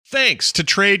Thanks to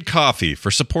Trade Coffee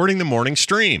for supporting the morning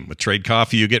stream. With Trade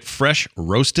Coffee, you get fresh,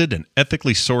 roasted, and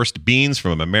ethically sourced beans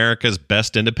from America's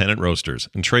best independent roasters.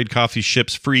 And Trade Coffee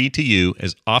ships free to you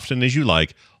as often as you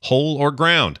like, whole or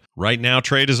ground. Right now,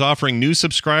 Trade is offering new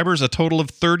subscribers a total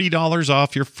of $30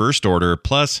 off your first order,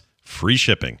 plus free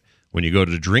shipping when you go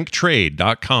to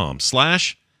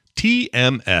drinktrade.com/TMS.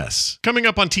 Coming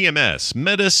up on TMS,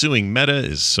 Meta suing Meta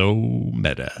is so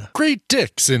meta. Great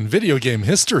dicks in video game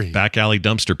history. Back Alley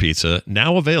Dumpster Pizza,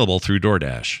 now available through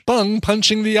DoorDash. Bung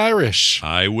punching the Irish.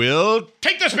 I will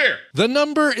take this beer. The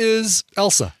number is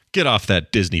Elsa. Get off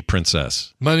that Disney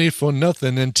princess. Money for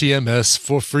nothing and TMS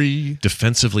for free.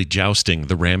 Defensively jousting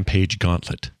the Rampage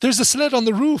Gauntlet. There's a sled on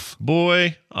the roof.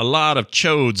 Boy, a lot of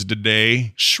chodes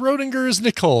today. Schrodinger's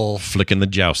Nicole. Flicking the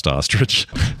joust ostrich.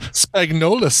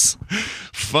 Spagnolus.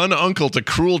 Fun uncle to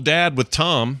cruel dad with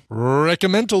Tom.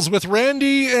 Recommendals with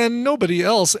Randy and nobody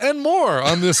else, and more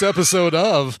on this episode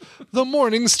of The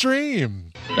Morning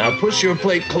Stream. Now push your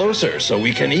plate closer so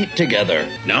we can eat together.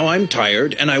 Now I'm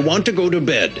tired and I want to go to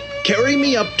bed. Carry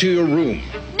me up to your room.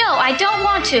 No, I don't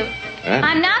want to. Huh?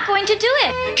 I'm not going to do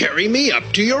it. Carry me up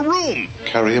to your room.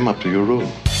 Carry him up to your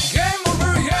room. Game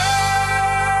over, yeah!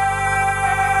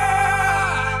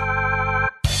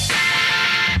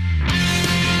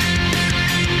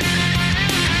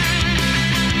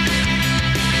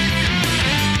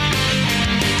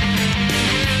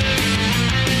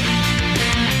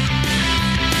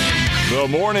 The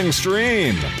morning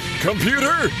stream.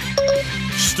 Computer,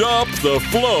 stop the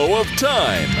flow of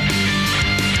time.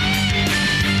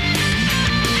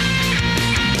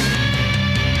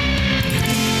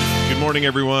 Good morning,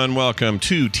 everyone. Welcome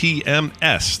to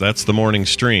TMS. That's the morning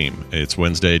stream. It's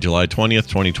Wednesday, July 20th,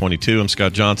 2022. I'm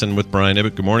Scott Johnson with Brian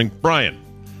Ibbett. Good morning, Brian.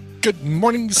 Good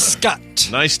morning, Scott.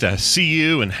 Nice to see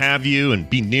you and have you and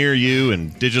be near you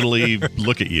and digitally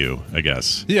look at you, I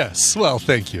guess. Yes, well,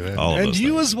 thank you. All of And those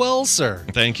you things. as well, sir.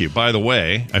 Thank you. By the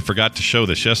way, I forgot to show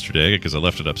this yesterday because I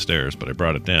left it upstairs, but I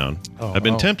brought it down. I've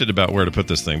been tempted about where to put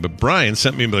this thing, but Brian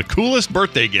sent me the coolest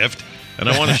birthday gift, and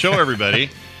I want to show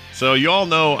everybody. So you all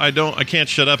know I can't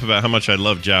shut up about how much I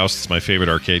love Joust. It's my favorite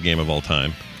arcade game of all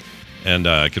time. And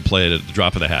I could play it at the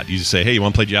drop of the hat. You just say, hey, you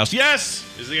want to play Joust? Yes!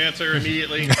 Is the answer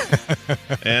immediately.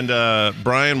 And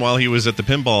Brian, while he was at the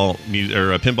pinball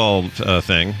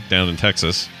thing down in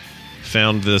Texas,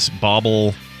 found this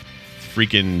bobble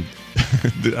freaking...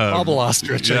 Bobble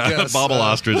ostrich, I guess. Bobble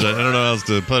ostrich. I don't know how else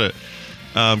to put it.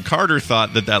 Carter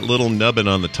thought that little nubbin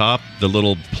on the top, the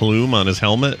little plume on his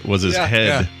helmet, was his head.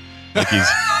 Yeah. Like he's...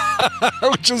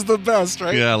 Which is the best,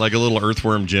 right? Yeah, like a little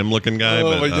Earthworm Jim looking guy.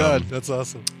 Oh, my God. That's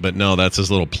awesome. But no, that's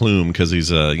his little plume because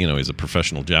he's a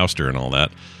professional jouster and all that.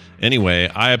 Anyway,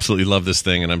 I absolutely love this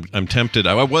thing, and I'm tempted.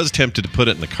 I was tempted to put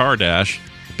it in the car dash,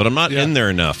 but I'm not in there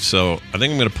enough. So I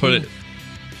think I'm going to put it.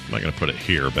 I'm not going to put it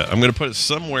here, but I'm going to put it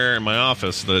somewhere in my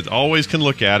office that I always can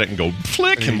look at it and go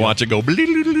flick and watch it go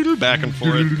back and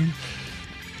forth.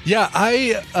 Yeah,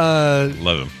 I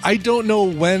love him. I don't know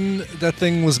when that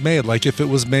thing was made, like if it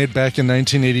was made back in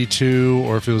 1982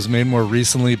 or if it was made more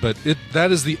recently, but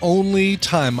that is the only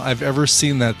time I've ever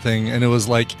seen that thing, and it was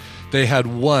like they had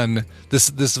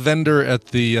this vendor at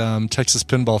the Texas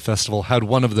Pinball Festival had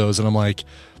one of those, and I'm like,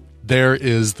 there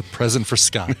is the present for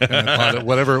Scott. And I bought it,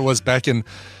 whatever it was back in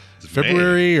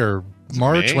February or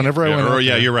March, May? whenever I went. Oh,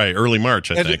 yeah, you're right. Early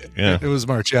March, I think. Yeah, it was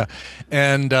March. Yeah,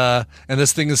 and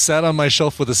this thing is sat on my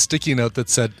shelf with a sticky note that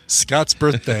said Scott's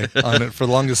birthday on it for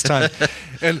the longest time,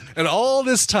 and all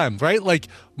this time, right? Like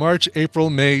March, April,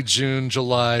 May, June,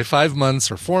 July, 5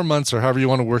 months or 4 months or however you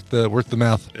want to work the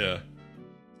math. Yeah.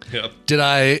 Yep. Did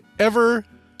I ever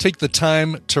take the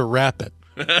time to wrap it?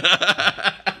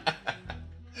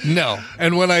 No.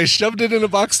 And when I shoved it in a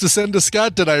box to send to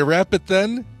Scott, did I wrap it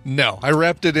then? No. I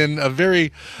wrapped it in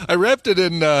did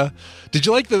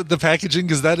you like the packaging?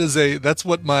 Because that's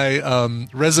what my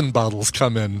resin bottles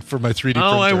come in for my 3D printer.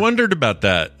 Oh, I wondered about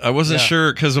that. I wasn't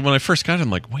sure, because when I first got it, I'm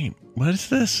like, wait, what is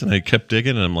this? And I kept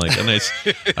digging, and I'm like, and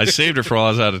I saved it for while I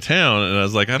was out of town, and I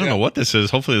was like, I don't know what this is.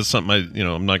 Hopefully it's something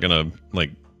I'm not going to, like,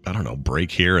 I don't know,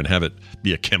 break here and have it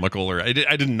be a chemical, or I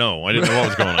didn't know. I didn't know what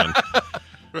was going on.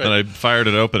 Right. And I fired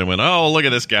it open and went, oh, look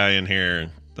at this guy in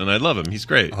here. And I love him. He's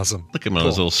great. Awesome. Look at him on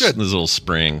his little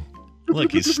spring.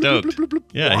 Look, he's stoked.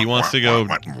 Yeah, he wants to go.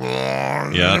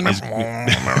 Yeah.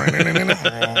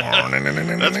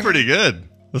 That's pretty good.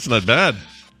 That's not bad.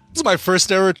 This is my first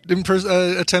ever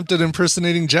attempt at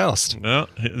impersonating Joust. Well,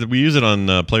 we use it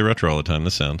on Play Retro all the time,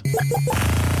 this sound.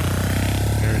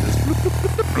 There it is.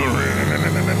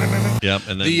 Yep,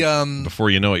 and then before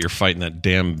you know it, you're fighting that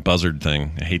damn buzzard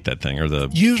thing. I hate that thing, or the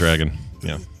dragon.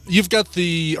 yeah. You've got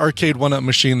the arcade 1-up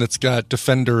machine that's got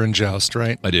Defender and Joust,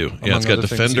 right? I do. Yeah, it's got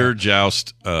Defender,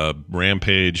 Joust,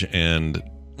 Rampage, and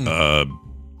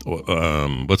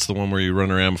what's the one where you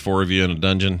run around 4 of you in a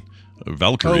dungeon?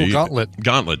 Valkyrie. Oh, Gauntlet.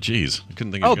 Gauntlet, jeez. I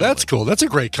couldn't think of Gauntlet. That's cool. That's a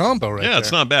great combo right there. Yeah,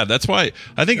 it's not bad. That's why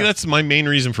I think that's my main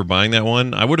reason for buying that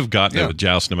one. I would have gotten it with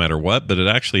Joust no matter what, but it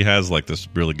actually has like this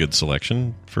really good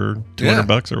selection for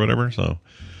 $200 or whatever. So,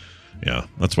 yeah,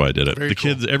 that's why I did it. Very the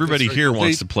cool. kids, everybody here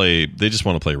wants to play. They just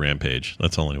want to play Rampage.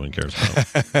 That's all anyone cares about.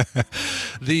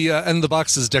 And the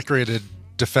box is decorated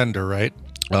Defender, right?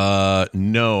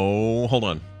 No. Hold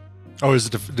on. Oh, is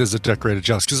it decorated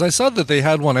Joust? Because I saw that they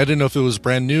had one. I didn't know if it was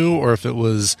brand new or if it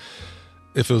was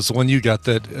the one you got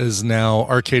that is now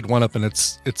arcade 1-up and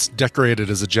it's decorated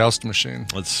as a Joust machine.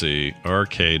 Let's see,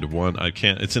 arcade 1. I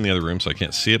can't. It's in the other room, so I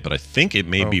can't see it. But I think it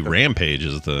may be Rampage.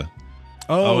 Is the?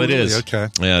 Oh, it is. Okay.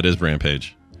 Yeah, it is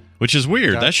Rampage, which is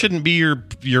weird. That shouldn't be your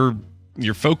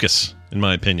focus, in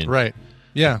my opinion. Right.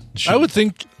 Yeah. I would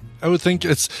think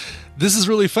it's. This is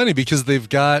really funny because they've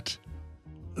got.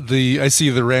 I see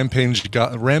the Rampage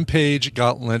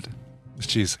Gauntlet.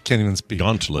 Jeez, I can't even speak.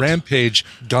 Gauntlet. Rampage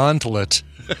Gauntlet.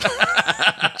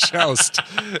 Joust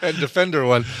and Defender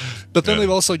one. But then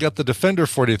they've also got the Defender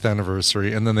 40th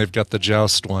anniversary, and then they've got the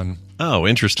Joust one. Oh,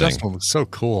 interesting. Joust one looks so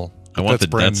cool. That's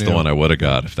the one I would have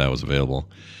got if that was available.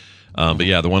 But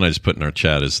yeah, the one I just put in our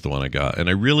chat is the one I got, and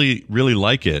I really, really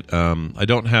like it. I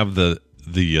don't have the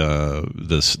what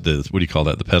do you call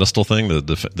that? The pedestal thing, the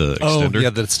extender. Oh, yeah,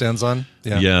 that it stands on.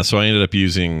 Yeah. So I ended up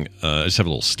using. I just have a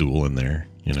little stool in there.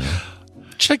 You know.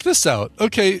 Check this out.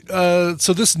 Okay,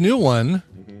 so this new one.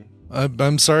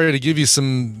 I'm sorry to give you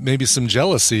maybe some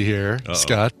jealousy here,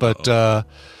 Scott, but the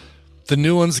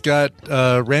new one's got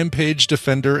Rampage,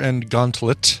 Defender, and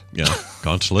Gauntlet. Yeah,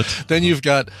 Gauntlet. Then you've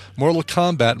got Mortal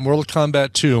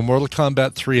Kombat 2, Mortal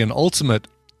Kombat 3, and Ultimate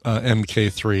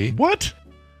MK3. What?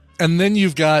 And then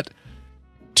you've got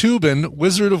Tubin,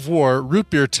 Wizard of War,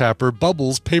 Root Beer Tapper,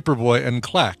 Bubbles, Paperboy, and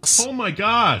Clax. Oh my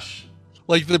gosh!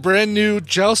 Like the brand new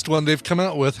Joust one they've come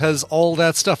out with has all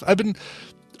that stuff. I've been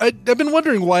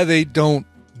wondering why they don't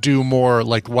do more.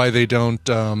 Like why they don't.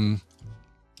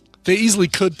 They easily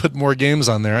could put more games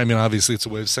on there. I mean, obviously it's a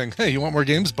way of saying, "Hey, you want more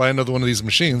games? Buy another one of these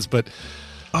machines." But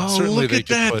certainly look at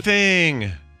that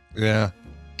thing! Yeah,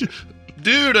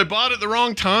 dude, I bought it the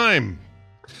wrong time.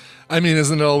 I mean,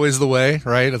 isn't it always the way,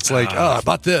 right? It's like, I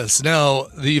bought this. Now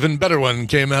the even better one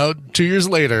came out 2 years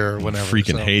later or whenever. I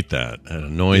freaking hate that. It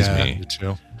annoys me. Me too.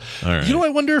 All right. You know, I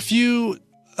wonder if you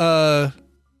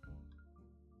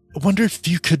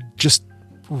could just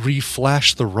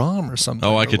reflash the ROM or something.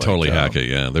 Oh, I could totally hack it.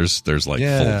 Yeah, there's like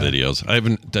full videos. I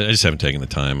just haven't taken the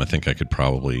time. I think I could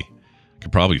probably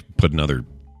put another.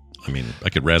 I mean, I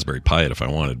could Raspberry Pi it if I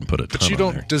wanted and put a ton But you on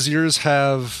don't. there. Does yours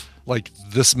have like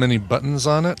this many buttons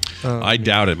on it? I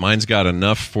doubt it. Mine's got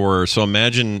enough for. So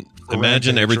imagine Rampage,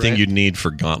 everything right? you'd need for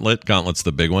Gauntlet. Gauntlet's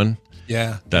the big one.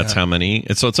 Yeah, That's how many.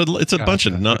 It's a bunch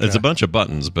of it's a bunch of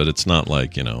buttons, but it's not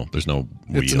like there's no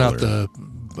wheel. It's not the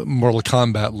Mortal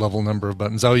Kombat level number of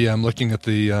buttons. Oh yeah, I'm looking at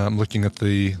the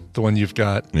one you've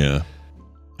got. Yeah,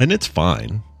 and it's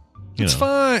fine. It's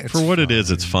fine. For what it is,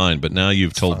 it's fine. But now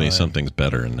you've told me something's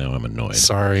better, and now I'm annoyed.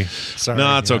 Sorry.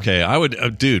 No, it's okay. I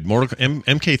would, dude.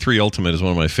 MK3 Ultimate is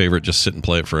one of my favorite. Just sit and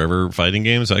play it forever fighting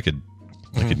games. I could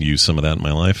use some of that in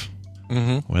my life.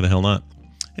 Mm-hmm. Why the hell not?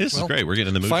 This is great. We're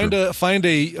getting in the mood. Find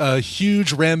a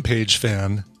huge Rampage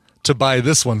fan to buy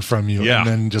this one from you, and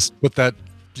then just put that.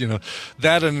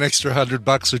 That and an extra $100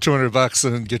 or $200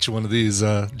 and get you one of these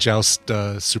Joust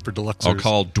Super Deluxe. I'll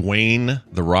call Dwayne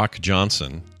The Rock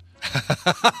Johnson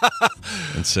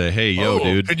and say, "Hey,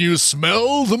 dude, can you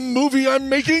smell the movie I'm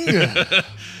making?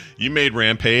 You made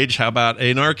Rampage. How about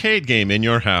an arcade game in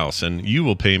your house? And you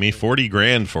will pay me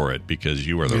 $40,000 for it because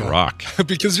you are The Rock.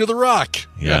 Because you're The Rock.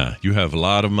 Yeah, you have a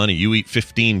lot of money. You eat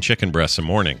 15 chicken breasts a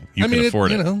morning. You can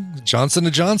afford it.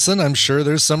 Johnson & Johnson. I'm sure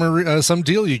there's some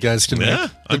deal you guys can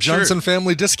make. The Johnson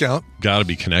family discount. Got to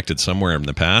be connected somewhere in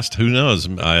the past. Who knows?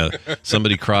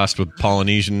 Somebody crossed with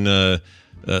Polynesian,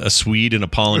 a Swede and a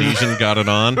Polynesian got it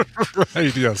on.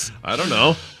 Right, yes. I don't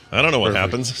know what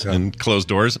happens in closed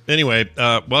doors. Anyway,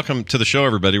 welcome to the show,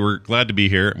 everybody. We're glad to be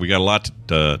here. We got a lot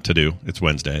to do. It's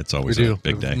Wednesday. It's always a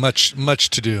big day. Much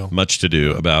to do. Much to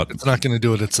do about. It's not going to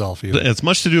do it itself either. It's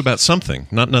much to do about something,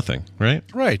 not nothing, right?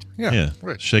 Right. Yeah. Yeah.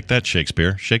 Right. Shake that,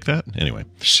 Shakespeare. Shake that. Anyway.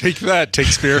 Shake that,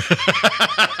 Takespeare.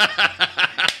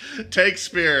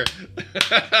 Takespeare.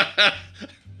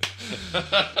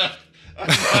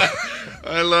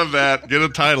 I love that. Get a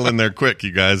title in there quick,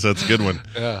 you guys. That's a good one.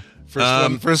 Yeah.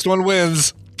 First one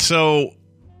wins. So,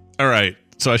 all right.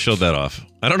 So I showed that off.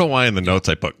 I don't know why in the notes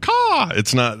I put call caw.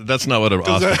 It's not. That's not what an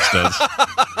ostrich does.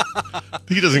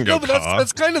 He doesn't go but caw.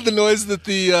 that's kind of the noise that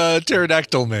the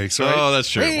pterodactyl makes, right? Oh, that's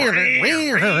true. I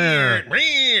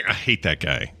hate that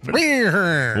guy.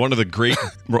 One of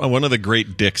the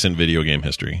great dicks in video game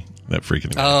history. That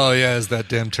freaking guy. Oh yeah, is that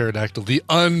damn pterodactyl the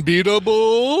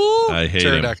unbeatable? I hate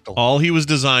pterodactyl. him. All he was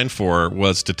designed for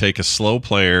was to take a slow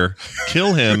player,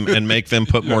 kill him, and make them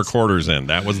put more quarters in.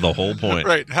 That was the whole point.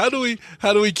 Right? How do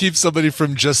we keep somebody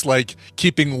from just like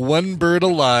keeping one bird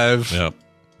alive? Yep.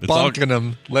 Bonking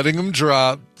them, letting them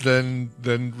drop, then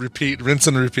repeat, rinse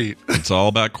and repeat. It's all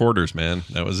about quarters, man.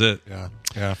 That was it.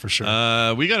 Yeah, for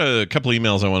sure. We got a couple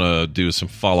emails. I want to do some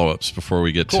follow-ups before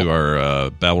we get to our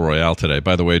Battle Royale today.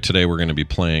 By the way, today we're going to be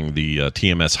playing the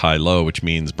TMS High-Low, which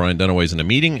means Brian Dunaway's in a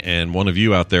meeting, and one of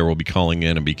you out there will be calling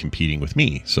in and be competing with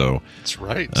me. So that's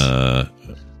right.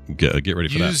 Get ready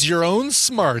for that. Use your own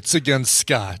smarts against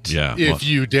Scott. Yeah, if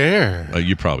you dare.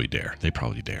 You probably dare. They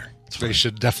probably dare. They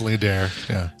should definitely dare.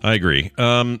 Yeah, I agree.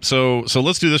 So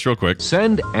let's do this real quick.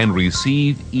 Send and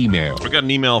receive email. We got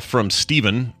an email from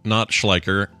Steven, not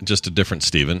Schleicher, just a different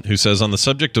Steven, who says, on the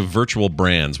subject of virtual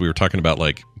brands, we were talking about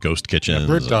like ghost kitchens.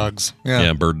 Bird dogs.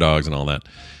 Yeah, bird dogs and all that.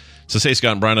 So say,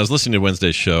 Scott and Brian, I was listening to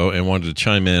Wednesday's show and wanted to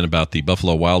chime in about the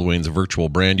Buffalo Wild Wings virtual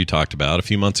brand you talked about. A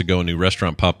few months ago, a new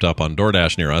restaurant popped up on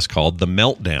DoorDash near us called The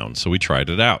Meltdown, so we tried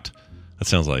it out. That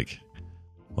sounds like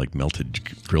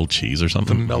melted grilled cheese or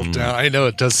something. Meltdown. I know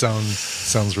it does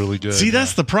sounds really good. See,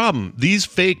 that's the problem. These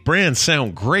fake brands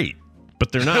sound great,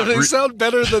 but they're not. They sound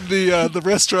better than the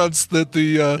restaurants that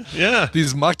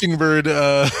these Mockingbird.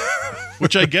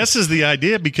 Which I guess is the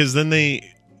idea, because then they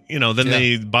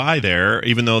buy there,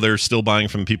 even though they're still buying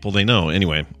from people they know.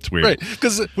 Anyway, it's weird. Right.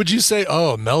 Because would you say,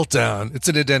 oh, Meltdown, it's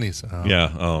in a Denny's. Oh.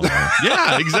 Yeah. Oh,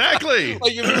 yeah, exactly.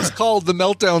 Like if it was called the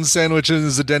Meltdown sandwich and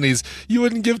it's a Denny's, you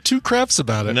wouldn't give two craps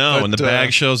about it. No, and the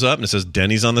bag shows up and it says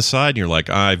Denny's on the side, and you're like,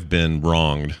 I've been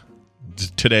wronged.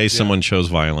 Today, someone chose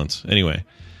violence. Anyway.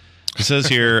 It says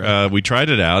here, we tried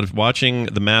it out. Watching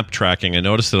the map tracking, I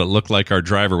noticed that it looked like our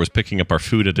driver was picking up our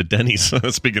food at a Denny's.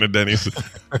 Speaking of Denny's.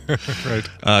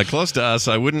 Right. Close to us,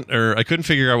 I couldn't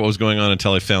figure out what was going on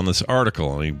until I found this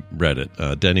article, and we read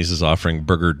it. Denny's is offering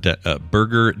Burger Den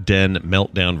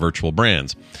Meltdown virtual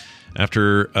brands.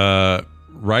 After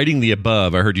writing the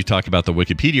above, I heard you talk about the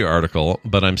Wikipedia article,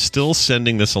 but I'm still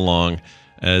sending this along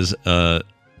as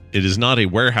it is not a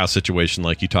warehouse situation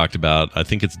like you talked about. I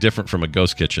think it's different from a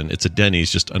ghost kitchen. It's a Denny's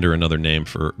just under another name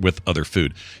with other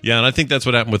food. Yeah, and I think that's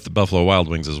what happened with the Buffalo Wild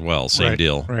Wings as well. Same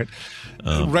deal. Right.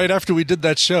 Right after we did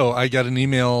that show, I got an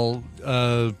email.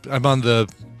 I'm on the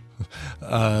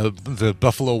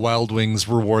Buffalo Wild Wings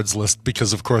rewards list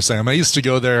because, of course, I am. I used to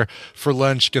go there for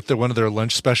lunch, get one of their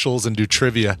lunch specials, and do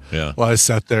trivia while I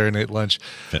sat there and ate lunch.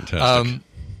 Fantastic.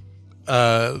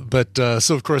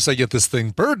 So of course I get this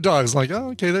thing, bird dogs. I'm like, oh,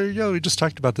 okay, there you go. We just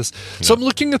talked about this. Yeah. So I'm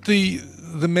looking at the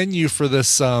menu for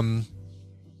this Meltdown.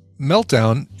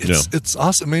 It's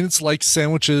awesome. I mean, it's like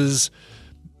sandwiches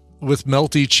with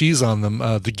melty cheese on them.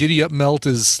 The giddy up melt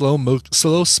is slow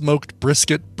smoked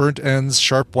brisket, burnt ends,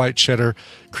 sharp white cheddar,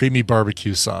 creamy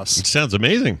barbecue sauce. It sounds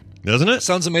amazing, doesn't it?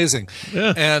 Sounds amazing.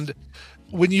 Yeah. And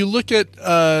when you look at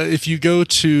if you go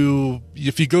to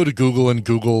Google and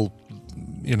Google,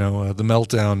 the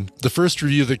Meltdown, the first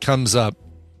review that comes up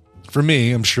for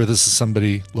me, I'm sure this is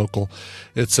somebody local,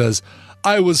 it says,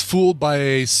 I was fooled by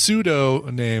a pseudo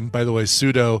name. By the way,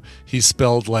 pseudo, he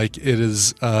spelled like it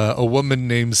is a woman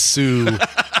named Sue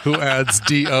who adds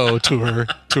D-O to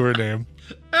her name.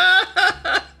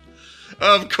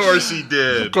 Of course he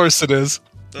did. Of course it is.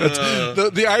 That's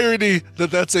the irony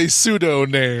that's a pseudo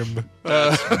name.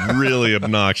 Really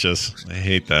obnoxious. I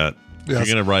hate that. Yes.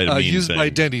 You're going to write a mean used thing. by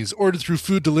Denny's. Ordered through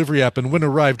food delivery app, and when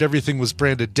arrived, everything was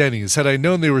branded Denny's. Had I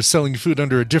known they were selling food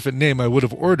under a different name, I would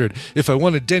have ordered. If I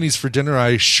wanted Denny's for dinner,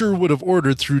 I sure would have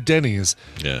ordered through Denny's.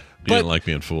 Yeah, you didn't like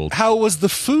being fooled. How was the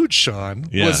food, Sean?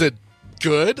 Yeah. Was it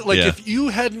good? Like, if you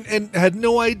hadn't and had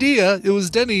no idea it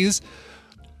was Denny's,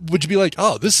 would you be like,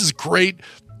 oh, this is great,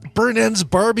 burnt ends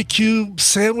barbecue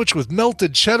sandwich with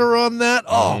melted cheddar on that?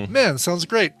 Oh, man, sounds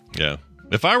great. Yeah.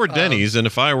 If I were Denny's and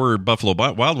if I were Buffalo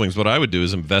Wild Wings, what I would do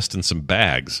is invest in some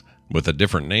bags with a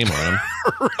different name on them.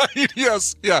 Right,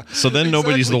 yes, yeah. So then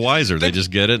nobody's the wiser. They just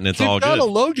get it and it's all good. They've got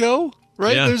a logo,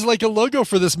 right? Yeah. There's like a logo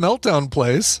for this Meltdown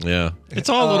place. Yeah. It's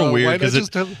all a little weird because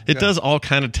it does all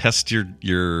kind of test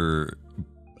your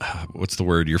what's the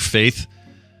word? Your faith.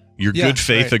 Your good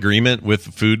faith agreement with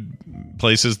food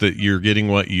places that you're getting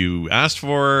what you asked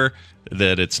for,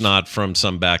 that it's not from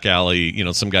some back alley,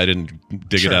 some guy didn't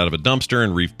dig it out of a dumpster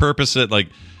and repurpose it. Like,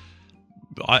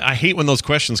 I hate when those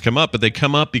questions come up, but they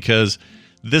come up because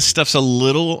This stuff's a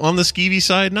little on the skeevy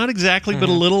side, not exactly, but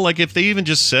a little. Like if they even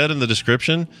just said in the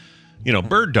description,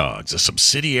 Bird Dogs, a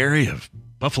subsidiary of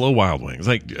Buffalo Wild Wings.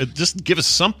 Like, just give us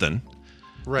something.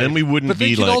 Right. Then we wouldn't but they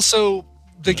be could like.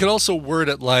 They could also word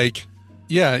it like,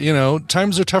 yeah,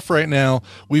 times are tough right now.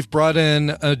 We've brought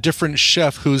in a different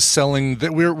chef who's selling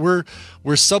that we're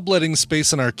subletting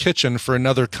space in our kitchen for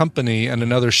another company and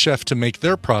another chef to make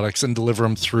their products and deliver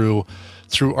them through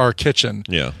our kitchen.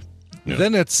 Yeah.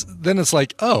 Then it's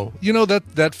like, oh,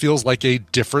 that feels like a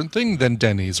different thing than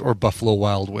Denny's or Buffalo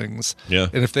Wild Wings. Yeah.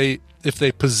 And if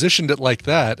they positioned it like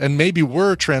that, and maybe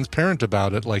were transparent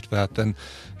about it like that, then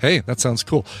hey, that sounds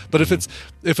cool. But if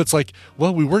it's like,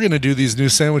 well, we were going to do these new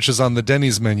sandwiches on the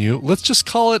Denny's menu, let's just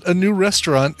call it a new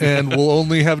restaurant and we'll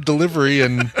only have delivery.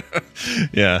 And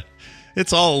yeah.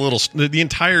 It's all a little. The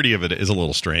entirety of it is a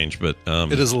little strange, but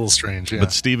it is a little strange. Yeah.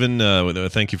 But Stephen,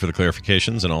 thank you for the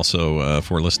clarifications and also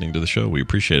for listening to the show. We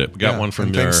appreciate it. We got one from.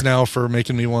 And thanks now for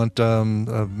making me want a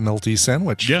melty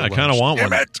sandwich. Yeah, I kind of want Damn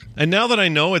one. it. And now that I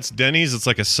know it's Denny's, it's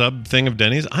like a sub thing of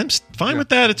Denny's. I'm fine with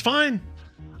that. It's fine.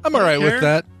 I'm all right with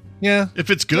that. Yeah, if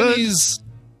it's good. Denny's,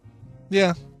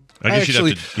 yeah. I guess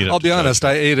you'd have to. I'll be honest.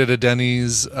 I ate at a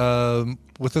Denny's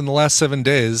within the last 7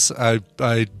 days.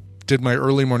 I did my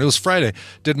early morning. It was Friday.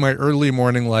 Did my early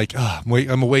morning like,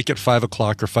 I'm awake at 5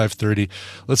 o'clock or 5:30.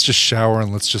 Let's just shower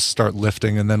and let's just start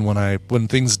lifting. And then when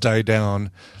things die down,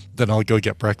 then I'll go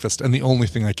get breakfast. And the only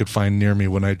thing I could find near me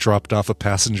when I dropped off a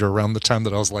passenger around the time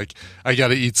that I was like, I got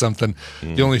to eat something.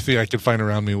 The only thing I could find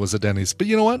around me was a Denny's. But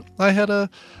you know what? I had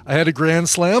a grand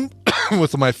slam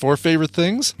with my 4 favorite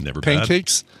things. Never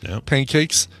pancakes, bad. Yeah.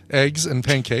 Pancakes, eggs, and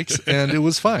pancakes. And it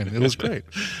was fine. It was great.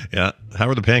 Yeah. How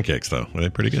were the pancakes, though? Were they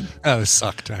pretty good? Oh, they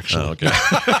sucked, actually. Oh, okay.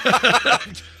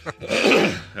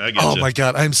 I get Oh, you. my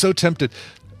God. I'm so tempted.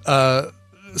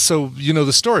 So,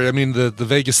 the story. I mean, the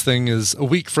Vegas thing is a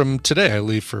week from today. I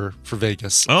leave for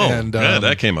Vegas. Oh, and, yeah,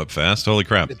 that came up fast. Holy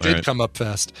crap. It did come up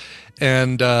fast.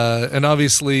 And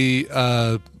obviously,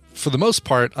 for the most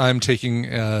part, I'm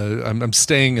taking, I'm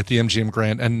staying at the MGM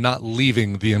Grand and not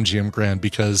leaving the MGM Grand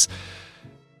because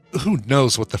who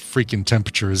knows what the freaking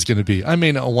temperature is going to be. I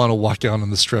may not want to walk out on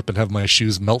the strip and have my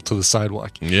shoes melt to the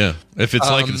sidewalk. Yeah. If it's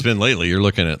like it's been lately, you're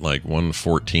looking at like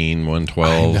 114,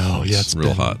 112. I know. Yeah, it's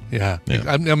real hot. Yeah.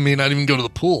 I may not even go to the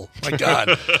pool. My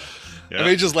God. Yeah. I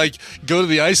may just go to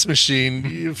the ice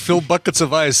machine, fill buckets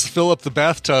of ice, fill up the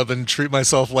bathtub, and treat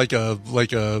myself like I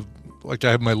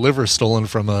have my liver stolen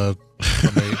from a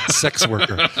sex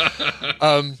worker.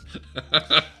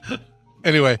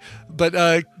 Anyway,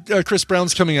 but Chris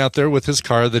Brown's coming out there with his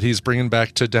car that he's bringing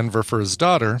back to Denver for his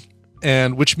daughter,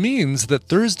 and which means that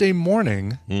Thursday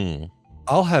morning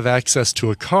I'll have access to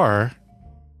a car.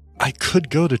 I could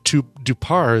go to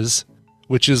Dupar's,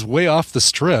 which is way off the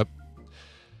strip,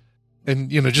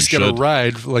 and just get a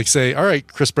ride. Like say, all right,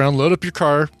 Chris Brown, load up your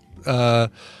car.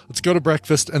 Let's go to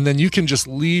breakfast, and then you can just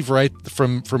leave right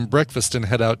from breakfast and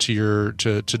head out to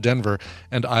Denver,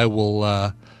 and I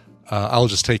will. I'll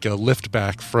just take a lift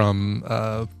back from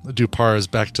Dupar's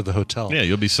back to the hotel. Yeah,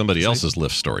 you'll be somebody else's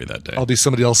lift story that day. I'll be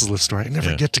somebody else's lift story. I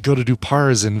never get to go to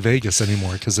Dupar's in Vegas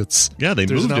anymore because it's they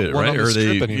moved it, right? Or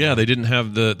they didn't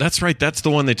have the. That's right. That's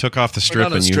the one they took off the strip.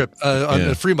 Not on the strip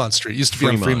on Fremont Street. It used to be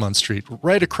on Fremont Street,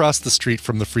 right across the street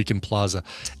from the freaking plaza,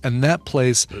 and that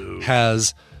place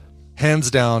has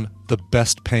hands down the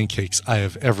best pancakes I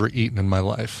have ever eaten in my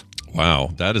life.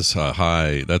 Wow, that is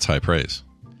high. That's high praise.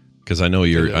 Because I know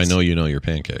you know your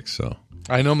pancakes, so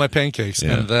I know my pancakes,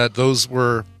 and those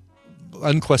were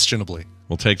unquestionably.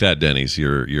 We'll take that, Denny's.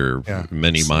 You're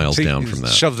many miles down from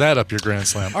that. Shove that up your grand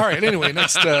slam. All right. Anyway,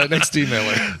 next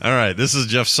emailer. All right. This is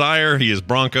Jeff Sire. He is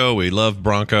Bronco. We love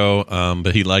Bronco,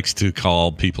 but he likes to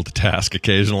call people to task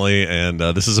occasionally. And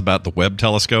this is about the Webb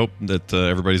telescope that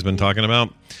everybody's been talking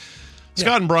about.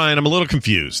 Scott and Brian, I'm a little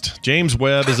confused. James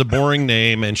Webb is a boring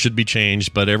name and should be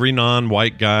changed, but every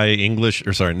non-white guy English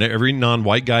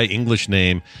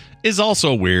name is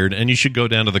also weird, and you should go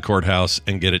down to the courthouse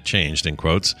and get it changed, in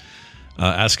quotes.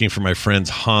 Asking for my friend's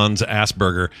Hans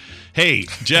Asperger. Hey,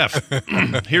 Jeff,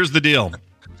 here's the deal.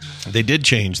 They did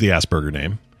change the Asperger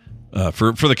name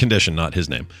for the condition, not his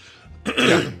name.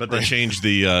 But they changed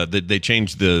the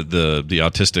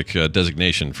autistic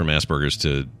designation from Asperger's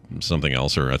to something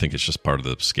else, or I think it's just part of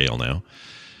the scale now.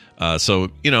 So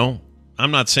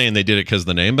I'm not saying they did it because of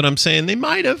the name, but I'm saying they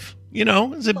might have.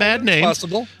 It's a bad name.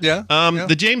 Possible, yeah.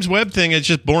 The James Webb thing is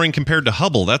just boring compared to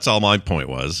Hubble. That's all my point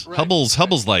was. Right.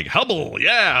 Hubble's like Hubble,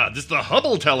 yeah. This is the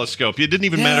Hubble telescope. It didn't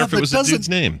even matter if it was a dude's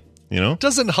name.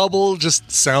 Doesn't Hubble just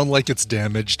sound like it's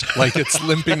damaged? Like it's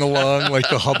limping along like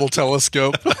the Hubble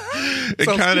telescope? It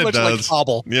kind of does. Like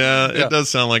Hubble. Yeah, it does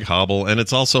sound like Hubble. And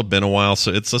it's also been a while,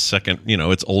 so it's a second,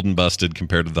 it's old and busted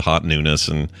compared to the hot newness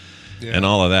and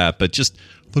all of that. But just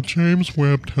the James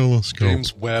Webb telescope.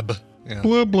 James Webb. Yeah.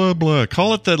 Blah, blah, blah.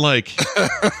 Call it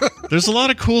there's a lot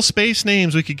of cool space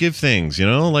names we could give things,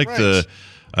 like right.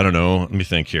 I don't know, let me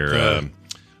think here.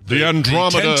 The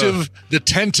Andromeda. The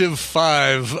Tentive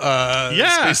 5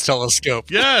 space telescope.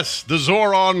 Yes, the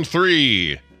Zoron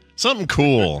 3. Something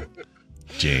cool.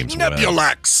 James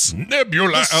Nebulax.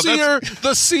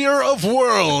 The seer of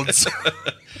worlds.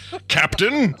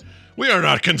 Captain, we are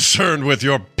not concerned with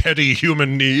your petty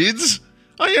human needs.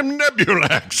 I am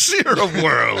Nebulax, seer of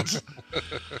worlds.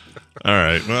 All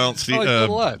right. Well, see, I like that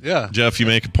a lot. Yeah. Jeff, you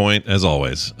make a point, as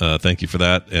always. Thank you for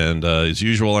that. And as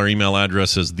usual, our email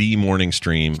address is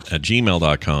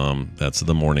themorningstream@gmail.com. That's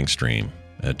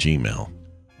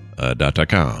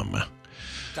themorningstream@gmail.com.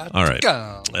 All right.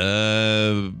 I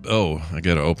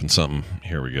got to open something.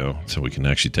 Here we go. So we can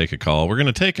actually take a call. We're going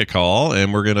to take a call,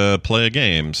 and we're going to play a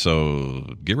game. So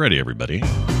get ready, everybody.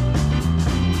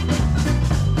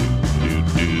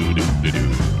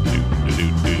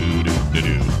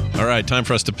 All right, time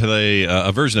for us to play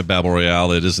a version of Battle Royale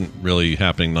that isn't really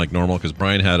happening like normal because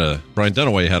Brian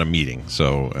Dunaway had a meeting,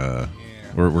 so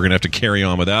we're going to have to carry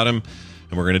on without him,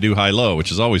 and we're going to do high-low,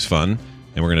 which is always fun,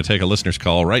 and we're going to take a listener's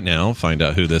call right now, find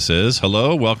out who this is.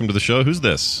 Hello, welcome to the show. Who's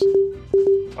this?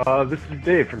 This is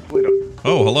Dave from Toledo.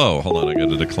 Oh, hello. Hold on, I got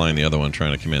to decline the other one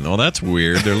trying to come in. Oh, that's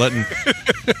weird. They're letting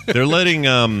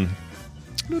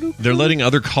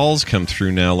other calls come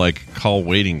through now, like call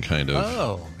waiting kind of.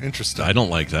 Oh, interesting. I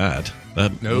don't like that.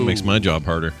 That makes my job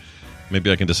harder.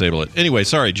 Maybe I can disable it. Anyway,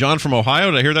 sorry. John from Ohio.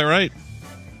 Did I hear that right?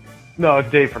 No, it's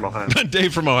Dave from Ohio.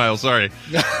 Dave from Ohio. Sorry.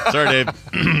 Sorry, Dave.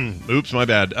 Oops, my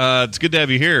bad. It's good to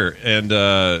have you here. And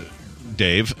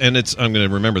Dave. And I'm going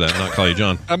to remember that and not call you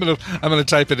John. I'm gonna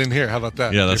type it in here. How about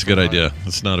that? Yeah, that's a good idea.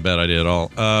 That's not a bad idea at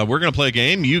all. We're going to play a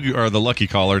game. You are the lucky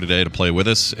caller today to play with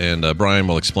us, and Brian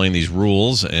will explain these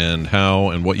rules and how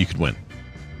and what you could win.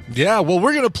 Yeah, well,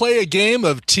 we're going to play a game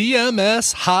of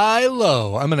TMS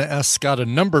high-low. I'm going to ask Scott a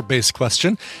number-based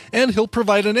question, and he'll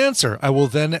provide an answer. I will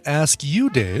then ask you,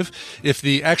 Dave, if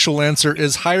the actual answer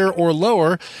is higher or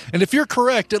lower. And if you're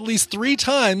correct at least 3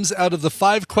 times out of the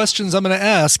 5 questions I'm going to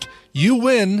ask, you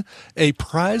win a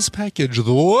prize package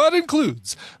that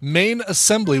includes Main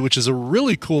Assembly, which is a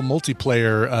really cool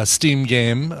multiplayer Steam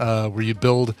game where you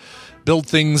build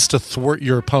things to thwart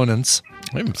your opponents.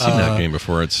 I haven't seen that game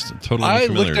before. It's totally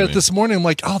unfamiliar. I looked at it this morning. I'm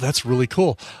like, oh, that's really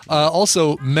cool.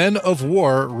 Also, Men of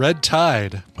War, Red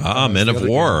Tide. Men of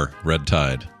War, Red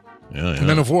Tide. Yeah.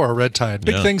 Men of War, Red Tide.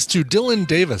 Big thanks to Dylan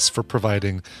Davis for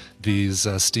providing these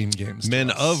Steam games.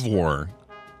 Men of War.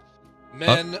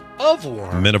 Men of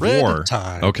War. Men of Red War.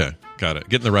 Tide. Okay, got it.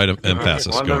 Getting the right emphasis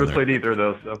Well, I've going never there. played either of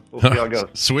those, so we'll see how it goes.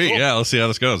 Sweet. Cool. Yeah, let's see how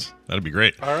this goes. That'd be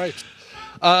great. All right.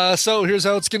 So here's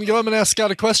how it's going to go. I'm going to ask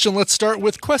Scott a question. Let's start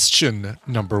with question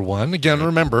number 1. Again,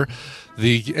 remember,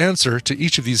 the answer to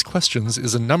each of these questions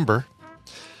is a number.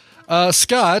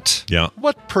 Scott,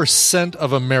 what %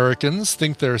 of Americans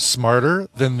think they're smarter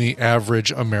than the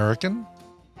average American?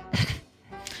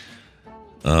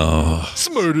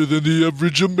 Smarter than the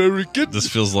average American? This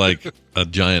feels like a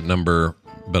giant number,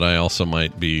 but I also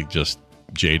might be just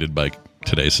jaded by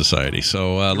today's society.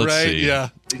 So let's see. Yeah.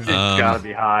 It's got to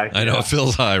be high. I know it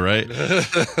feels high, right?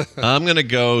 I'm going to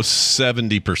go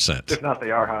 70%. If not, they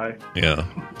are high. Yeah,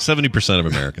 70% of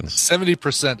Americans.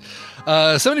 70%.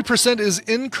 70% is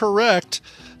incorrect.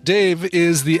 Dave,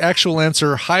 is the actual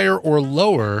answer higher or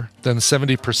lower than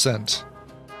 70%?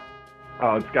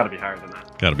 Oh, it's got to be higher than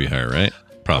that. Got to be higher, right?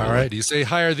 Probably. All right, you say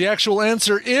higher. The actual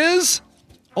answer is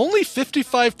only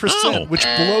 55%, which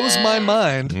blows my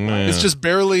mind. Yeah. It's just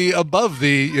barely above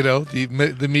the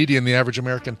median, the average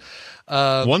American.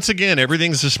 Once again,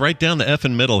 everything's just right down the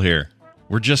effing middle here.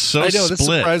 We're just so split. I know, this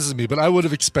surprises me, but I would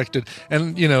have expected.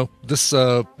 And, this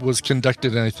was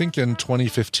conducted, I think, in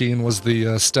 2015 was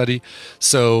the study.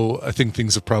 So I think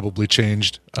things have probably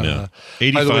changed. Yeah.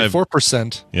 85. By the way,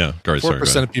 4%. Yeah,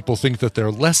 4% of people think that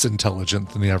they're less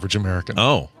intelligent than the average American.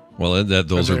 Oh. Well,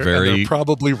 those are very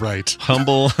probably right.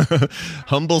 humble,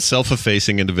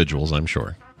 self-effacing individuals, I'm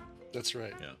sure. That's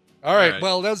right. Yeah. All right.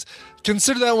 Well,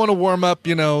 consider that one a warm up.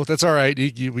 That's all right.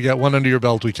 We got one under your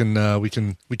belt. We can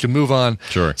move on.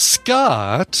 Sure.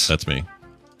 Scott, that's me.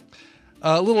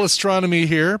 A little astronomy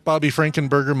here. Bobby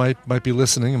Frankenberger might be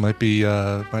listening and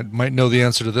might know the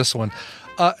answer to this one.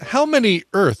 How many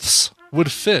Earths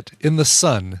would fit in the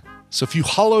sun? So if you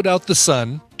hollowed out the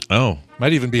sun. Oh.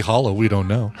 Might even be hollow. We don't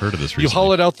know. Heard of this recently. You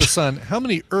hollowed out the sun. How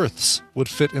many Earths would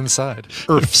fit inside?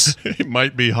 Earths. It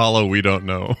might be hollow. We don't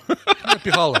know. Might be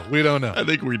hollow. We don't know. I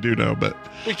think we do know, but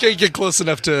We can't get close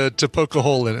enough to poke a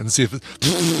hole in it and see if it's...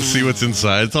 see what's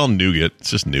inside. It's all nougat.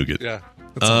 It's just nougat. Yeah.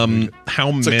 It's all nougat. How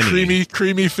It's many? a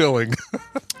creamy filling.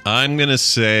 I'm gonna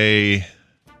say.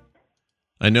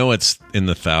 I know it's in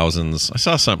the thousands. I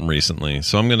saw something recently,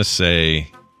 so I'm gonna say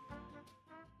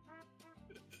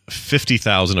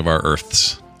 50,000 of our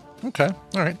Earths Okay.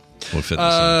 All right. will fit in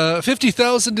the sun.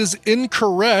 50,000 is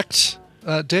incorrect.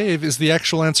 Dave, is the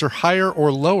actual answer higher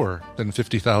or lower than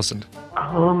 50,000?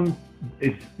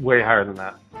 It's way higher than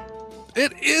that.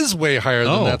 It is way higher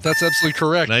than Oh. that. That's absolutely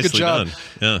correct. Nicely Good job. done.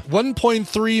 Yeah.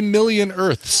 1.3 million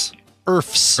Earths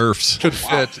could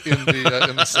fit in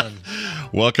the sun.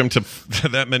 Welcome to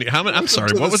that many. How many? I'm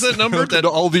sorry. What was that number? Welcome to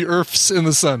all the Earths in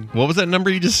the sun. What was that number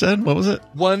you just said? What was it?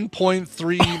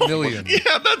 1.3 million.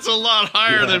 Yeah, that's a lot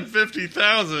higher than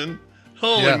 50,000.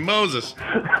 Holy Yeah. Moses!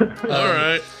 All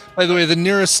right. By the way, the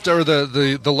nearest or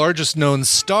the largest known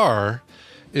star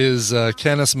is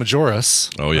Canis Majoris.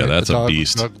 Oh, yeah, that's a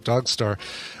beast. Dog star.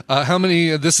 How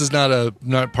many? This is not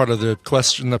part of the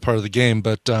question, not part of the game.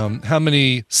 But how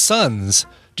many suns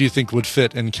do you think would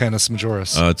fit in Canis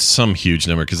Majoris? It's some huge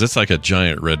number because it's like a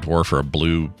giant red dwarf or a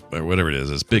blue or whatever it is.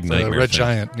 It's a big nightmare. red thing.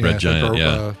 giant. Red giant. Or,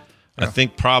 Yeah. I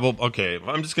think probably. Okay,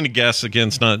 I'm just going to guess again.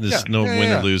 It's not. There's no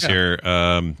win or lose here.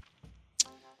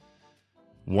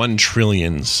 1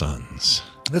 trillion suns.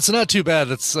 That's not too bad.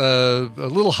 That's a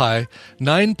little high.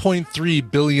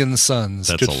 9.3 billion suns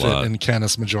That's could a fit lot. in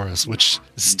Canis Majoris, which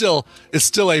is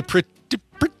still a pretty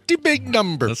big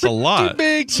number. That's a lot.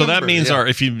 Big so that number, means yeah.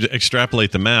 if you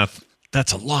extrapolate the math,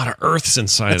 that's a lot of Earths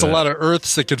inside. That's a that. lot of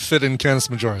Earths that could fit in Canis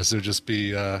Majoris. It would just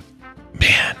be Man.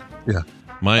 yeah.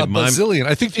 My A bazillion.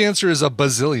 I think the answer is a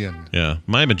bazillion. yeah.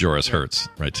 My Majoris hurts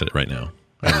right now.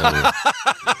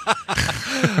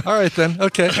 All right, then.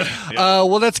 Okay.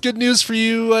 Well, that's good news for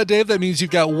you, Dave. That means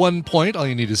you've got 1 point. All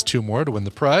you need is 2 more to win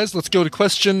the prize. Let's go to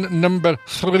question number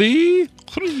 3.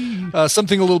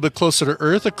 Something a little bit closer to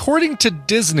Earth. According to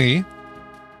Disney,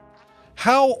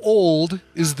 how old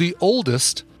is the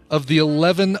oldest of the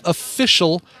 11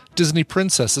 official Disney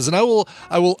princesses? And I will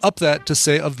up that to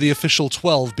say of the official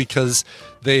 12 because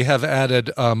they have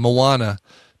added Moana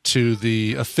to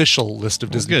the official list of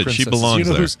Disney good. princesses. She belongs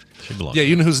there. She belongs. Yeah,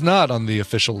 you know who's not on the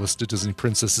official list of Disney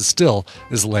princesses still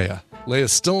is Leia.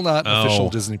 Leia's still not an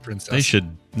official Disney princess. They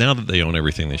should, now that they own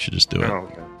everything, they should just do it. Oh,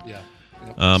 okay.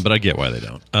 Yeah. But I get why they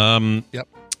don't. Yep.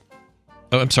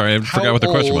 Oh, I'm sorry. I forgot what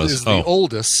the question was. Is the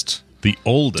oldest the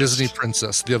oldest Disney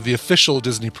princess, the official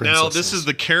Disney princess. Now, this is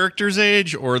the character's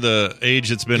age or the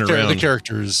age it's been around?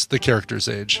 The character's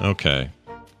age. Okay.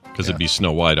 Because it'd be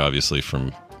Snow White, obviously,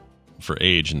 for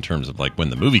age in terms of like when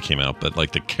the movie came out, but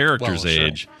like the character's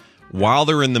age, while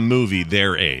they're in the movie,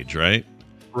 their age, right?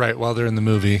 Right, while they're in the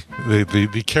movie,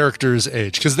 the character's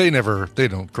age, because they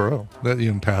don't grow. That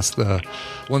even past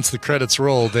once the credits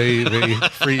roll, they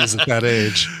freeze at that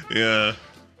age. Yeah.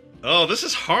 Oh, this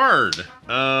is hard.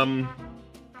 Oh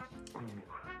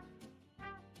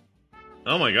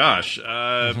my gosh.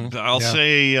 I'll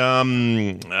say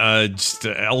just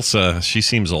Elsa. She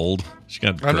seems old. She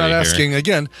got I'm gray not hair. asking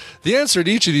again. The answer to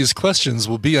each of these questions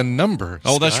will be a number.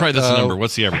 Oh, that's Scott. right. That's the number.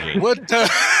 What's the average age? What?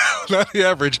 Not the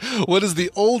average. What is the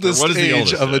oldest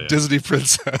age of a Disney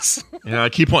princess? Yeah, I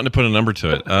keep wanting to put a number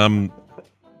to it.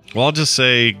 Well, I'll just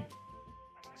say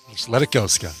Just let it go,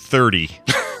 Scott. 30.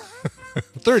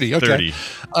 30. Okay.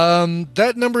 30.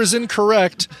 That number is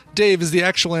incorrect. Dave, is the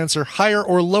actual answer higher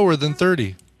or lower than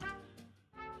 30?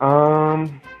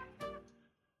 I'm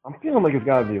feeling like it's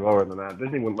got to be lower than that.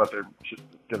 Disney wouldn't let their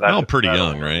do that. Oh, pretty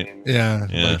young, right? Yeah.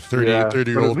 Yeah. Like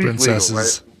 30-year-old but at least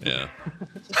princesses. legal, Yeah.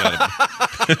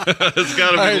 It's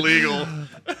got to be right. legal.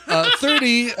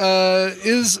 30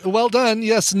 is, well done.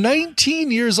 Yes,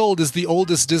 19 years old is the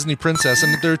oldest Disney princess.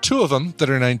 And there are 2 of them that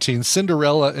are 19,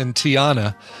 Cinderella and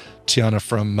Tiana. Tiana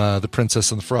from The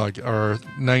Princess and the Frog are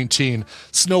 19.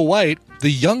 Snow White,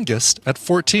 the youngest, at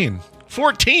 14.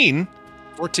 14?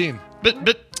 14.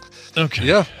 But okay.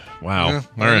 Yeah. Wow. Yeah,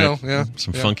 All I right. know, yeah,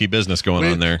 Some yeah. funky business going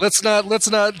on there. Let's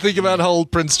not think about how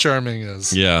old Prince Charming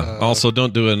is. Yeah. Also,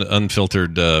 don't do an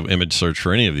unfiltered image search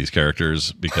for any of these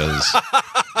characters because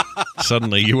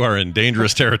suddenly you are in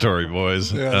dangerous territory,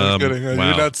 boys. Yeah, no kidding. Wow.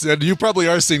 You're not, and you probably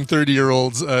are seeing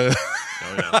 30-year-olds. Oh,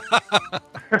 yeah.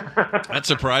 That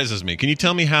surprises me. Can you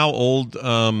tell me how old?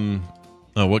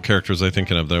 What character was I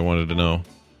thinking of that I wanted to know?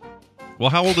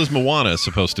 Well, how old is Moana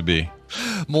supposed to be?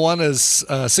 Moana's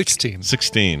 16.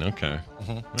 16. Okay.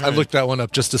 I looked that one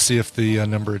up just to see if the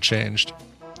number had changed.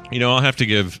 You know, I'll have to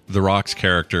give The Rock's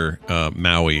character,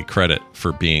 Maui, credit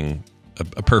for being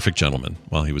a perfect gentleman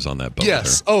while he was on that boat.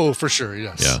 Yes. Oh, for sure.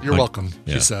 Yes. Yeah, You're welcome,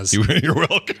 he says. You're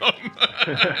welcome.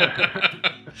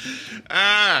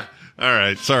 All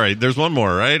right. Sorry. There's one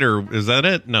more, right? Or is that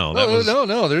it? No.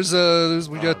 No. There's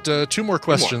we got 2 more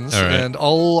questions, All right. and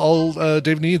all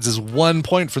Dave needs is 1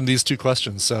 point from these 2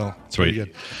 questions. So Sweet. pretty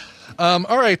good.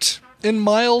 All right. In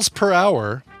miles per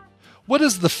hour, what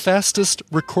is the fastest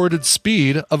recorded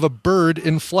speed of a bird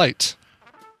in flight?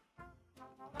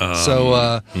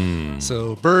 So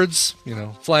birds,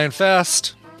 flying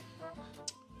fast.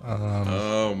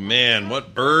 Oh man,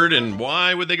 what bird and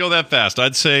why would they go that fast?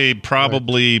 I'd say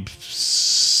probably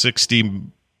 60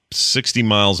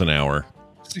 miles an hour.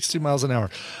 60 miles an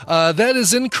hour. That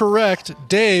is incorrect.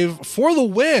 Dave, for the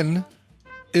win,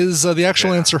 is the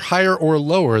actual answer higher or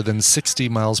lower than 60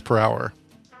 miles per hour?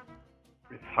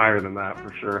 It's higher than that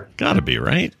for sure. Gotta be,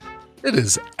 right? It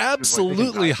is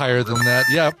absolutely higher than that.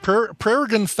 Yeah,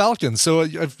 peregrine falcon. So,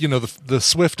 the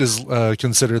Swift is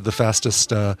considered the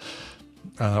fastest, or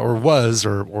was,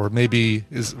 or maybe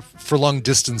is for long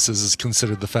distances is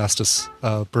considered the fastest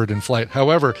bird in flight.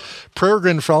 However,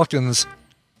 peregrine falcons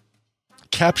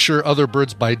capture other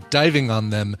birds by diving on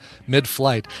them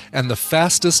mid-flight, and the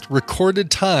fastest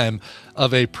recorded time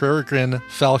of a peregrine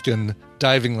falcon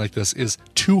diving like this is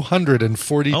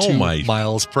 242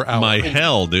 miles per hour. My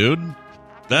hell, dude.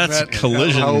 That's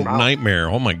collision nightmare.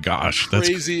 Oh my gosh. That's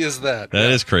crazy is that?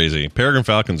 That is crazy. Peregrine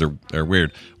falcons are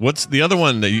weird. What's the other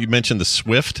one that you mentioned, the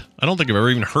Swift? I don't think I've ever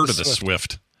even heard of the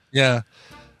Swift. Yeah.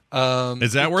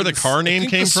 Is that where the car name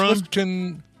came from?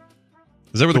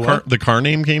 Is that where The the car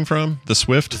name came from? The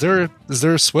Swift? Is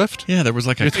there a Swift? Yeah, there was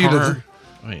like a car.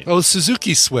 Oh,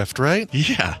 Suzuki Swift, right?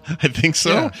 Yeah, I think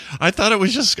so. Yeah. I thought it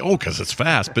was just because it's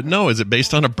fast, but no. Is it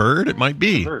based on a bird? It might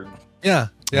be. Yeah,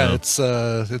 No.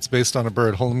 it's based on a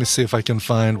bird. Hold on, let me see if I can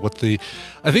find what the.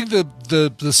 I think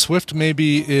the Swift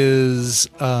maybe is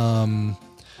the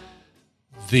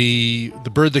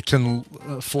bird that can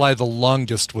fly the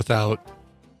longest without.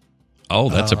 Oh,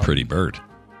 that's a pretty bird.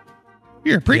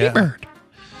 You're a pretty bird.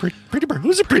 Pretty bird.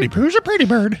 Who's a pretty bird? Who's a pretty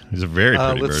bird? He's a very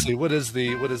pretty bird. Let's see. What is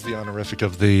the honorific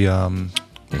of the?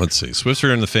 Let's see. Swifts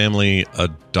are in the family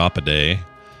Adopidae,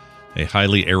 a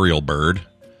highly aerial bird.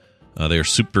 They are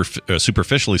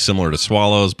superficially similar to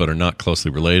swallows, but are not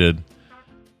closely related.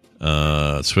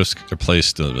 Swifts are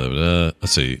placed.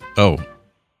 Let's see. Oh,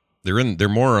 they're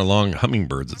more along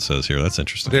hummingbirds. It says here. That's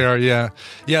interesting. They are. Yeah.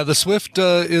 The Swift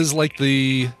is like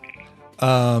the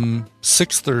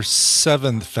 6th or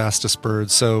 7th fastest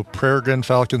bird. So peregrine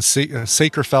falcon,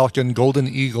 saker falcon, golden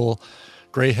eagle,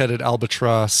 gray-headed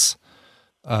albatross,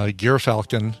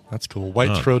 gyrfalcon, that's cool,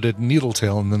 white-throated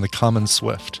needletail, and then the common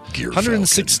swift.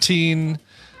 116.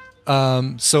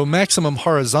 So maximum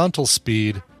horizontal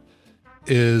speed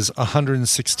is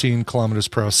 116 kilometers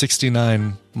per hour,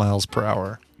 69 miles per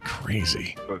hour.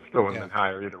 Crazy. So it still would have been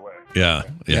higher either way. Yeah.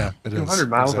 It is. 200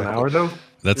 miles an hour, though?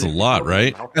 That's a lot,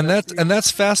 right? And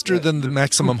that's faster than the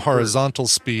maximum horizontal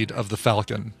speed of the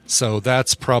Falcon. So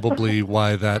that's probably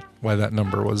why that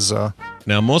number was.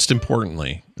 Now, most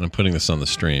importantly, and I'm putting this on the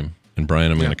stream, and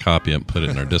Brian, I'm going to copy it and put it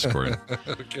in our Discord.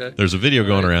 Okay. There's a video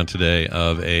going around today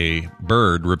of a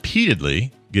bird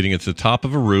repeatedly getting at the top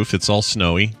of a roof. It's all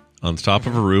snowy on the top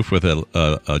of a roof with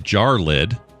a jar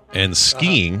lid and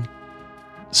skiing,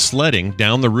 sledding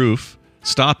down the roof,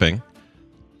 stopping,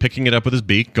 picking it up with his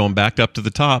beak, going back up to the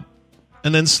top,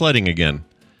 and then sledding again.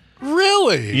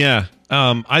 Really? Yeah.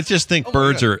 I just think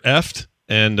birds are effed,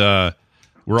 and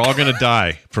we're all going to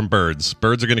die from birds.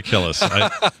 Birds are going to kill us.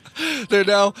 They're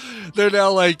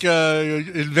now like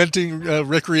inventing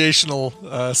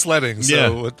recreational sledding.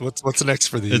 So what's next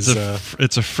for these?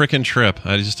 It's a frickin' trip.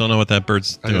 I just don't know what that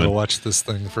bird's doing. I gotta watch this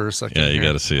thing for a second. Yeah, you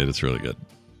got to see it. It's really good.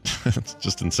 It's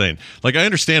just insane. Like, I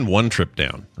understand one trip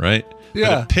down, right? Yeah.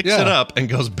 But it picks it up and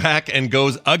goes back and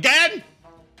goes again,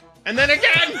 and then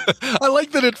again. I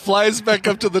like that it flies back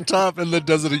up to the top and then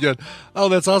does it again. Oh,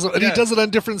 that's awesome! And he does it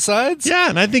on different sides. Yeah,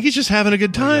 and I think he's just having a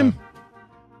good time.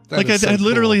 Like, I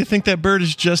literally think that bird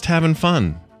is just having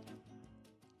fun.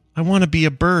 I want to be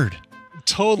a bird.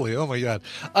 Totally. Oh my god.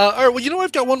 All right. Well,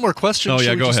 I've got one more question. Oh yeah,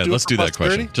 Should we go just ahead. Let's do that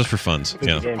posterity? question just for funs.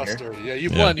 Yeah. Yeah.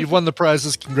 You've won. You've won the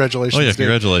prizes. Congratulations. Oh yeah, Dave.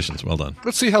 congratulations. Well done.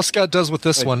 Let's see how Scott does with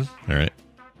this one. All right.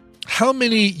 How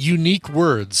many unique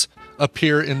words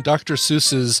appear in Dr.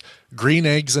 Seuss's Green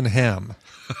Eggs and Ham?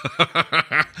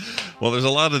 Well, there's a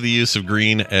lot of the use of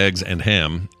green eggs and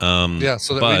ham. So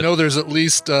that we know there's at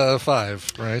least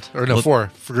 5, right? Or no,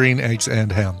 4 for green eggs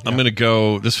and ham. I'm going to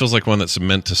go. This feels like one that's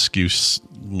meant to skew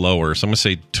lower, so I'm going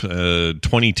to say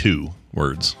 22.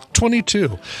 words?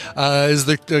 22 is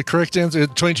the correct answer.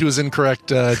 22 is incorrect.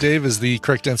 Dave, is the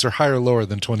correct answer higher or lower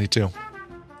than 22?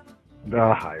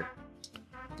 Higher.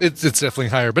 It's definitely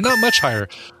higher, but not much higher.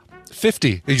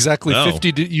 50, exactly. Oh.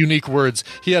 50 unique words.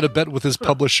 He had a bet with his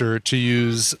publisher to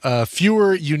use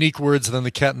fewer unique words than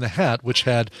The Cat in the Hat, which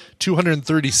had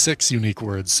 236 unique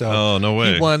words. So no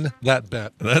way. He won that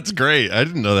bet. That's great. I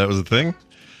didn't know that was a thing.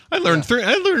 I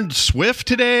learned Swift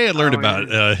today. I learned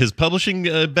about his publishing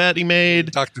bet he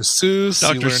made. Dr. Seuss.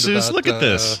 Dr. Seuss. Look at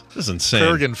this. This is insane.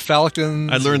 Kurg and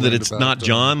Falcons. I learned that it's not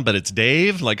John, but it's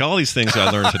Dave. Like all these things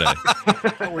I learned today.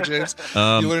 Or James.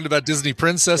 You learned about Disney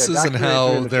princesses and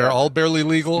how they're all barely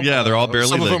legal. Yeah, they're all barely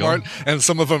some legal. Of them aren't, and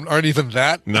some of them aren't even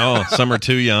that. No, some are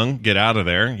too young. Get out of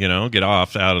there. Get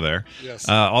off out of there. Yes.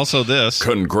 Also this.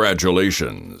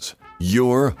 Congratulations.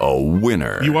 You're a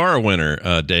winner. You are a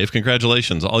winner, Dave.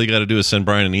 Congratulations. All you got to do is send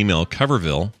Brian an email,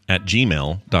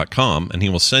 coverville@gmail.com, and he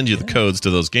will send you the codes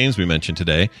to those games we mentioned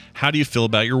today. How do you feel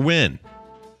about your win?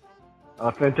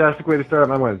 Fantastic way to start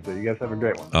my Wednesday. You guys have a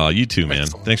great one. You too, man.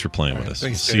 Excellent. Thanks for playing with us.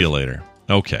 Thanks, See you later.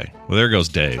 Okay. Well, there goes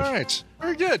Dave. All right.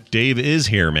 Very good. Dave is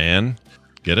here, man.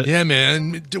 Get it? Yeah,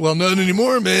 man. Well, not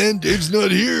anymore, man. Dave's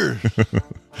not here.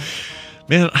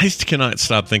 Man, I cannot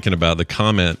stop thinking about the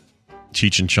comment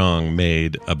Cheech and Chong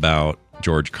made about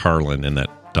George Carlin in that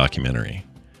documentary.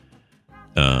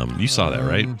 You saw that,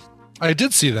 right? I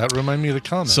did see that. Remind me of the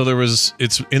comment. So it's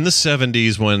in the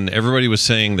 70s when everybody was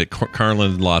saying that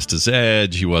Carlin lost his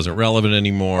edge. He wasn't relevant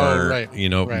anymore. Oh, right.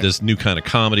 Right. This new kind of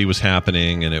comedy was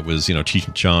happening, and it was, Cheech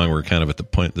and Chong were kind of at the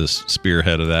point, this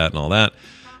spearhead of that and all that.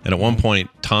 And at one point,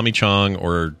 Tommy Chong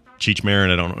or Cheech Marin,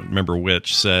 I don't remember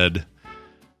which, said,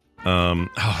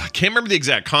 I can't remember the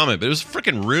exact comment, but it was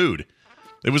freaking rude.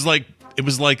 It was like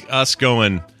us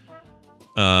going,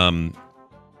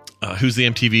 who's the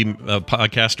MTV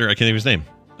podcaster? I can't think of his name.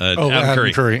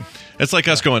 Adam Curry. It's like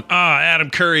us going,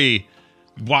 Adam Curry,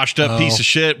 washed up piece of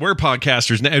shit. We're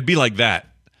podcasters now. It'd be like that.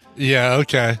 Yeah.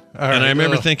 Okay. All right. And I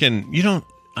remember thinking,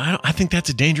 I think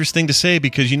that's a dangerous thing to say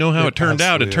because you know how it turned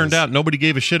out. It turned out nobody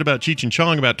gave a shit about Cheech and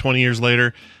Chong about 20 years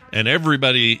later, and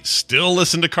everybody still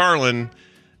listened to Carlin.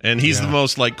 And he's the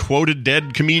most quoted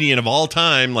dead comedian of all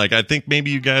time. I think maybe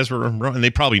you guys were wrong. And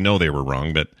they probably know they were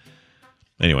wrong. But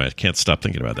anyway, I can't stop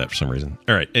thinking about that for some reason.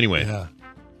 All right. Anyway,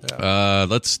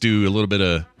 let's do a little bit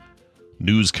of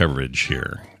news coverage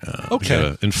here.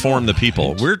 Okay. Inform the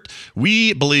people. Right.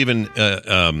 We believe in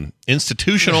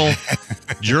institutional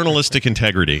journalistic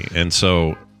integrity. And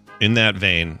so in that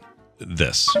vein,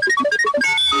 this.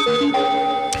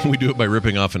 We do it by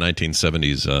ripping off a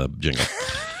 1970s jingle.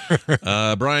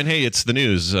 Brian, hey, it's the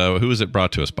news. Who is it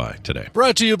brought to us by today?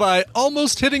 Brought to you by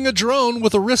almost hitting a drone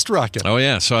with a wrist rocket. Oh,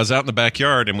 yeah. So I was out in the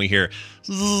backyard and we hear up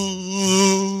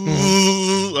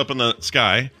in the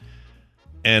sky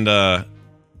and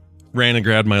ran and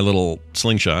grabbed my little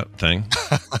slingshot thing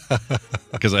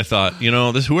because I thought,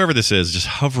 whoever this is just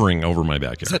hovering over my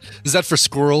backyard. Is that for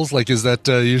squirrels? Is that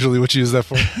usually what you use that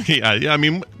for? Yeah. I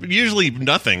mean, usually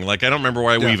nothing. I don't remember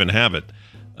why we even have it.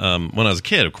 When I was a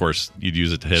kid, of course, you'd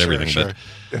use it to hit everything. Sure.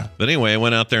 But anyway, I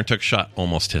went out there and took a shot.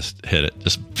 Almost hit it.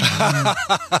 Just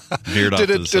veered off to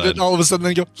the side. Did it all of a sudden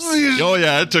then go? Oh,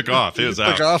 yeah. It took off. It was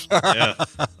out. Took off? Yeah.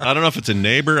 I don't know if it's a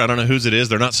neighbor. I don't know whose it is.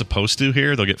 They're not supposed to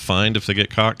here. They'll get fined if they get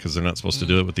caught because they're not supposed to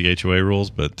do it with the HOA rules.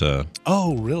 But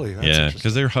oh, really? That's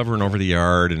because they're hovering over the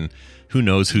yard and who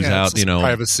knows who's out.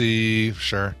 Privacy.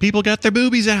 Sure. People got their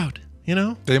boobies out.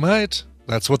 They might.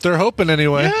 That's what they're hoping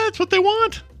anyway. Yeah, that's what they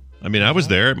want. I mean, I was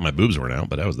there. My boobs weren't out,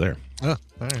 but I was there. Oh, all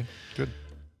right. Good.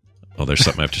 Oh, there's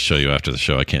something I have to show you after the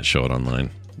show. I can't show it online.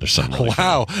 There's something really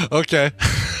wow. Okay.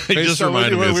 It just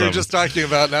reminded me of what we were something. just talking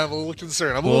about. Now I'm a little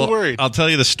concerned. I'm a little worried. I'll tell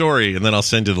you the story, and then I'll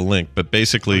send you the link. But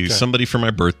basically, somebody for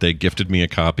my birthday gifted me a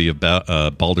copy of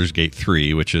Baldur's Gate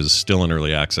 3, which is still in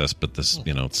early access, but this,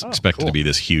 it's expected to be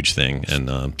this huge thing, and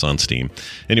it's on Steam.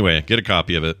 Anyway, get a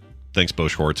copy of it. Thanks, Bo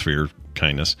Schwartz, for your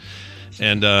kindness.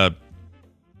 And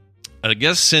I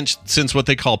guess since what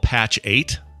they call patch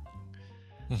 8,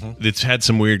 it's had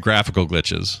some weird graphical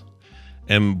glitches.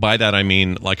 And by that, I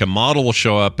mean, a model will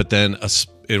show up, but then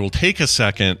it will take a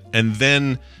second, and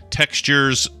then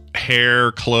textures,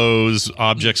 hair, clothes,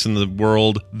 objects in the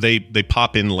world, they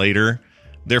pop in later.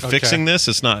 They're fixing this.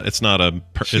 It's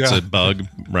a bug,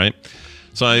 right?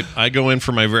 So I go in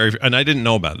for and I didn't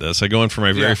know about this. I go in for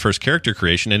my very first character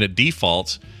creation, and it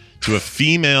defaults to a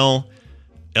female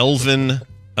elven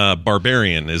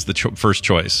barbarian is the first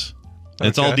choice. And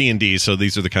it's all D&D, so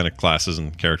these are the kind of classes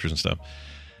and characters and stuff.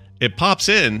 It pops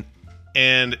in,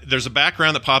 and there's a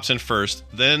background that pops in first.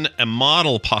 Then a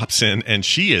model pops in, and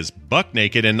she is buck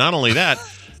naked. And not only that,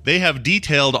 they have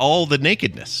detailed all the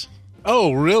nakedness.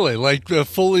 Oh, really? Like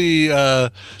fully?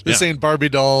 This ain't Barbie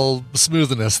doll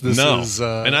smoothness. This is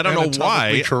and I don't know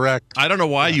why. Correct. I don't know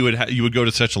why you would go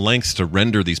to such lengths to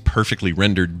render these perfectly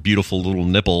rendered, beautiful little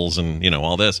nipples and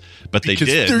all this, but they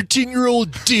did.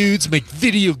 13-year-old dudes make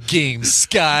video games,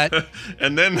 Scott.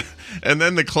 and then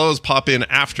the clothes pop in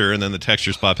after, and then the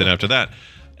textures pop in after that.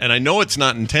 And I know it's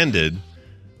not intended,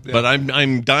 but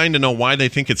I'm dying to know why they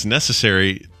think it's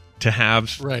necessary to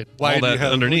have why all that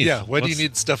underneath. Yeah, why do you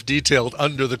need stuff detailed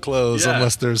under the clothes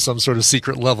unless there's some sort of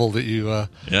secret level that you...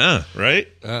 Yeah, right?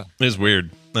 Yeah. It's weird.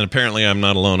 And apparently I'm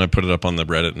not alone. I put it up on the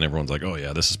Reddit, and everyone's like, oh,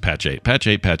 yeah, this is patch 8. Patch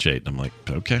 8, patch 8. I'm like,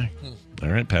 okay. All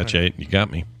right, patch 8. You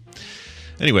got me.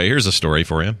 Anyway, here's a story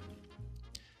for you.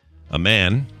 A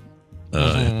man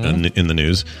in the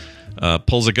news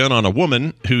pulls a gun on a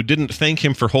woman who didn't thank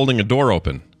him for holding a door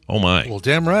open. Oh, my. Well,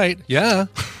 damn right. Yeah.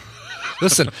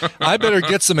 Listen, I better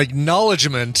get some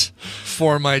acknowledgement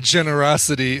for my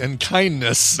generosity and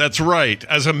kindness. That's right.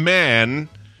 As a man,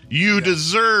 you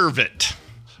deserve it.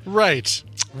 Right.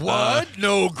 What?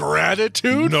 No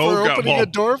gratitude for opening a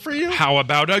door for you? How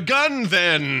about a gun,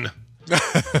 then?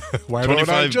 Why don't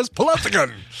I just pull out the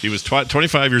gun? He was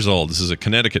 25 years old. This is a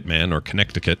Connecticut man, or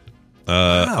Connecticut.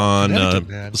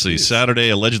 Saturday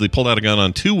allegedly pulled out a gun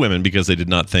on 2 women because they did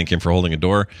not thank him for holding a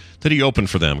door that he opened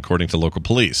for them, according to local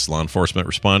police. Law enforcement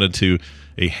responded to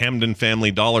a Hamden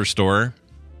family dollar store.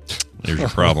 Here's your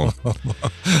problem.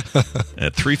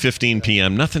 At 3:15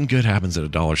 p.m., nothing good happens at a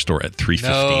dollar store at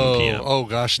 3:15 p.m. Oh,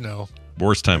 gosh, no.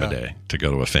 Worst time of day to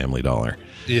go to a Family Dollar.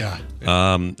 Yeah.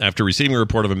 After receiving a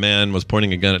report of a man was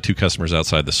pointing a gun at 2 customers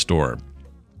outside the store.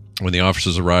 When the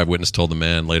officers arrived, witness told the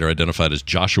man, later identified as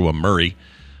Joshua Murray,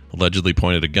 allegedly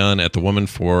pointed a gun at the woman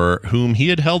for whom he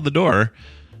had held the door.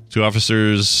 To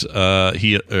officers,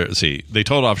 they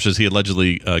told officers he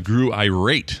allegedly grew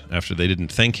irate after they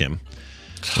didn't thank him.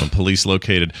 When police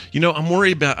located, I'm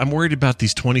worried about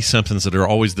these 20-somethings that are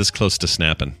always this close to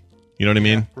snapping. You know what I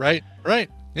mean? Right.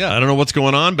 Yeah. I don't know what's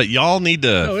going on, but y'all need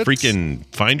to freaking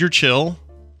find your chill.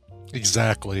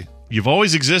 Exactly. You've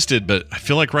always existed, but I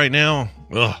feel like right now,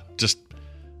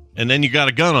 and then you got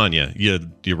a gun on you,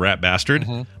 you rat bastard.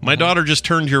 My daughter just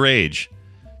turned your age.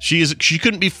 She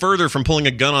couldn't be further from pulling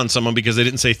a gun on someone because they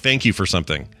didn't say thank you for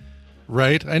something.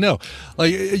 Right, I know.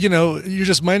 Like, you're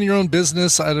just minding your own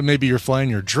business. Maybe you're flying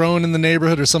your drone in the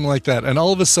neighborhood or something like that, and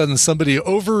all of a sudden somebody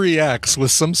overreacts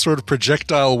with some sort of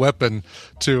projectile weapon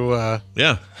to...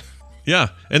 Yeah.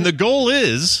 And the goal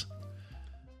is...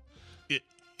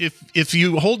 If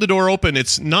you hold the door open,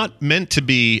 it's not meant to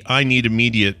be, I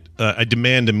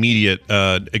demand immediate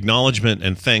acknowledgement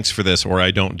and thanks for this, or I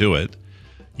don't do it.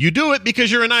 You do it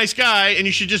because you're a nice guy and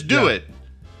you should just do it.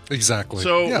 Exactly.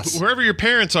 So whoever your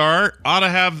parents are ought to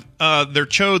have their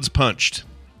chodes punched.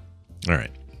 All right.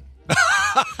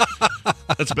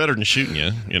 That's better than shooting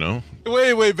you,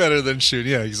 Way, way better than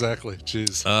shooting. Yeah, exactly.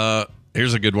 Jeez.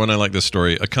 Here's a good one. I like this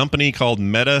story. A company called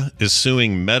Meta is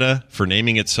suing Meta for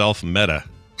naming itself Meta.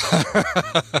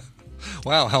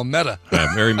 Wow, how meta.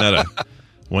 Very meta.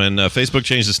 When Facebook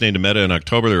changed its name to Meta in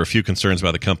October, there were a few concerns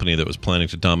about the company that was planning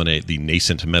to dominate the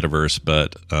nascent metaverse,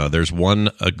 but there's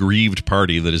one aggrieved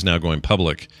party that is now going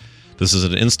public. This is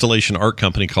an installation art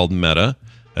company called Meta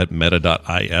at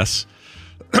meta.is,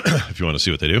 if you want to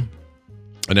see what they do.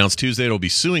 Announced Tuesday it will be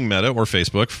suing Meta or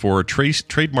Facebook for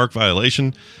trademark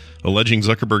violation, alleging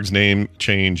Zuckerberg's name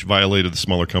change violated the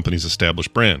smaller company's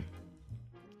established brand.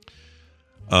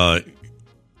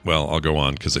 Well, I'll go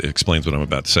on because it explains what I'm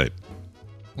about to say.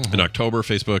 In October,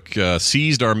 Facebook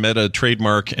seized our Meta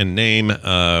trademark and name,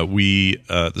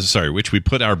 which we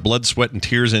put our blood, sweat, and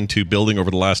tears into building over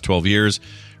the last 12 years.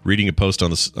 Reading a post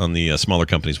on the smaller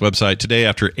company's website today,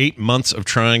 after 8 months of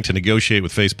trying to negotiate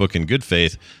with Facebook in good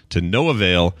faith to no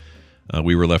avail,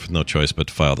 we were left with no choice but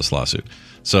to file this lawsuit.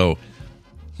 So,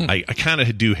 I kind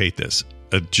of do hate this.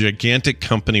 A gigantic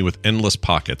company with endless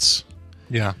pockets.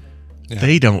 Yeah.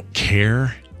 They don't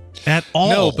care at all.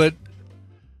 No, but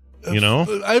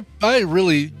I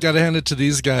really got to hand it to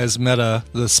these guys, Meta,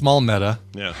 the small Meta.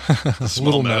 Yeah.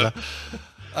 Little Meta.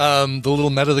 The little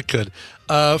Meta that could.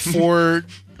 For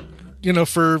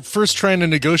for first trying to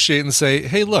negotiate and say,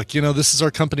 hey, look, this is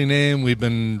our company name. We've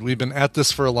been at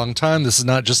this for a long time. This is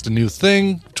not just a new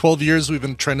thing. 12 years we've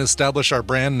been trying to establish our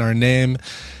brand and our name.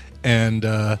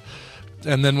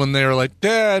 And then when they were like,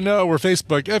 yeah, no, we're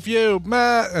Facebook, F you,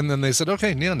 meh. And then they said,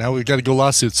 okay, yeah, now we've got to go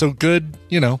lawsuit. So good,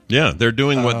 Yeah, they're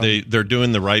doing they're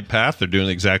doing the right path. They're doing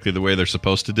exactly the way they're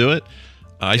supposed to do it.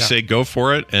 I say go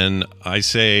for it, and I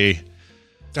say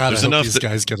God, I hope these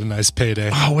guys get a nice payday.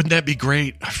 Oh, wouldn't that be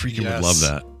great? I freaking would love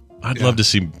that. I'd love to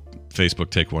see Facebook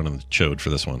take one on the chode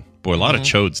for this one. Boy, a lot of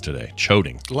chodes today.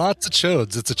 Choding. Lots of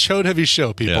chodes. It's a chode-heavy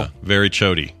show, people. Yeah, very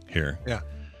chody here. Yeah.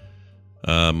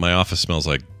 My office smells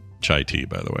like chai tea,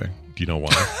 by the way. Do you know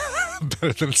why?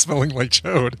 Better than smelling like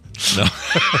chode. No.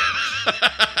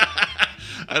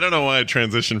 I don't know why I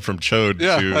transitioned from chode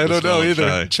to I don't know either.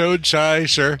 chai. Chode, chai,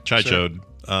 sure. Chai sure.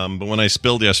 chode. But when I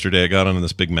spilled yesterday, I got on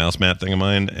this big mouse mat thing of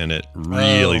mine, and it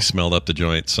really smelled up the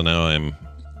joint. So now I'm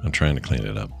trying to clean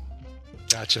it up.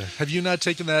 Gotcha. Have you not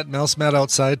taken that mouse mat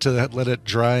outside to let it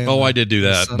dry? I did do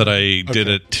that, but I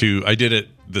did it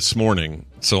this morning.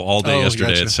 So all day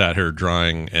yesterday, gotcha. it sat here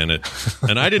drying, and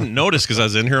I didn't notice because I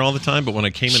was in here all the time. But when I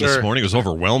came in this morning, it was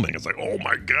overwhelming. It's like, oh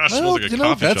my gosh, it smells like a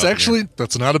coffee that's shop actually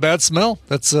that's not a bad smell.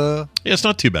 That's yeah, it's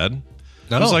not too bad.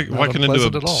 No, I was like, why couldn't I do a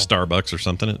at all. Starbucks or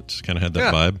something? It just kind of had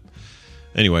that vibe.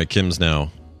 Anyway, Kim's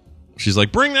she's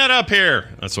like, bring that up here.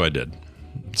 That's what I did.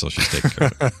 So she's taking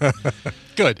care of it.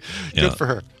 Good for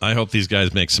her. I hope these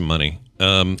guys make some money.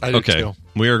 I do too.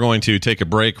 We are going to take a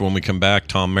break. When we come back,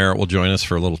 Tom Merritt will join us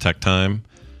for a little tech time.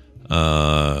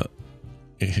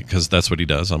 Because that's what he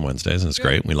does on Wednesdays, and it's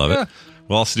great. We love it.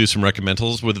 We'll also do some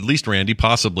recommendals with at least Randy,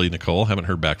 possibly Nicole. Haven't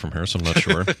heard back from her, so I'm not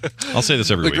sure. I'll say this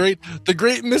every week. The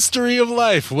great mystery of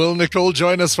life. Will Nicole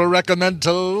join us for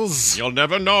recommendals? You'll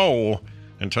never know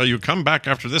until you come back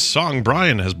after this song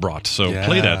Brian has brought. So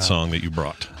play that song that you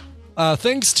brought.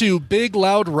 Thanks to Big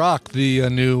Loud Rock, the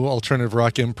new alternative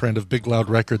rock imprint of Big Loud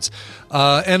Records,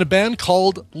 and a band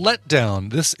called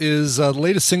Letdown. This is the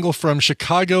latest single from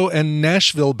Chicago and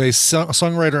Nashville-based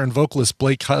songwriter and vocalist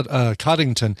Blake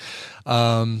Coddington.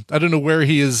 I don't know where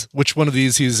he is, which one of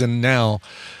these he's in now.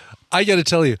 I got to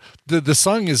tell you, the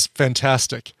song is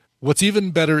fantastic. What's even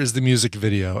better is the music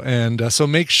video. And so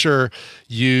make sure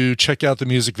you check out the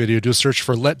music video. Do a search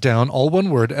for Letdown, all one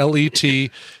word,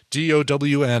 Letdown.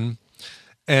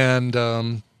 And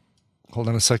hold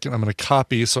on a second. I'm going to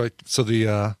copy so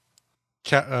the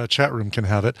chat room can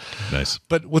have it. Nice.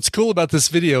 But what's cool about this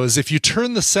video is if you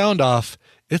turn the sound off,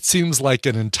 it seems like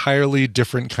an entirely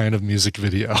different kind of music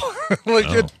video.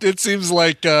 It seems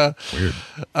like weird.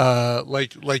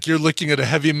 Like you're looking at a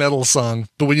heavy metal song,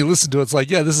 but when you listen to it, it's like,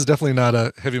 yeah, this is definitely not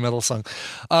a heavy metal song.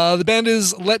 The band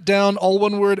is Letdown, all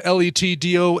one word, Letdown,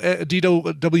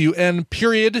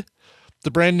 period. The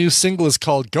brand new single is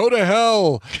called Go to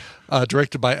Hell,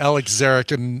 directed by Alex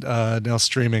Zarek and now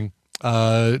streaming.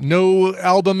 No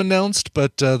album announced,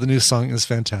 but the new song is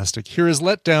fantastic. Here is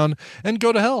Letdown and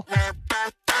Go to Hell.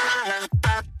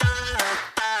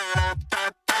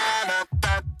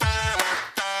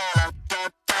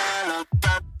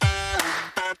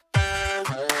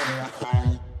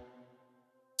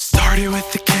 Started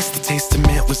with the kiss, the taste of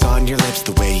mint was on your lips.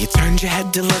 The way you turned your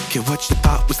head to look at what you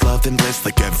thought was love and bliss.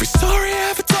 Like every story I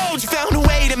ever told, you found a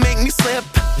way to make me slip.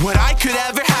 What I could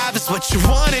ever have is what you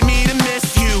wanted me to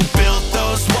miss. You built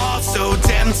those walls so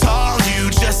damn tall, you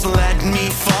just let me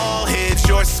fall. Hid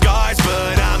your scars,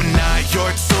 but I'm not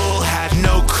your tool. Had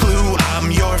no clue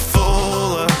I'm your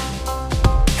fool.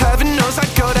 Heaven knows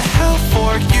I'd go to hell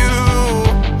for you.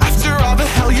 After all the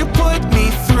hell you put me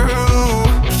through.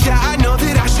 Yeah, I know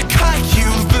that I should cut you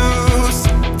loose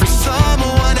for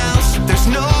someone else. There's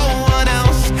no one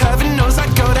else. Heaven knows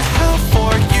I'd go to hell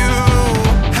for you.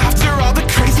 After all the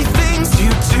crazy things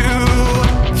you do.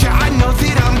 Yeah, I know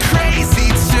that I'm crazy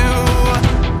too.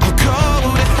 I'll go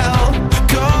to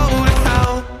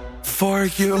hell for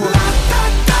you.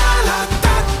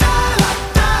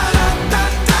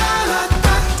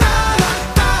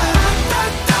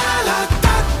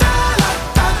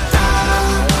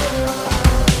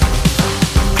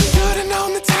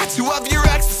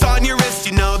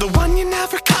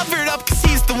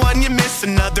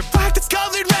 Another flag that's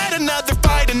colored red, another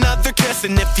fight, another kiss.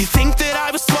 And if you think that I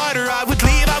was smarter, I would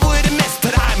leave, I wouldn't miss.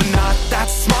 But I'm not that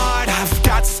smart, I've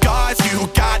got scars. You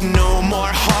got no more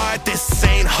heart, this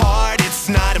ain't hard. It's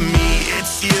not me,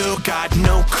 it's you. Got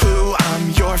no clue,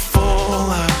 I'm your fool.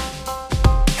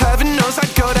 Heaven knows I'd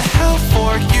go to hell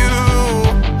for you.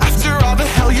 After all the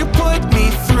hell you put me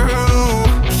through.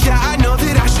 Yeah, I know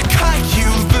that I should cut you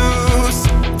loose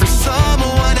for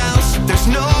someone else. There's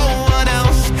no one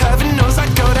else. Heaven knows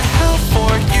I'd go to hell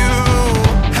for you.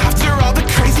 After all the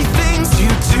crazy things you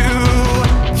do.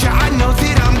 Yeah, I know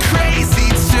that I'm crazy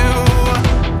too.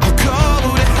 I'll go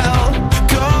to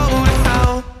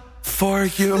hell for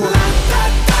you.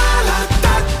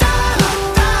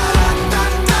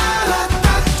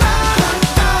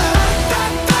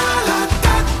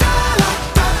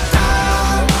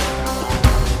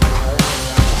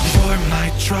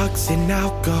 Drugs and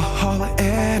alcohol,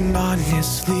 and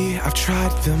honestly, I've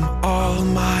tried them all.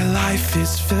 My life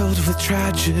is filled with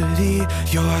tragedy.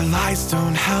 Your lies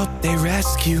don't help, they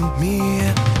rescue me.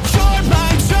 Your Beer,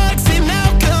 wine, drugs, and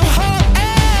alcohol.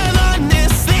 And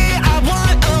honestly, I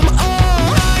want them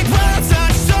all. My world's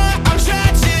not short, I'm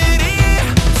tragedy.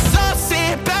 So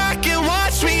sit back and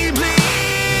watch me bleed.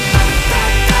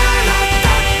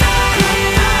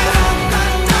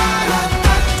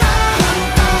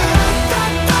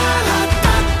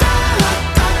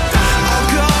 I'll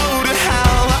go to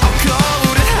hell, I'll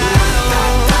go to hell.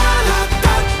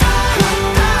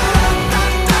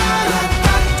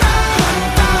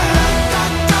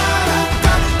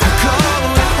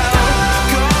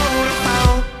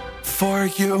 For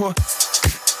you.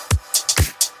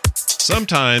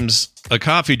 Sometimes a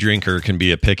coffee drinker can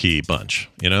be a picky bunch,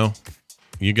 you know?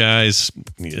 You guys,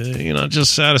 you're not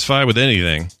just satisfied with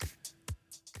anything.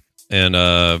 And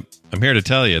I'm here to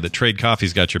tell you that Trade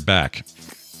Coffee's got your back.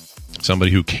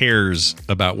 Somebody who cares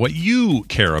about what you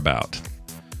care about.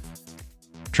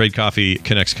 Trade Coffee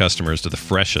connects customers to the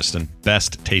freshest and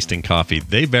best tasting coffee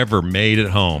they've ever made at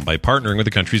home by partnering with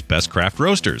the country's best craft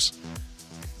roasters.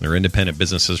 They're independent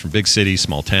businesses from big cities,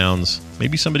 small towns,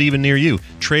 maybe somebody even near you.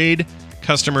 Trade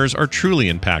customers are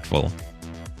truly impactful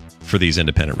for these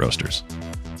independent roasters.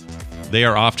 They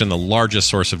are often the largest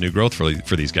source of new growth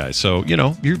for these guys. So, you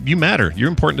know, you matter. You're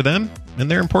important to them,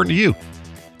 and they're important to you.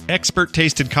 Expert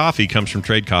tasted coffee comes from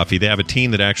Trade Coffee. They have a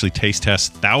team that actually taste tests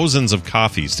thousands of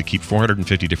coffees to keep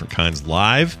 450 different kinds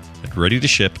live and ready to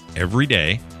ship every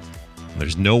day.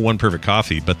 There's no one perfect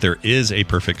coffee, but there is a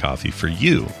perfect coffee for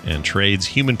you, and Trade's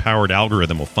human-powered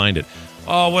algorithm will find it.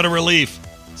 Oh, what a relief.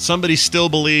 Somebody still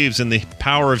believes in the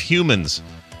power of humans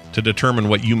to determine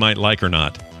what you might like or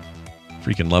not.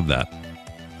 Freaking love that.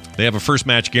 They have a first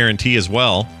match guarantee as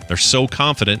well. They're so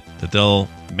confident that they'll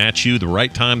match you the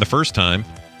right time the first time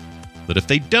that if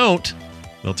they don't,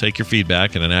 they'll take your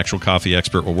feedback and an actual coffee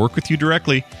expert will work with you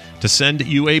directly to send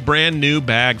you a brand new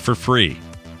bag for free.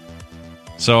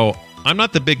 So I'm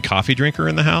not the big coffee drinker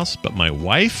in the house, but my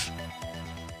wife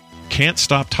can't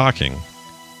stop talking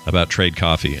about Trade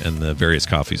Coffee and the various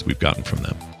coffees we've gotten from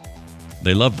them.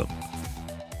 They love them.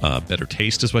 Better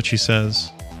taste is what she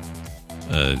says.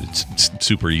 It's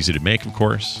super easy to make, of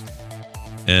course.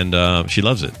 And she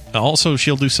loves it. Also,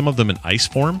 she'll do some of them in ice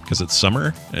form because it's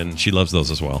summer, and she loves those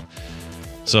as well.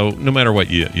 So no matter what,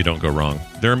 you don't go wrong.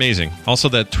 They're amazing. Also,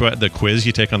 the quiz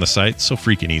you take on the site, so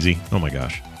freaking easy. Oh my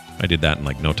gosh. I did that in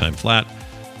like no time flat,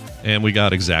 and we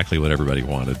got exactly what everybody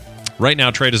wanted. Right now,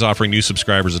 Trade is offering new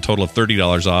subscribers a total of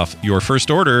 $30 off your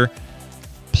first order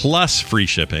plus free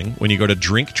shipping when you go to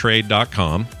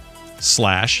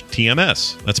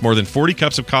drinktrade.com/TMS. That's more than 40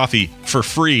 cups of coffee for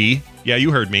free. Yeah, you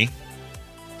heard me.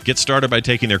 Get started by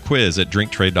taking their quiz at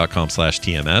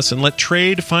drinktrade.com/TMS and let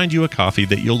Trade find you a coffee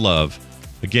that you'll love.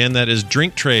 Again, that is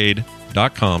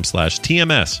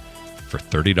drinktrade.com/TMS for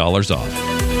 $30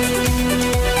 off.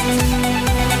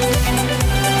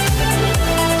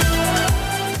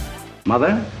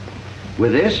 Mother,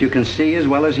 with this you can see as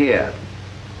well as hear.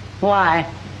 Why?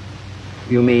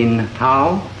 You mean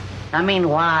how? I mean,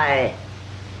 why?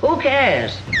 Who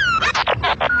cares?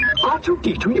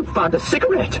 R2-D2, you found a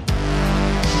cigarette.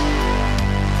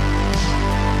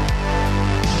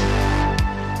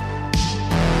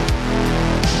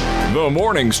 The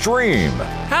morning stream.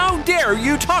 How dare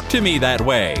you talk to me that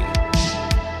way?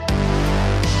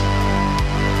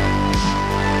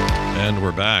 And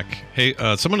we're back. Hey,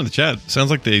 someone in the chat,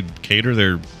 sounds like they cater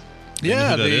their...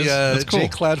 Yeah, That's cool.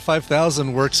 J-Clad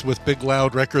 5000 works with Big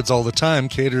Loud Records all the time,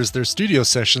 caters their studio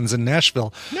sessions in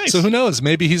Nashville. Nice. So who knows?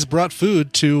 Maybe he's brought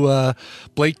food to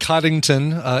Blake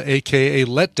Coddington, a.k.a.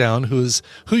 Letdown, who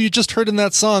you just heard in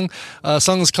that song.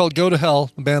 Song is called Go to Hell,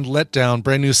 the band Letdown,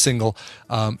 brand new single,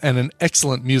 and an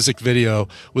excellent music video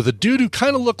with a dude who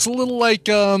kind of looks a little like,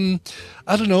 I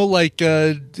don't know, like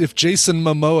if Jason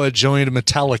Momoa joined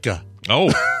Metallica.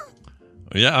 Oh,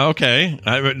 yeah, okay.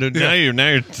 Now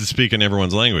you're speaking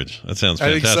everyone's language. That sounds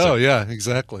fantastic. I think so, yeah,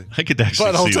 exactly. I could actually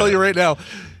But I'll see tell that. you right now,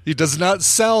 he does not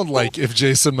sound like if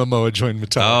Jason Momoa joined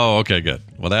Metallica. Oh, okay, good.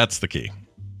 Well, that's the key.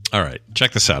 All right,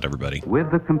 check this out, everybody. With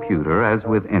the computer, as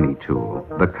with any tool,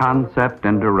 the concept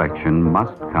and direction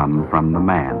must come from the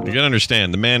man. You got to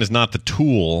understand, the man is not the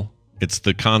tool. It's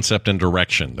the concept and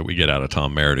direction that we get out of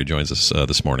Tom Merritt, who joins us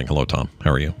this morning. Hello, Tom. How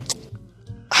are you?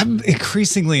 I'm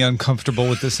increasingly uncomfortable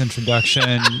with this introduction.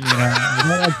 I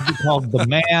don't like to be called the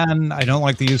man. I don't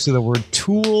like the use of the word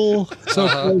tool so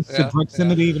close to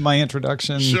proximity to my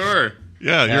introduction. Sure.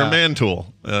 Yeah, you're a man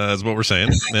tool, is what we're saying.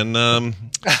 And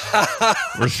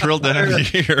we're thrilled to have you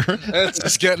here. It's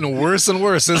just getting worse and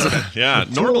worse, isn't it? Yeah,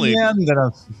 normally...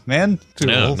 Man tool.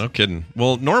 Yeah, no kidding.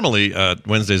 Well, normally,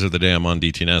 Wednesdays are the day I'm on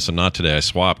DTNS, and not today. I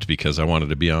swapped because I wanted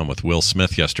to be on with Will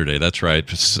Smith yesterday. That's right,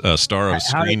 star of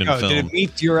screen and film. Did it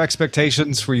meet your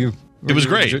expectations? Were you It was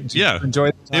great. Yeah. Enjoy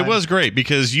the time? It was great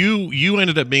because you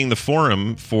ended up being the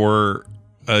forum for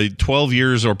a 12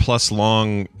 years or plus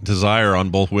long desire on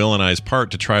both Will and I's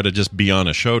part to try to just be on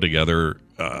a show together,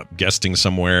 guesting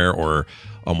somewhere or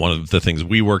on one of the things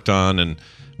we worked on, and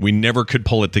we never could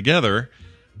pull it together.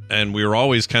 And we were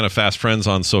always kind of fast friends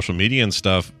on social media and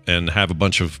stuff, and have a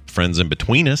bunch of friends in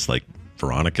between us, like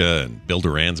Veronica and Bill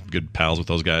Duran's good pals with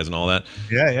those guys and all that.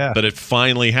 Yeah. But it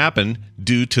finally happened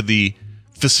due to the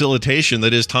facilitation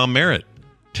that is Tom Merritt,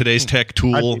 today's tech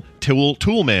tool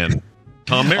man.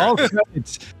 Tom Merritt. All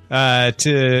credits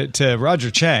to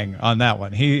Roger Chang on that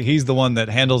one. He's the one that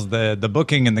handles the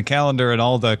booking and the calendar and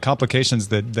all the complications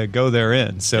that go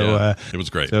therein. So it was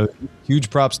great. So huge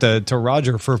props to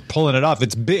Roger for pulling it off.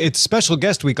 It's special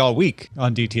guest week all week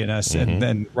on DTNS,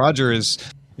 and Roger is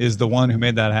the one who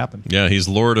made that happen. Yeah, he's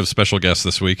Lord of special guests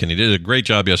this week, and he did a great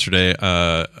job yesterday.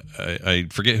 I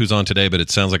forget who's on today, but it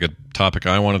sounds like a topic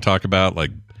I want to talk about.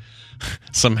 Like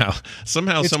somehow it's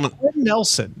someone. Quinn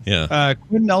Nelson. Yeah,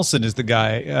 Quinn Nelson is the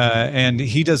guy, and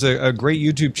he does a great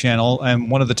YouTube channel. And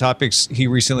one of the topics he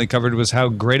recently covered was how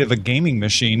great of a gaming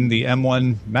machine the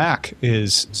M1 Mac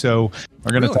is. So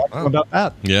we're going to talk about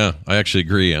that. Yeah, I actually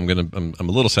agree. I'm a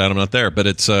little sad I'm not there, but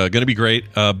it's going to be great.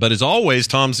 But as always,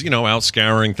 Tom's out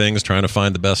scouring things, trying to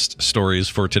find the best stories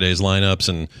for today's lineups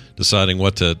and deciding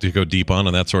what to go deep on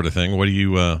and that sort of thing. What are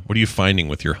you finding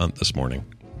with your hunt this morning?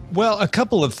 Well, a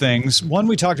couple of things. One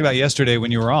we talked about yesterday when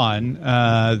you were on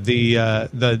the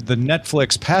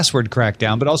Netflix password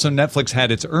crackdown, but also Netflix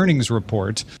had its earnings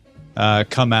report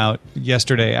come out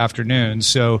yesterday afternoon.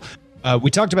 So we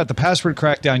talked about the password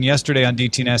crackdown yesterday on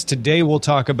DTNS. Today we'll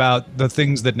talk about the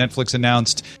things that Netflix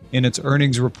announced in its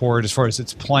earnings report as far as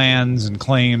its plans and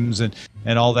claims and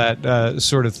all that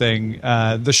sort of thing.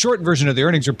 The short version of the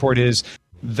earnings report is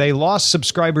they lost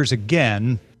subscribers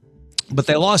again, but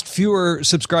they lost fewer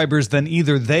subscribers than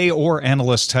either they or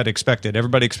analysts had expected.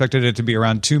 Everybody expected it to be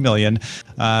around 2 million.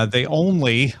 They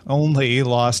only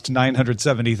lost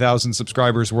 970,000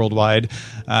 subscribers worldwide,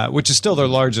 which is still their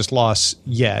largest loss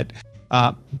yet.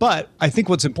 But I think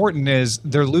what's important is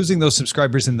they're losing those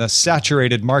subscribers in the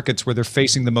saturated markets where they're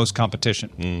facing the most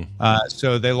competition.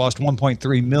 So they lost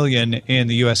 1.3 million in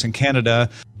the US and Canada.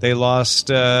 They lost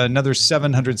another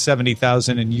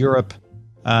 770,000 in Europe.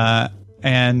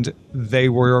 And they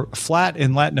were flat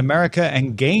in Latin America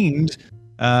and gained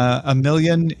 1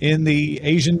 million in the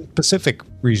Asian Pacific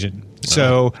region.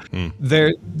 So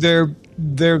they're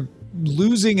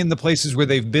losing in the places where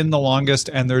they've been the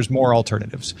longest, and there's more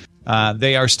alternatives.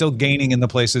 They are still gaining in the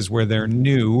places where they're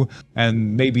new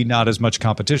and maybe not as much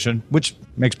competition, which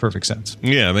makes perfect sense.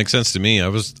 Yeah, it makes sense to me.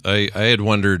 I had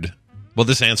wondered. Well,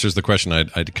 this answers the question I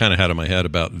kind of had in my head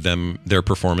about their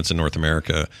performance in North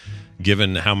America,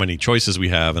 given how many choices we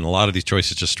have, and a lot of these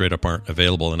choices just straight up aren't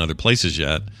available in other places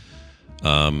yet,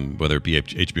 whether it be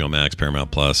HBO Max, Paramount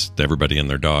Plus, everybody and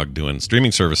their dog doing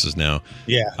streaming services now.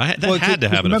 Yeah. That had to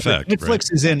have an effect. Netflix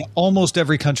right? is in almost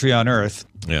every country on Earth.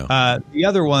 Yeah. The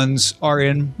other ones are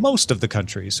in most of the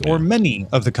countries, or many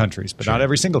of the countries, but not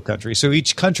every single country. So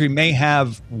each country may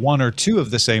have one or two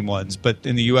of the same ones, but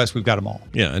in the U.S., we've got them all.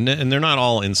 Yeah, and they're not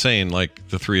all insane like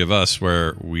the three of us,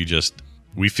 where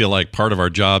we feel like part of our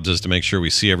jobs is to make sure we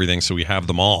see everything so we have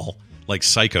them all, like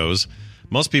psychos.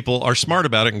 Most people are smart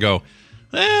about it and go,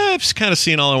 I've just kind of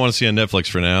seen all I want to see on Netflix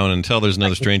for now, and until there's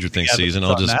another Stranger Things season,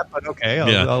 I'll just... But okay,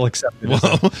 I'll accept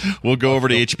it. We'll go over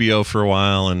to HBO for a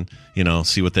while and,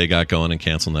 see what they got going and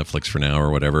cancel Netflix for now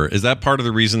or whatever. Is that part of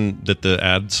the reason that the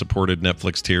ad-supported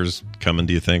Netflix tiers coming,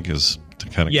 do you think, is to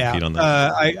kind of compete on that?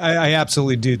 I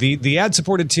absolutely do. The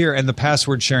ad-supported tier and the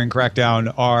password sharing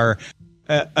crackdown are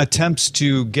attempts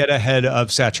to get ahead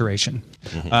of saturation.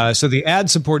 So the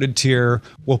ad-supported tier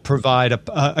will provide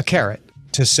a carrot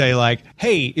to say, like,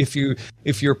 hey, if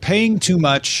you're paying too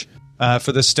much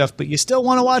for this stuff, but you still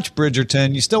want to watch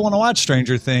Bridgerton, you still want to watch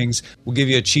Stranger Things, we'll give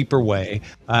you a cheaper way.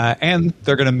 And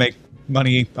they're going to make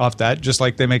money off that, just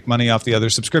like they make money off the other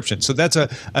subscriptions. So that's a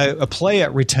play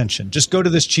at retention. Just go to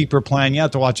this cheaper plan. You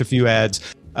have to watch a few ads.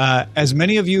 As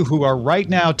many of you who are right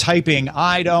now typing,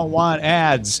 I don't want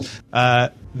ads,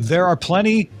 there are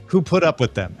plenty who put up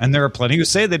with them. And there are plenty who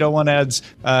say they don't want ads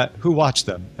who watch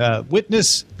them.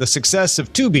 Witness the success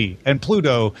of Tubi and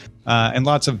Pluto and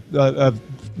lots of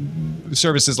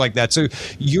services like that. So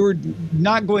you're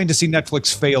not going to see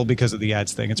Netflix fail because of the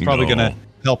ads thing. It's probably going to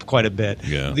help quite a bit.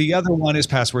 Yeah. The other one is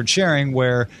password sharing,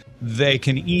 where they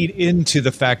can eat into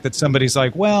the fact that somebody's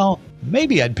like, well,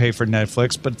 maybe I'd pay for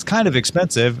Netflix, but it's kind of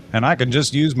expensive, and I can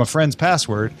just use my friend's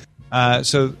password.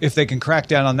 So if they can crack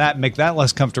down on that, make that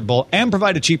less comfortable, and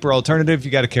provide a cheaper alternative,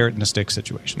 you got a carrot and a stick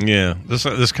situation. Yeah,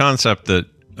 this concept that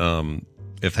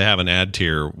if they have an ad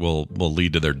tier, will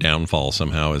lead to their downfall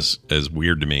somehow is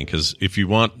weird to me. Because if you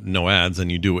want no ads, then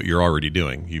you do what you're already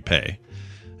doing. You pay.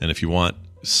 And if you want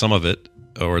some of it,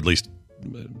 or at least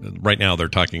right now they're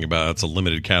talking about it's a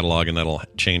limited catalog and that'll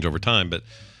change over time. But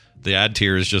the ad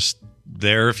tier is just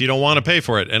there if you don't want to pay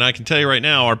for it. And I can tell you right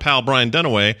now, our pal Brian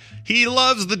Dunaway, he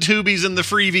loves the Tubies and the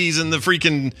Freebies and the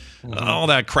freaking all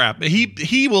that crap.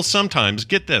 He will sometimes,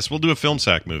 get this, we'll do a Film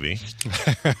Sack movie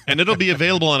and it'll be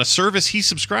available on a service he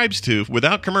subscribes to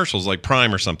without commercials, like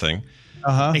Prime or something.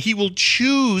 And he will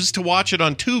choose to watch it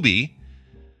on Tubi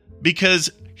because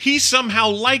he somehow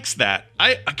likes that.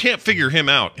 I can't figure him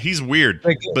out. He's weird.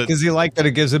 Does he like that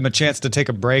it gives him a chance to take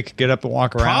a break, get up and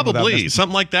walk around? Probably.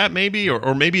 Something like that, maybe.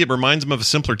 Or maybe it reminds him of a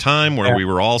simpler time where we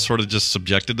were all sort of just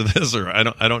subjected to this, or I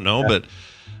don't know. But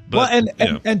well,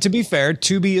 and to be fair,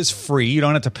 Tubi is free. You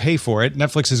don't have to pay for it.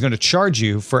 Netflix is going to charge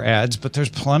you for ads, but there's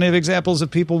plenty of examples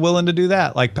of people willing to do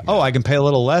that. Like, I can pay a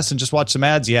little less and just watch some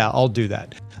ads. Yeah, I'll do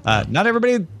that. Not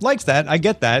everybody likes that. I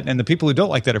get that. And the people who don't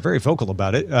like that are very vocal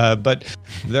about it. But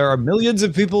there are millions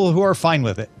of people who are fine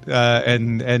with it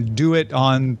and do it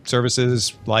on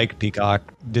services like Peacock.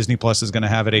 Disney Plus is going to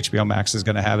have it. HBO Max is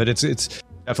going to have it. It's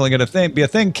definitely going to be a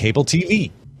thing. Cable TV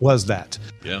was that.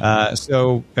 Yeah.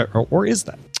 Or is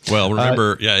that? Well,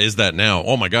 remember, is that now?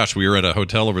 Oh my gosh, we were at a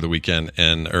hotel over the weekend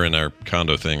or in our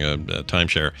condo thing, a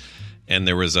timeshare, and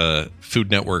there was a Food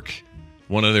Network,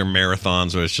 one of their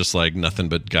marathons where it's just like nothing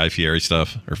but Guy Fieri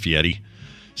stuff or Fieri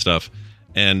stuff.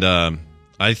 And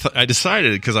I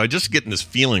decided, because I just getting this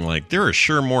feeling like there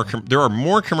are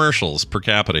more commercials per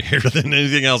capita here than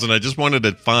anything else. And I just wanted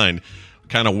to find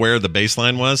kind of where the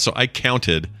baseline was. So I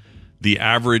counted the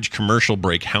average commercial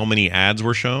break, how many ads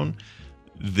were shown.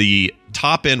 The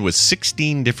top end was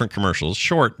 16 different commercials,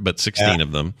 short, but 16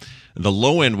 of them. The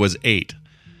low end was 8.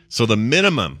 So the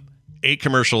minimum, 8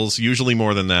 commercials, usually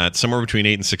more than that, somewhere between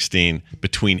 8 and 16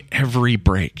 between every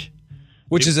break.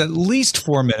 Which is at least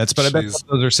 4 minutes, but I bet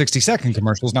those are 60-second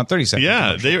commercials, not 30-second.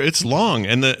 Yeah, it's long.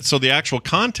 And so the actual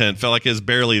content felt like it's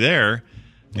barely there.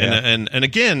 And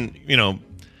again,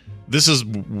 this is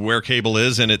where cable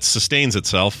is, and it sustains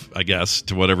itself, I guess,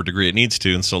 to whatever degree it needs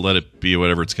to. And so let it be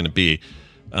whatever it's going to be.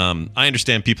 I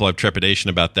understand people have trepidation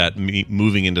about that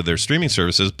moving into their streaming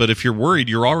services, but if you're worried,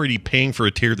 you're already paying for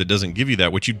a tier that doesn't give you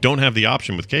that, which you don't have the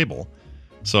option with cable.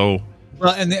 So,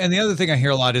 well, and the other thing I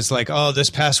hear a lot is like, this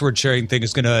password sharing thing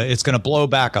is gonna blow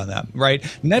back on them, right?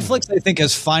 Netflix, I think,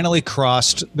 has finally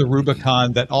crossed the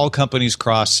Rubicon that all companies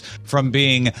cross from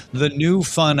being the new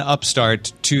fun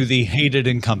upstart to the hated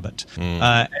incumbent.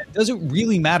 It doesn't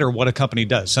really matter what a company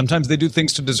does. Sometimes they do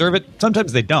things to deserve it.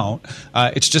 Sometimes they don't.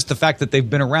 It's just the fact that they've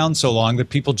been around so long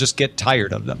that people just get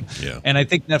tired of them. Yeah. And I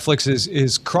think Netflix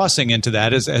is crossing into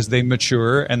that as they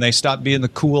mature and they stop being the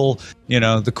cool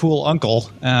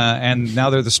uncle, and now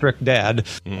they're the strict dad,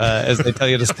 as they tell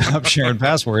you to stop sharing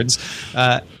passwords.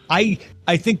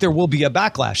 I think there will be a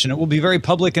backlash, and it will be very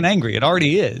public and angry. It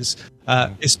already is.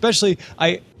 Especially,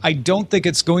 I don't think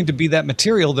it's going to be that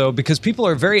material, though, because people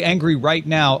are very angry right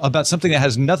now about something that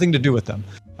has nothing to do with them.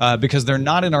 Because they're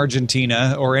not in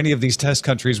Argentina or any of these test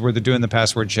countries where they're doing the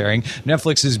password sharing.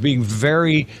 Netflix is being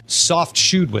very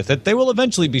soft-shoed with it. They will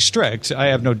eventually be strict, I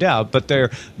have no doubt, but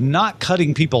they're not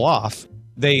cutting people off.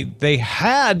 They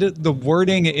had the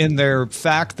wording in their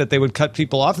fact that they would cut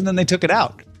people off, and then they took it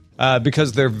out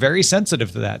because they're very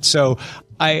sensitive to that. So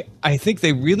I think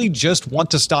they really just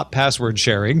want to stop password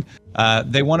sharing.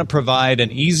 They want to provide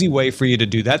an easy way for you to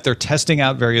do that. They're testing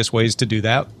out various ways to do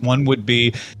that. One would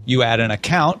be you add an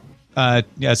account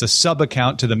as a sub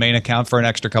account to the main account for an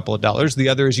extra couple of dollars. The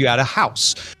other is you add a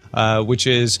house, which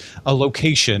is a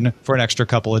location for an extra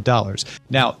couple of dollars.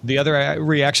 Now, the other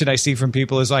reaction I see from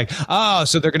people is like,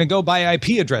 so they're going to go buy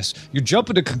IP address. You're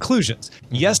jumping to conclusions.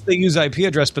 Yes, they use IP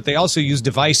address, but they also use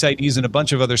device IDs and a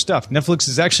bunch of other stuff. Netflix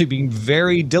is actually being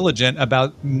very diligent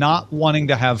about not wanting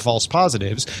to have false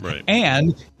positives. Right.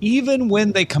 And even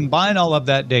when they combine all of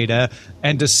that data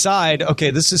and decide, okay,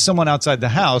 this is someone outside the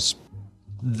house,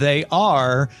 they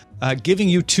are giving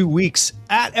you 2 weeks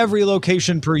at every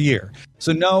location per year.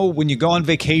 So no, when you go on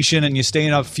vacation and you stay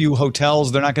in a few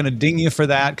hotels, they're not going to ding you for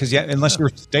that because unless you're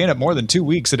staying at more than 2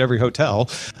 weeks at every hotel,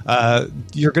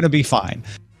 you're going to be fine.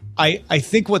 I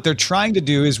think what they're trying to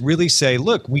do is really say,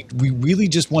 look, we really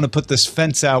just want to put this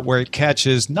fence out where it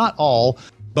catches not all,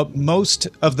 but most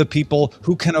of the people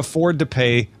who can afford to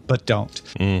pay but don't.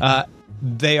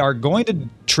 They are going to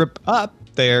trip up.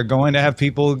 They're going to have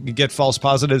people get false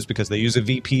positives because they use a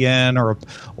VPN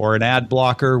or an ad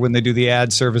blocker when they do the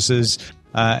ad services.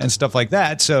 and stuff like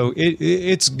that. So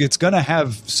it's going to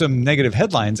have some negative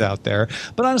headlines out there.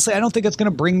 But honestly, I don't think it's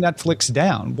going to bring Netflix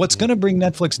down. What's going to bring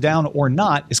Netflix down or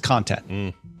not is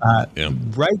content.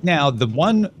 Right now, the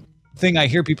one thing I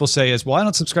hear people say is, well, I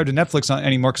don't subscribe to Netflix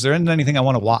anymore because there isn't anything I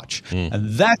want to watch.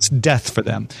 And that's death for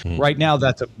them. Right now,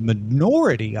 that's a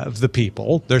minority of the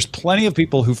people. There's plenty of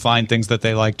people who find things that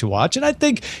they like to watch. And I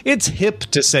think it's hip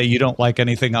to say you don't like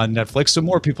anything on Netflix. So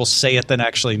more people say it than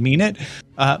actually mean it.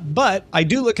 But I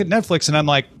do look at Netflix and I'm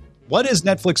like, what is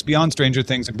Netflix beyond Stranger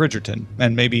Things and Bridgerton?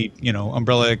 And maybe,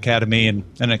 Umbrella Academy and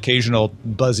an occasional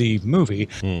buzzy movie.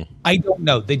 I don't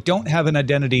know. They don't have an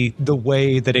identity the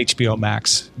way that HBO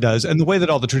Max does and the way that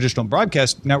all the traditional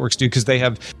broadcast networks do because they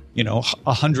have,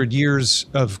 100 years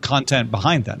of content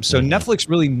behind them. So Netflix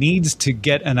really needs to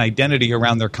get an identity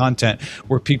around their content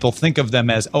where people think of them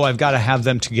as, oh, I've got to have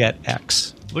them to get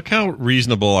X. Look how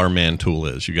reasonable our man Tool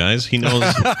is, you guys. He knows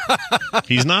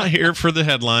he's not here for the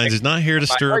headlines. He's not here to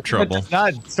stir up trouble.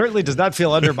 Certainly does not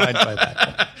feel undermined by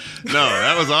that. No,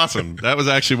 that was awesome. That was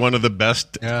actually one of the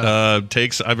best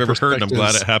takes I've ever heard, and I'm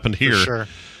glad it happened here. For sure.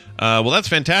 Well, that's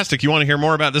fantastic. You want to hear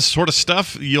more about this sort of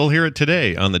stuff? You'll hear it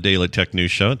today on the Daily Tech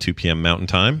News Show at 2 p.m. Mountain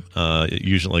Time.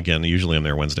 Usually I'm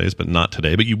there Wednesdays, but not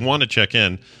today. But you want to check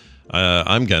in.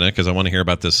 I'm going to, because I want to hear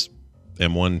about this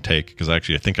M1 take, because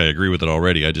actually I think I agree with it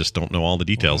already. I just don't know all the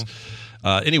details.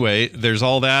 Anyway, there's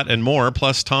all that and more.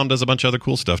 Plus, Tom does a bunch of other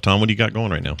cool stuff. Tom, what do you got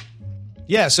going right now?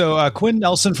 Yeah, so Quinn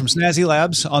Nelson from Snazzy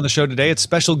Labs on the show today. It's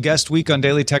special guest week on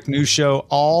Daily Tech News Show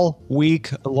all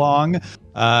week long.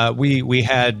 We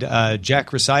had Jack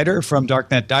Resider from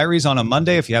Darknet Diaries on a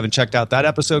Monday. If you haven't checked out that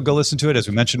episode, go listen to it. As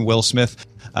we mentioned, Will Smith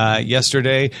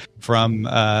yesterday from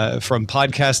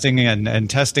podcasting and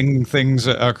testing things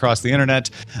across the internet.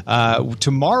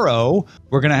 Tomorrow,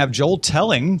 we're going to have Joel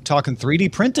Telling talking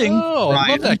 3D printing. Oh,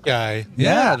 I love that guy.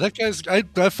 Yeah, that guy's.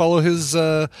 I follow his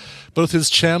both his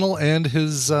channel and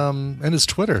his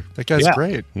Twitter. That guy's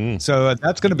great. So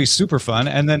that's going to be super fun.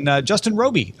 And then Justin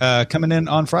Roby coming in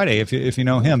on Friday, if you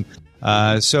know him.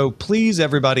 So please,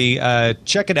 everybody,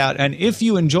 check it out. And if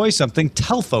you enjoy something,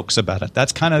 tell folks about it.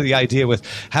 That's kind of the idea with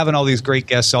having all these great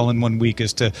guests all in one week,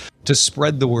 is to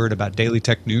spread the word about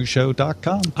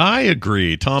dailytechnewsshow.com. I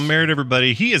agree. Tom Merritt,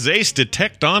 everybody. He is Ace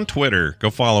Detect on Twitter. Go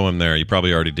follow him there. You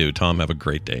probably already do. Tom, have a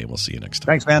great day, and we'll see you next time.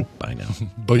 Thanks, man. Bye now.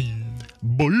 Bye.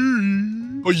 Bye.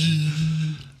 Bye.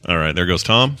 All right, there goes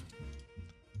Tom.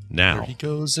 Now. There he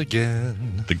goes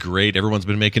again. The great, everyone's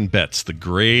been making bets. The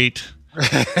great...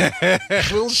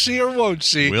 Will she or won't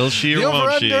she? Will she or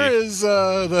won't she? The over-under is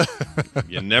the...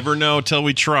 You never know till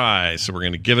we try. So we're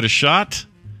going to give it a shot.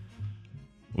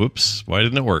 Whoops. Why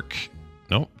didn't it work?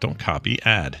 Nope. Don't copy.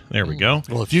 Add. There we go.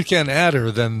 Well, if you can't add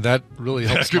her, then that really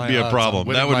helps. That could be a problem.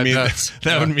 That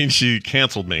would mean she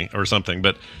canceled me or something.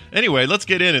 But anyway, let's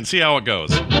get in and see how it goes.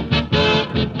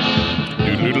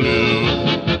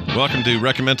 Welcome to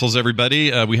Recommendals,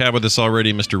 everybody. We have with us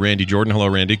already Mr. Randy Jordan. Hello,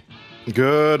 Randy.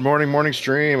 Good morning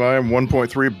stream. I am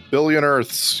 1.3 billion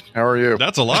Earths. How are you?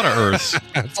 That's a lot of Earths.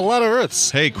 That's a lot of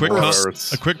Earths. Hey, a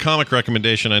quick comic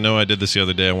recommendation. I know I did this the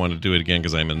other day. I want to do it again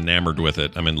because I'm enamored with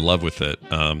it. I'm in love with it.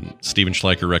 Steven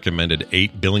Schleicher recommended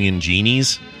 8 Billion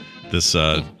Genies. This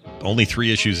only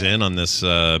 3 issues in on this.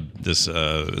 Let's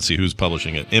see who's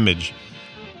publishing it. Image,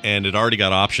 and it already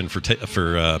got option for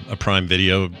a Prime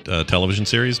Video television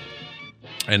series,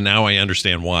 and now I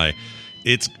understand why.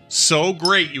 It's so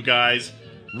great, you guys.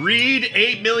 Read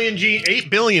 8 billion genies.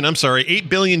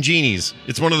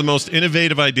 It's one of the most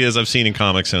innovative ideas I've seen in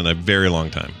comics in a very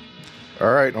long time.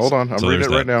 All right, hold on. I'm reading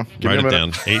it right now. Write it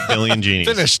down. 8 billion genies.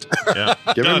 Finished. Yeah.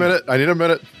 Give me a minute. I need a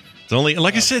minute. It's only,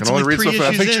 like I said, it's only 3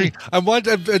 issues in. I'm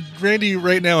Randy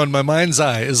right now in my mind's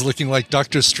eye is looking like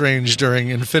Doctor Strange during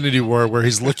Infinity War, where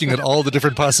he's looking at all the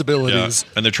different possibilities.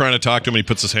 Yeah. And they're trying to talk to him, and he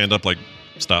puts his hand up like,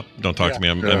 stop, don't talk to me.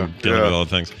 I'm dealing with all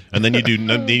the things. And then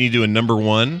you do a number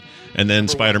 1, and then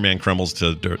Spider-Man crumbles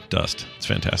to dust. It's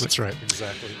fantastic. That's right,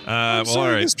 exactly. All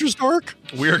right, Mr. Stark.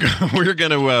 We're going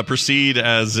to proceed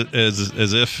as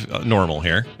if normal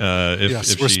here.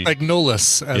 If we're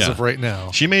Spagnolus as of right now.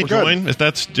 She may join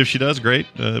if she does. Great.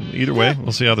 Either way,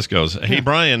 we'll see how this goes. Hey,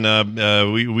 Brian,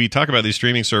 we talk about these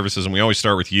streaming services, and we always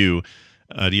start with you.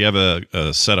 Do you have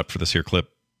a setup for this here clip?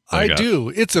 I do.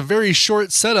 It's a very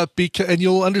short setup, and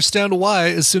you'll understand why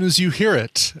as soon as you hear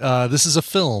it. This is a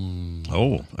film.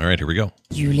 Oh, all right, here we go.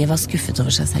 Julie var skuffet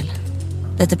over seg selv.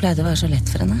 Dette pleide å være så lett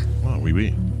for henne. Oh,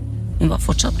 oui. Hun var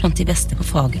fortsatt blant de beste på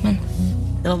faget, men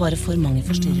det var bare for mange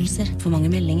forstyrrelser, for mange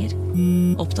meldinger,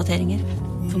 oppdateringer,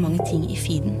 for mange ting i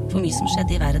feeden, for mye som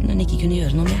skjedde i verden hun ikke kunne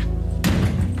gjøre noe med.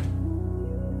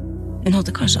 Hun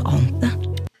hadde kanskje ant det.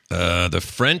 The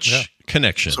French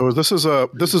connection. So this is a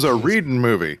reading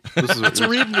movie. It's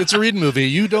a reading movie.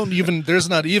 You don't even there's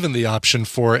not even the option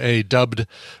for a dubbed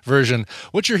version.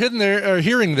 What you're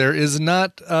hearing there is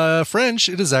not French.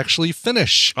 It is actually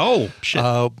Finnish. Oh shit!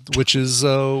 Which is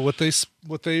what they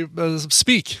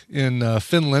speak in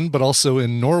Finland, but also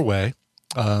in Norway.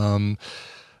 Some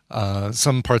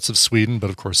parts of Sweden, but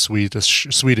of course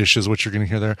Swedish is what you're going to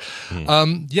hear there.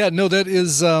 That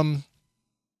is the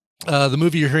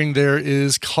movie you're hearing there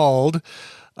is called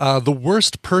The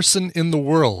Worst Person in the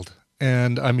World,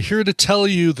 and I'm here to tell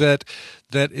you that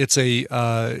it's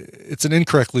an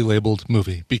incorrectly labeled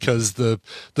movie, because the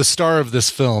star of this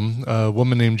film, a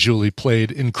woman named Julie,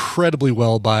 played incredibly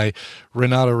well by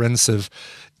Renata Rensev,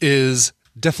 is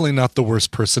definitely not the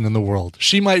worst person in the world.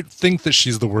 She might think that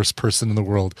she's the worst person in the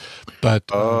world, but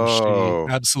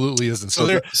she absolutely isn't.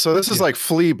 So this is like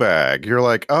Fleabag. You're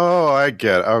like, oh, I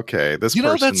get. Okay, this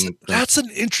person. That's an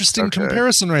interesting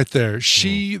comparison right there.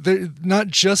 They're not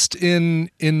just in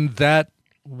that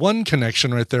one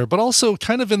connection right there, but also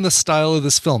kind of in the style of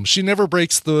this film. She never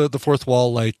breaks the fourth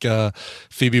wall like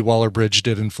Phoebe Waller-Bridge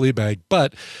did in Fleabag,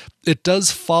 but it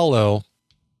does follow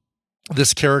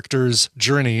this character's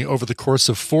journey over the course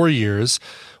of 4 years,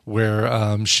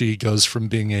 where she goes from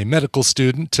being a medical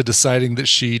student to deciding that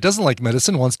she doesn't like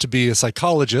medicine, wants to be a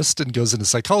psychologist, and goes into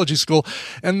psychology school,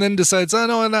 and then decides, oh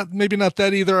no, maybe not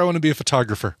that either. I want to be a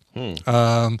photographer.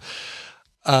 But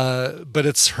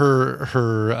it's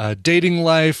her dating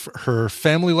life, her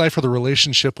family life, or the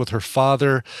relationship with her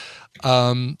father.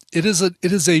 It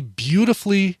is a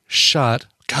beautifully shot.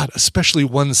 God, especially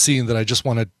one scene that I just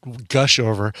want to gush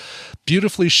over.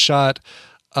 Beautifully shot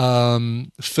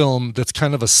film that's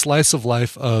kind of a slice of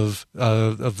life of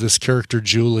this character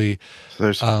Julie.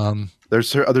 There's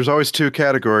always two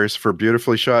categories for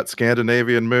beautifully shot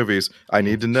Scandinavian movies. I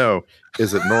need to know: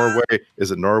 is it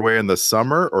Norway in the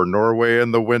summer or Norway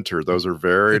in the winter? Those are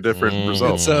very different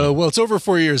results. It's over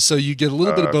 4 years, so you get a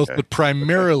little bit of both, but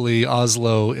primarily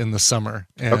Oslo in the summer.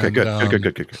 And, okay, good.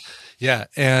 Yeah,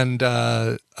 and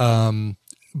by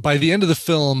the end of the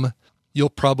film,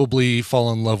 you'll probably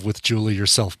fall in love with Julie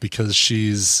yourself, because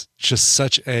she's just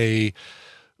such a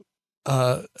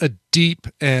deep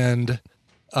and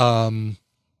how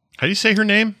do you say her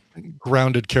name?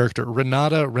 Grounded character,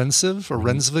 Renata Rensev or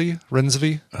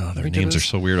Rensvi. Oh, their names are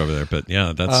so weird over there, but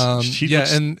yeah, that's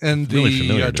and really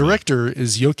the director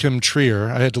is Joachim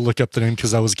Trier. I had to look up the name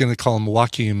because I was going to call him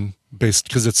Joachim, based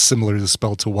because it's similar to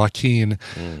spell to Joaquin,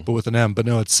 but with an M. But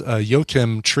no, it's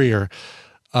Joachim Trier.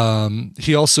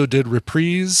 He also did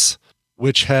Reprise,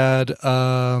 which had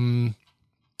there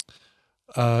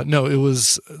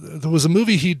was a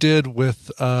movie he did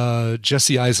with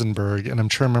Jesse Eisenberg, and I'm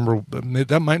trying to remember,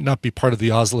 that might not be part of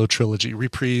the Oslo trilogy.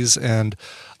 Reprise and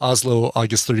Oslo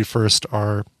August 31st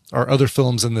are other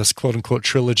films in this quote-unquote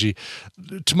trilogy.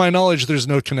 To my knowledge, there's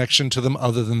no connection to them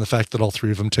other than the fact that all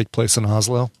three of them take place in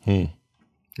Oslo. Yeah,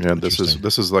 this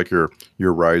is like your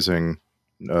rising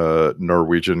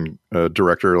Norwegian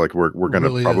director. Like we're going to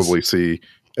really probably see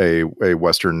a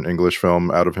Western English film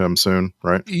out of him soon,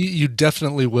 right? You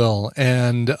definitely will.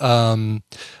 And one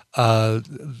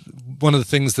of the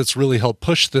things that's really helped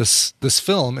push this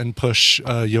film and push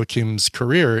Joachim's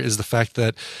career is the fact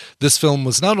that this film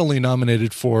was not only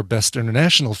nominated for Best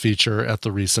International Feature at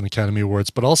the recent Academy Awards,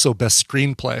 but also Best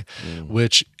Screenplay,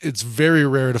 which it's very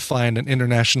rare to find an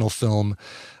international film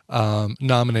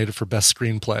nominated for Best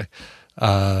Screenplay.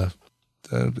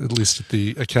 At least at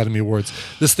the Academy Awards.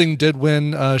 This thing did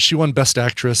win. She won Best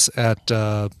Actress at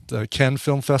the Cannes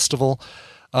Film Festival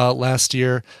last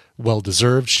year. Well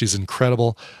deserved. She's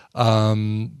incredible.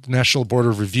 National Board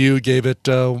of Review gave it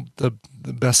the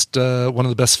best, one of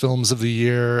the best films of the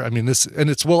year. I mean,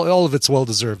 all of it's well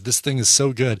deserved. This thing is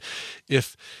so good.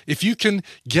 If you can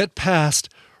get past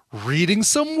reading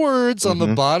some words on the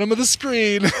bottom of the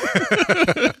screen.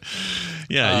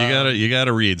 Yeah, you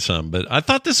gotta read some. But I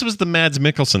thought this was the Mads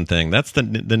Mikkelsen thing. That's the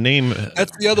name.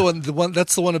 That's the other one.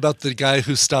 That's the one about the guy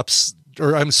who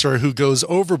who goes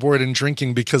overboard in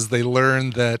drinking because they learn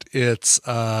that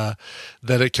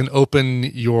that it can open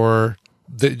your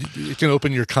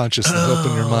consciousness,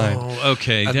 open your mind.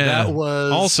 Okay, and yeah. That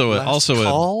was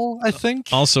I think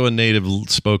also a native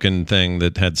spoken thing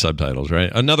that had subtitles, right?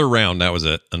 Another Round. That was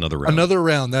it. Another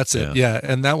Round. That's it. Yeah,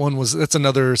 and that's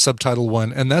another subtitle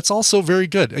one, and that's also very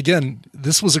good. Again,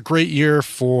 this was a great year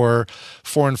for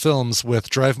foreign films with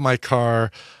Drive My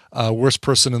Car, Worst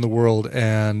Person in the World,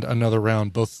 and Another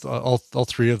Round. Both, all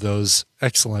three of those,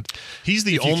 excellent. He's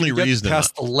the only reason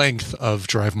past the length of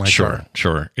Drive My Car.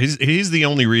 Sure. He's the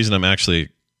only reason I'm actually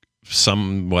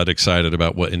somewhat excited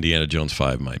about what Indiana Jones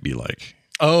 5 might be like.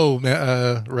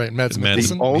 Right, Mads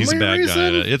Mikkelsen. He's a bad guy.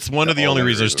 It's one of the only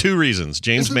reasons. There's two reasons.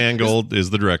 James Mangold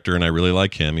is the director, and I really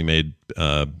like him. He made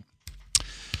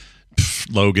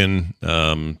Logan.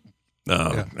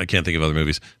 I can't think of other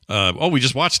movies. We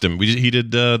just watched him. He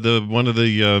did the one of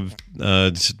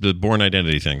the Bourne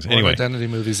Identity things. Anyway, Identity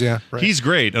movies. Yeah, right. He's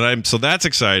great, and so that's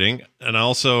exciting. And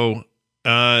also,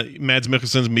 Mads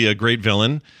Mikkelsen's be a great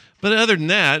villain. But other than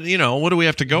that, what do we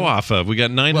have to go off of? We got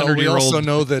 900-year-old. We also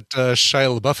know that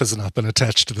Shia LaBeouf has not been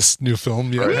attached to this new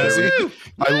film yet, has he?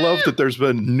 I love that there's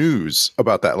been news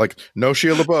about that. Like, no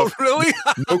Shia LaBeouf. Oh, really?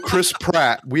 No Chris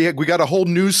Pratt. We got a whole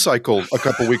news cycle a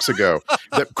couple weeks ago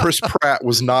that Chris Pratt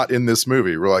was not in this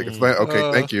movie. We're like,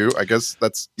 okay, thank you. I guess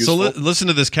that's useful. So listen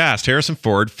to this cast. Harrison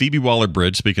Ford, Phoebe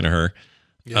Waller-Bridge, speaking of her,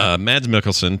 Mads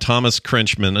Mikkelsen, Thomas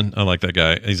Kretschmann, I like that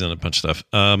guy. He's in a bunch of stuff.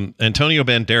 Antonio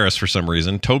Banderas for some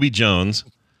reason. Toby Jones.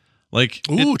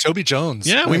 Toby Jones.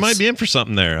 Yeah, nice. We might be in for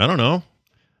something there. I don't know.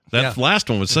 That last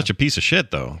one was such a piece of shit,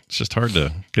 though. It's just hard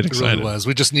to get excited. It really was.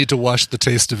 We just need to wash the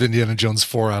taste of Indiana Jones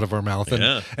 4 out of our mouth.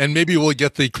 And maybe we'll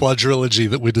get the quadrilogy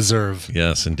that we deserve.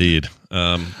 Yes, indeed.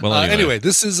 Anyway,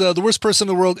 this is The Worst Person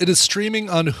in the World. It is streaming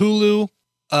on Hulu.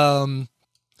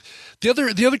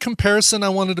 The other comparison I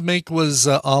wanted to make was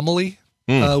Amelie,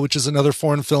 which is another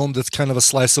foreign film that's kind of a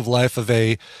slice of life of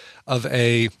a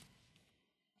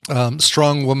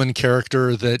strong woman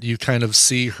character that you kind of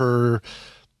see her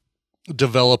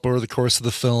develop over the course of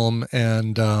the film,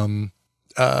 and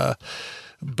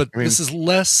this is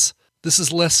less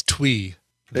twee.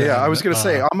 I was going to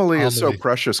say Amelie is so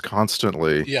precious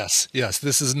constantly. Yes.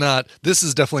 This is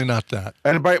definitely not that.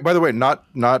 And by the way, not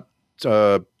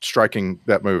striking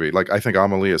that movie. Like, I think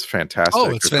Amelie is fantastic. Oh,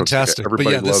 it's fantastic.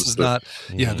 Everybody but this is not.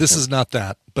 Yeah, this is not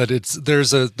that. But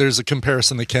there's a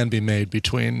comparison that can be made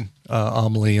between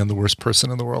Amelie and The Worst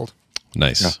Person in the World.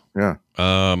 Nice. Yeah.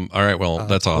 All right. Well,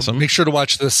 that's awesome. Make sure to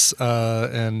watch this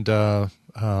and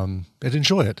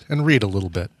enjoy it and read a little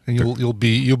bit, and you'll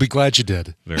be glad you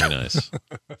did. Very nice.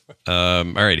 All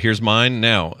right, here's mine.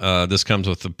 Now, this comes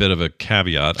with a bit of a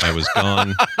caveat. I was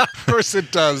gone. Of course,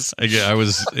 it does. I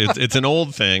was. It's an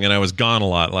old thing, and I was gone a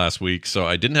lot last week, so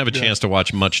I didn't have a chance to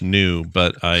watch much new.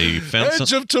 But I found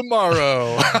Edge of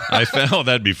Tomorrow.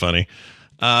 That'd be funny.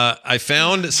 I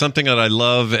found something that I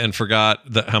love and forgot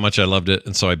how much I loved it,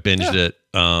 and so I binged it.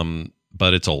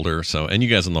 But it's older, and you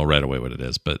guys will know right away what it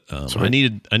is. But I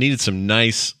needed some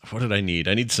nice. What did I need?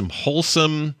 I need some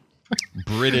wholesome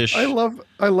British. I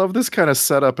love this kind of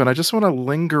setup, and I just want to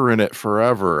linger in it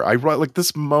forever. I like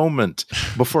this moment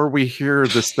before we hear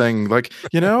this thing. Like,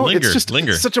 it's just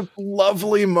such a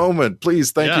lovely moment.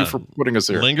 Please, thank you for putting us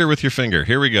here. Linger with your finger.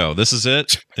 Here we go. This is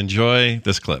it. Enjoy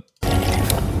this clip.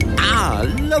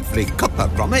 Lovely cuppa,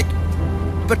 Gromit.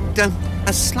 But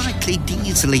a slightly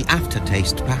diesely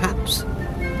aftertaste, perhaps.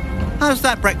 How's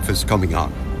that breakfast coming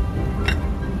on?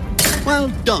 Well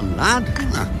done, lad.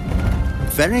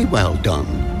 Very well done.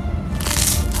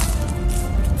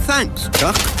 Thanks,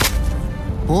 Chuck.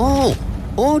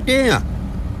 Oh dear.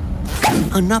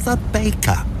 Another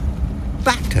baker.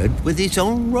 Battered with his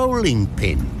own rolling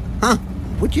pin. Huh?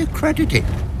 Would you credit it?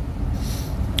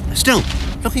 Still,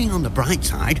 looking on the bright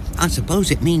side, I suppose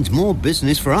it means more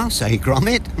business for us, eh,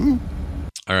 Gromit?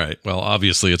 All right. Well,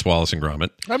 obviously, it's Wallace and Gromit.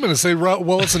 I'm going to say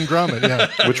Wallace and Gromit.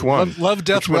 Yeah. Which one? Love,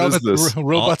 Death,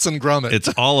 Robots and Gromit. It's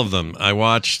all of them. I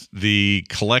watched the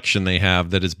collection they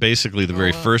have. That is basically the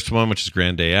very first one, which is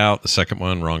Grand Day Out. The second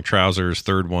one, Wrong Trousers.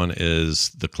 Third one is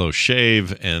The Close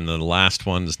Shave, and the last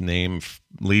one's name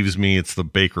leaves me. It's the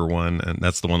Baker one, and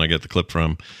that's the one I get the clip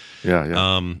from.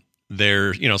 Yeah.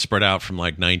 They're spread out from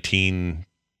like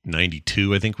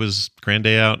 1992, I think, was Grand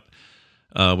Day Out.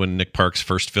 When Nick Park's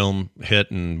first film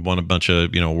hit and won a bunch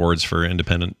of awards for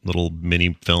independent little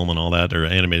mini film and all that, or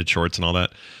animated shorts and all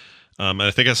that. And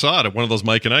I think I saw it at one of those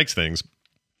Mike and Ike's things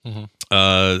when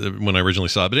I originally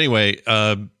saw it. But anyway,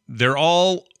 they're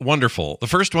all wonderful. The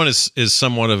first one is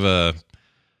somewhat of a,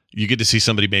 you get to see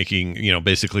somebody making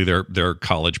basically their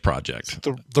college project.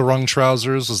 The Wrong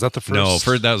Trousers, was that the first? No,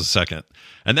 that was the second.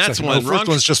 And that's the first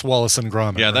one's just Wallace and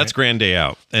Gromit. Yeah, right? That's Grand Day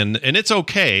Out. And it's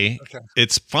okay.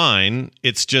 It's fine.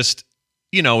 It's just,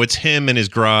 it's him in his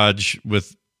garage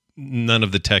with none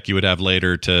of the tech you would have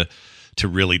later to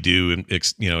really do,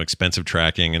 expensive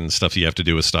tracking and stuff you have to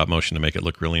do with stop motion to make it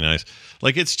look really nice.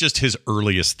 Like, it's just his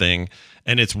earliest thing,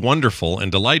 and it's wonderful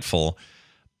and delightful,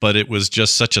 but it was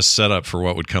just such a setup for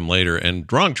what would come later. And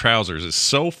Wrong Trousers is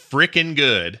so freaking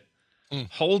good.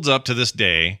 Holds up to this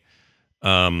day.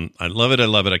 I love it.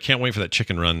 I can't wait for that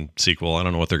Chicken Run sequel. I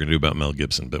don't know what they're going to do about Mel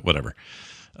Gibson, but whatever.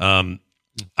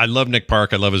 I love Nick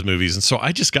Park. I love his movies. And so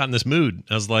I just got in this mood.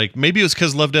 I was like, maybe it was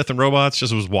because Love, Death, and Robots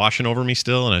just was washing over me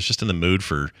still. And I was just in the mood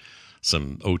for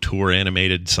some auteur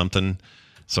animated something.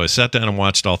 So I sat down and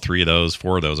watched all 4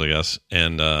 of those, I guess,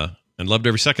 and loved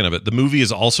every second of it. The movie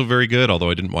is also very good, although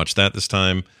I didn't watch that this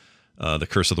time. The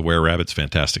Curse of the Were-Rabbit's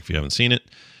fantastic if you haven't seen it.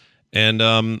 And,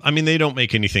 I mean, they don't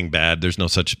make anything bad. There's no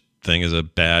such thing as a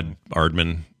bad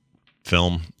Aardman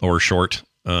film or short.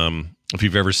 If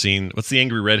you've ever seen, what's the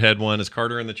Angry Redhead one? Is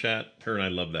Carter in the chat? Her and I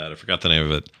love that. I forgot the name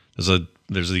of it.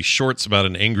 There's these shorts about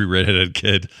an angry redheaded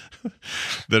kid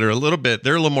that are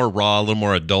they're a little more raw, a little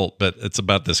more adult, but it's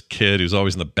about this kid who's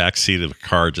always in the back seat of a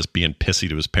car just being pissy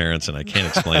to his parents, and I can't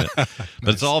explain it.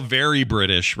 But it's all very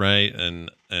British, right? And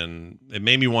it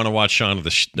made me want to watch Shaun of the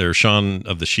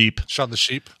Sheep. Shaun the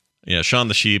Sheep. Yeah, Shaun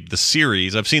the Sheep, the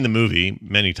series. I've seen the movie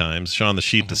many times. Shaun the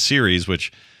Sheep, the series,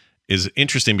 which is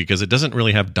interesting because it doesn't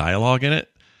really have dialogue in it.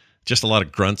 Just a lot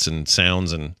of grunts and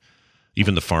sounds, and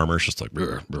even the farmer's just like,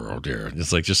 oh dear.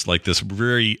 It's like just like this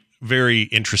very, very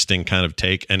interesting kind of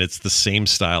take, and it's the same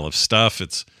style of stuff.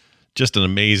 It's just an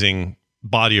amazing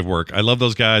body of work. I love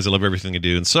those guys. I love everything they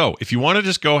do. And so if you want to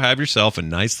just go have yourself a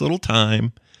nice little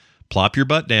time, plop your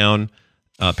butt down.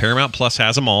 Paramount Plus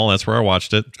has them all. That's where I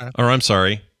watched it. Or I'm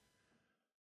sorry.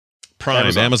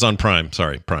 Prime. Amazon Prime.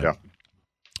 Sorry, Prime.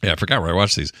 Yeah, I forgot where I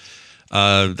watched these.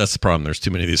 That's the problem. There's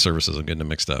too many of these services. I'm getting them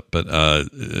mixed up. But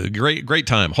great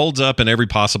time. Holds up in every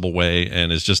possible way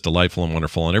and is just delightful and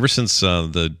wonderful. And ever since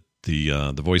the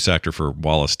voice actor for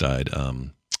Wallace died, I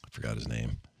forgot his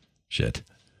name. Shit.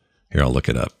 Here, I'll look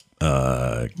it up.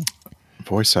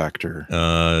 Voice actor.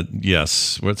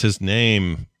 Yes. What's his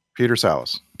name? Peter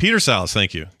Sallis. Peter Sallis.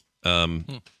 Thank you.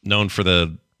 Known for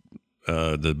the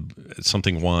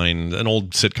something wine, an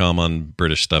old sitcom on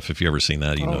British stuff. If you ever seen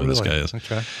that, you know who this guy is.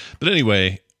 Okay. But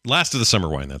anyway, Last of the Summer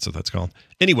Wine. That's what that's called.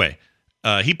 Anyway,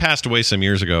 he passed away some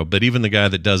years ago, but even the guy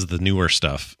that does the newer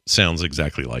stuff sounds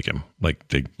exactly like him. Like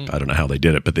I don't know how they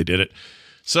did it, but they did it.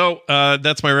 So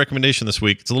that's my recommendation this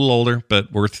week. It's a little older,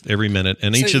 but worth every minute.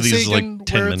 And each of these is like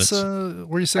 10 minutes.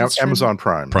 Where you said Amazon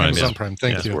Prime. Amazon Prime.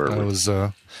 Thank you. I was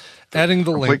adding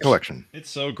the link. Collection. It's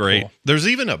so great. Cool. There's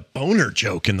even a boner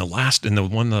joke in the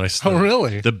one that I saw. Oh,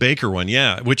 really? The Baker one,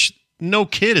 yeah. Which no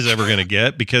kid is ever going to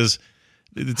get because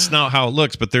it's not how it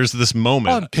looks. But there's this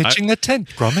moment. I'm pitching a tent,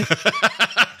 Gromit.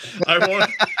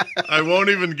 I won't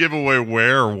even give away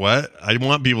where or what. I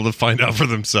want people to find out for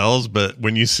themselves. But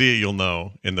when you see it, you'll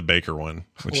know in the Baker one,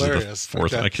 which Hilarious. is the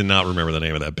fourth. Okay. I cannot remember the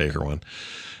name of that Baker one.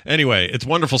 Anyway, it's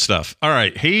wonderful stuff. All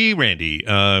right. Hey, Randy, we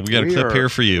got a clip here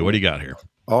for you. What do you got here?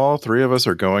 All 3 of us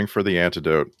are going for the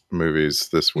Antidote movies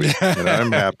this week, and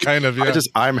I'm happy. Kind of, yeah.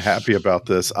 I'm happy about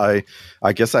this. I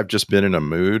guess I've just been in a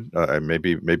mood.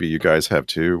 Maybe you guys have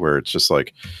too, where it's just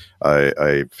like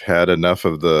I've had enough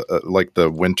of the like the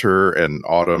winter and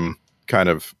autumn kind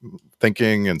of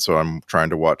thinking, and so I'm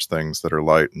trying to watch things that are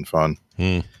light and fun.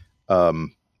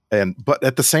 But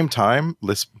at the same time,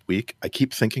 this week I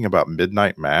keep thinking about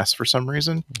Midnight Mass for some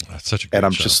reason. That's such a great and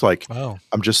I'm show. just like,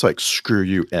 I'm just like, screw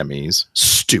you, Emmys,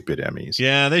 stupid Emmys.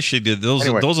 Yeah, they should do those.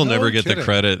 Anyway, those will never no get kidding. the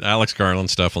credit. Alex Garland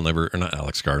stuff will never, or not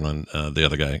Alex Garland, the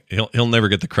other guy. He'll never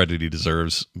get the credit he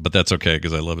deserves. But that's okay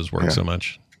because I love his work so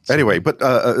much. So. Anyway, but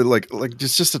like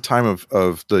it's just a time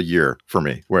of the year for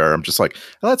me where I'm just like,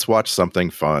 let's watch something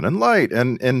fun and light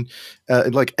and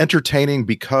like entertaining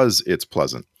because it's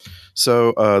pleasant.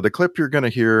 So the clip you're going to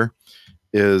hear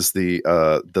is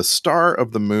the star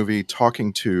of the movie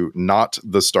talking to not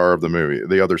the star of the movie,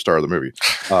 the other star of the movie.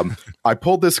 I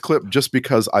pulled this clip just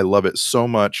because I love it so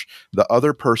much. The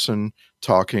other person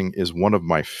talking is one of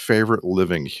my favorite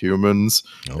living humans,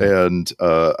 and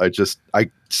I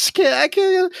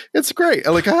can't. It's great.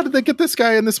 Like, how did they get this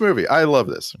guy in this movie? I love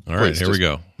this. All right, here we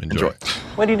go. Enjoy.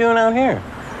 What are you doing out here?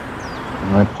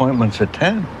 My appointment's at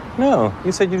 10. No,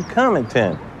 you said you'd come at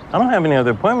 10. I don't have any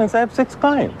other appointments. I have 6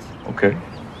 clients. Okay.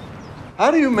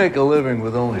 How do you make a living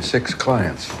with only 6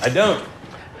 clients? I don't.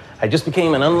 I just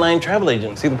became an online travel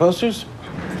agent. See the posters?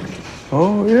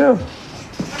 Oh, yeah.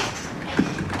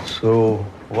 So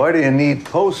why do you need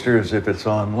posters if it's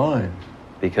online?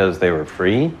 Because they were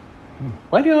free.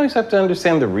 Why do you always have to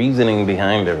understand the reasoning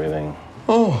behind everything?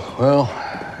 Oh, well,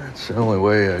 it's the only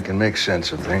way I can make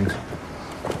sense of things.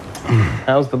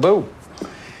 How's the boat?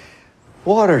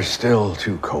 Water's still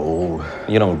too cold.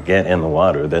 You don't get in the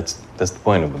water. That's the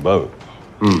point of the boat.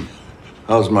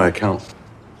 How's my account?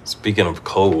 Speaking of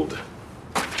cold.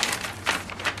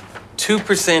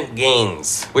 2%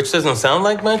 gains, which doesn't sound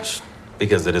like much,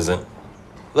 because it isn't.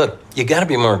 Look, you gotta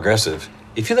be more aggressive.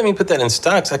 If you let me put that in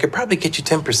stocks, I could probably get you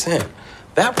 10%.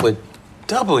 That would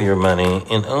double your money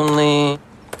in only...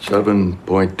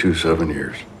 7.27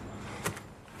 years.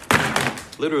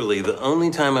 Literally the only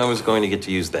time I was going to get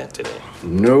to use that today.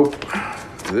 Nope.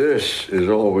 This is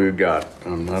all we've got.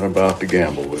 I'm not about to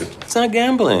gamble with it. It's not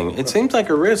gambling. It seems like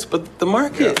a risk, but the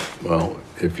market... Yeah. Well,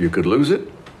 if you could lose it,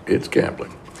 it's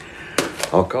gambling.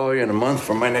 I'll call you in a month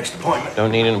for my next appointment.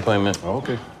 Don't need an appointment.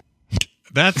 Okay.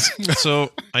 That's so.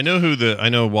 I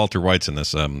know Walter White's in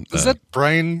this. Is that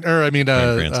Brian? Or Bryan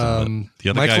Cranston, the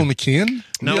other Michael guy. McKean?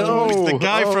 No, it's the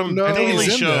guy from Daily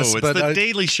Show. This, it's the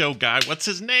Daily Show guy. What's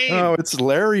his name? Oh, it's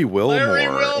Larry Wilmore.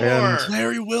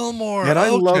 Larry Wilmore. And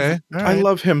I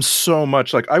love him so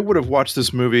much. Like I would have watched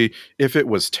this movie if it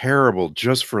was terrible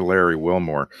just for Larry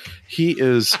Wilmore. He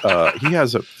is he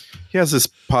has this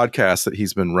podcast that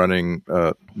he's been running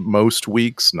most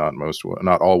weeks, not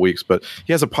all weeks, but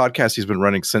he has a podcast he's been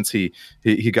running since he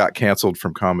got canceled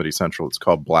from Comedy Central. It's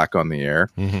called Black on the Air.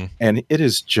 Mm-hmm. And it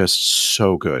is just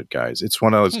so good, guys. It's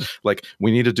one of those, like,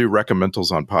 we need to do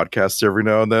recommendals on podcasts every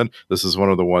now and then. This is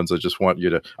one of the ones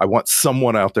I want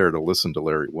someone out there to listen to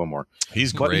Larry Wilmore.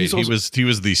 He's great. He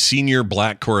was the senior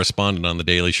black correspondent on the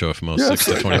Daily Show from 06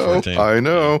 to 2014. I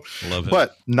know. Love him.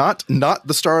 But not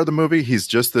the star of the movie. He's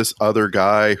just this other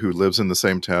guy who lives in the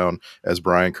same town as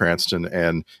Bryan Cranston.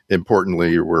 And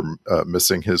importantly, we're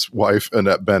missing his wife,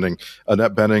 Annette Bening.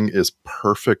 Annette Bening is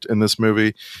perfect in this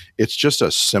movie. It's just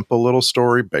a simple little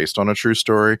story based on a true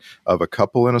story of a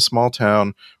couple in a small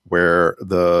town where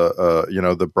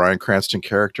the Bryan Cranston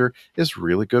character is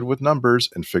really good with numbers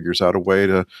and figures out a way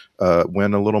to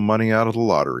win a little money out of the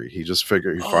lottery. He just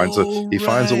finds a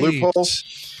loophole.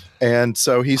 And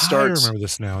so he starts. I remember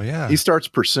this now. Yeah, he starts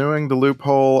pursuing the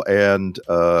loophole, and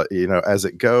as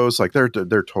it goes, like they're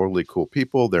totally cool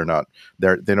people. They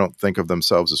don't think of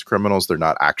themselves as criminals. They're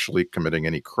not actually committing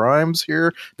any crimes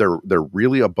here. They're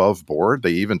really above board.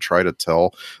 They even try to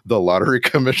tell the lottery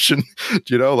commission,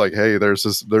 like, hey, there's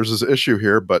this issue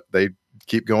here, but they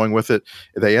keep going with it.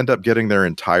 They end up getting their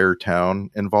entire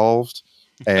town involved,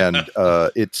 and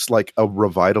it's like a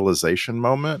revitalization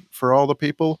moment for all the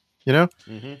people.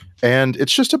 Mm-hmm. And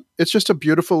it's just a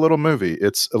beautiful little movie.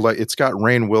 It's got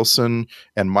Rainn Wilson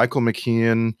and Michael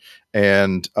McKean,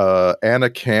 and Anna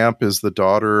Camp is the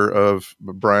daughter of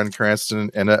Bryan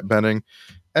Cranston and Annette Bening,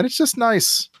 and it's just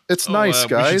nice. It's nice,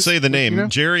 guys. We should say the name.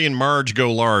 Jerry and Marge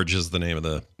Go Large is the name of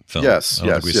the film. Yes.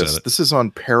 This is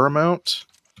on Paramount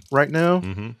right now.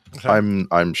 Mm-hmm. Okay.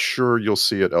 I'm sure you'll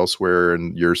see it elsewhere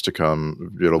in years to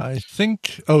come. I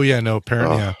think. Oh yeah, no,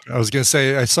 Paramount. Yeah, I was gonna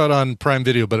say I saw it on Prime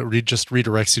Video, but it just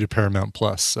redirects you to Paramount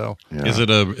Plus. So yeah. Is it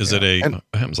it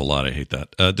happens a lot. I hate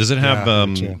that. Does it have?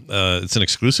 It's an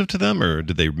exclusive to them, or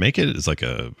did they make it? It's like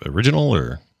a original,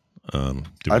 or do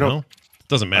we know?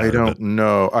 Doesn't matter. I don't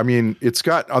know. I mean, it's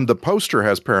got on the poster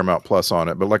has Paramount Plus on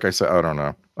it, but like I said, I don't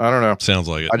know. Sounds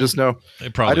like it. I just know.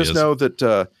 It probably. I just know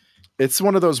that. It's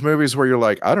one of those movies where you're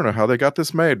like, I don't know how they got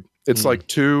this made. It's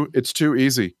it's too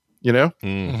easy,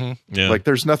 Mm-hmm. Yeah. Like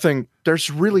there's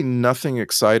really nothing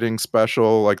exciting,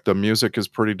 special. Like the music is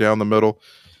pretty down the middle.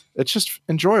 It's just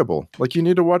enjoyable. Like you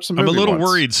need to watch the movie. I'm a little once.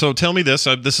 worried. So tell me this.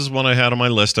 This is one I had on my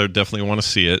list. I definitely want to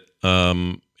see it.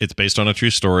 It's based on a true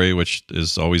story, which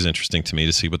is always interesting to me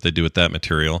to see what they do with that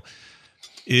material.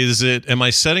 Am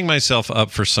I setting myself up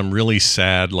for some really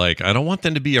sad, like, I don't want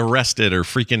them to be arrested or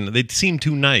freaking, they seem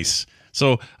too nice.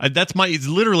 So it's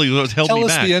literally what held me back.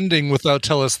 Tell us the ending without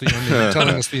telling us the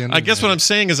ending. I guess what I'm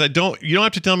saying is you don't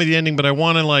have to tell me the ending, but I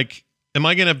want to am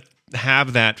I going to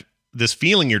have this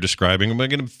feeling you're describing? Am I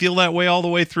going to feel that way all the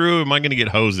way through? Am I going to get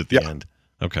hosed at the end?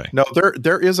 Okay. No,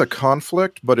 there is a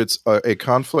conflict, but it's a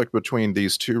conflict between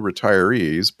these two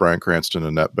retirees, Bryan Cranston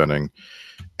and Annette Bening,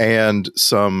 and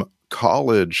some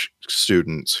college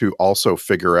students who also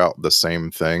figure out the same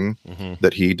thing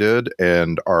that he did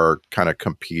and are kind of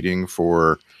competing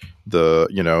for the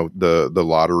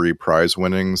lottery prize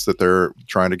winnings that they're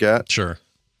trying to get. Sure.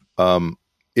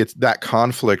 It's that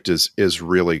conflict is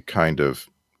really kind of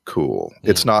cool.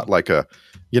 It's not like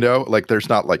there's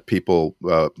not like people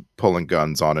pulling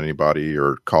guns on anybody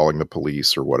or calling the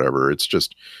police or whatever. It's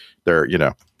just they're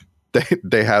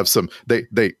they have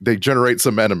they generate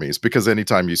some enemies, because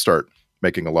anytime you start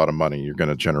making a lot of money, you're going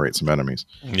to generate some enemies.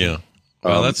 Yeah.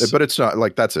 Well, but it's not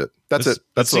like that's it.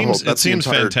 It seems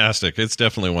fantastic. It's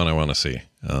definitely one I want to see.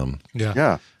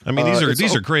 Yeah. I mean,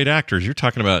 these are great actors. You're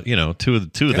talking about, two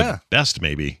of the best,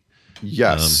 maybe.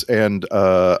 Yes. And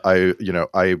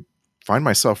I find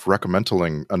myself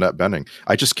recommending Annette Bening.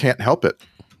 I just can't help it.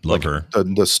 Love her.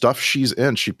 The stuff she's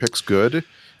in, she picks good.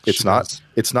 It's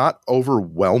not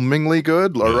overwhelmingly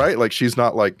good, all right? Like she's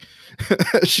not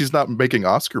she's not making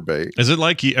Oscar bait. Is it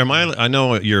like I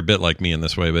know you're a bit like me in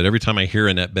this way, but every time I hear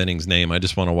Annette Bening's name, I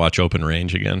just want to watch Open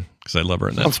Range again because I love her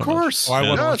in that. Of course. I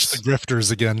want to watch The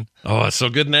Grifters again. Oh, it's so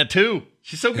good in that too.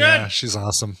 She's so good. Yeah, she's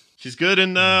awesome. She's good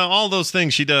in all those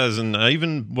things she does, and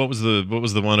even what was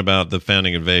the one about the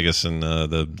founding of Vegas and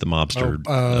the mobster?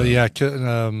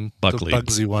 Buckley, the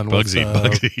Bugsy one.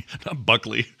 Bugsy, not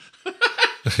Buckley.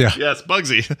 Yeah. Yes,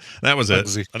 Bugsy. That was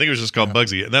Bugsy. it. I think it was just called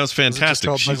Bugsy. That was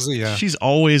fantastic. Was it just called Bugsy? Yeah. She's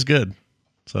always good.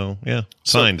 So yeah,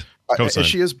 signed. Co-signed.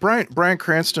 She is Bryan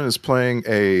Cranston is playing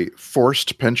a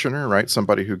forced pensioner, right?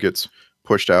 Somebody who gets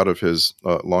pushed out of his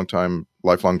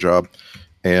lifelong job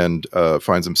and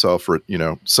finds himself,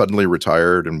 suddenly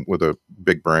retired and with a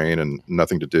big brain and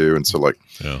nothing to do. And so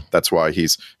that's why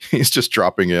he's just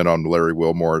dropping in on Larry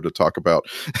Wilmore to talk about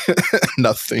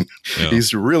nothing. Yeah.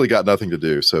 He's really got nothing to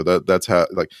do. So that's how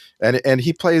and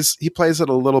he plays it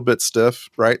a little bit stiff,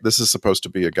 right? This is supposed to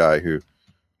be a guy who,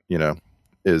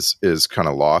 is kind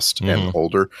of lost and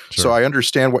older. Sure. So I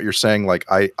understand what you're saying. Like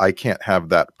I can't have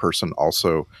that person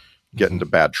also get into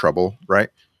bad trouble, right?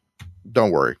 Don't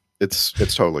worry. It's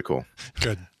totally cool.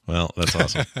 Good. Well, that's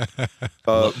awesome.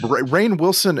 Rainn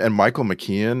Wilson and Michael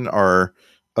McKean are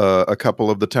a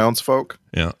couple of the townsfolk.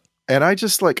 Yeah. And I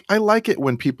just I like it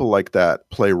when people like that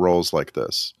play roles like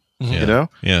this. Mm-hmm. You know?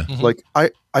 Yeah. Mm-hmm. Like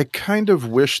I kind of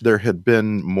wish there had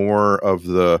been more of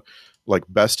the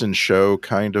best in show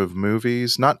kind of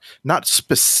movies. Not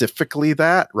specifically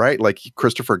that, right? Like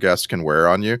Christopher Guest can wear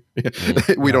on you.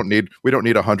 Mm-hmm. we don't need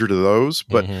 100 of those,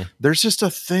 but there's just a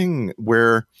thing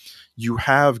where you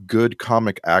have good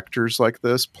comic actors like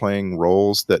this playing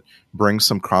roles that bring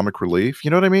some comic relief. You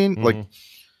know what I mean?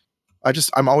 Mm-hmm.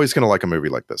 I'm always going to like a movie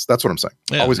like this. That's what I'm saying.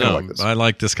 Yeah, always going to like this. I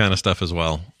like this kind of stuff as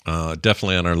well.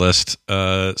 Definitely on our list.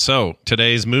 So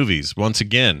today's movies, once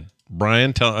again,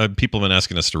 Brian, people have been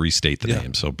asking us to restate the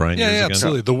name. So Brian, yeah,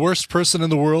 absolutely. The Worst Person in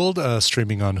the World,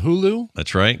 streaming on Hulu.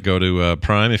 That's right. Go to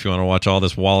Prime if you want to watch all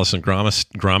this Wallace and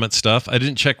Gromit stuff. I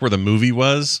didn't check where the movie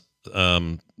was,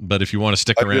 but if you want to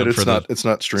stick around it's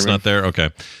not streaming. It's not there. Okay.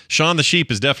 Shaun the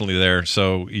Sheep is definitely there,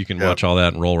 so you can watch all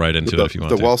that and roll right into it if you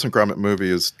want. The Wallace and Gromit movie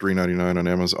is $3.99 on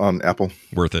Amazon, on Apple.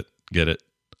 Worth it. Get it.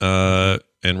 And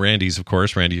Randy's, of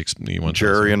course. Randy, you want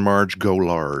Jerry and Marge Go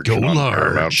Large. Go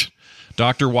Large.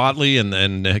 Dr. Watley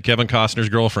and Kevin Costner's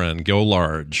girlfriend, Go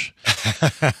Large.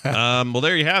 Well,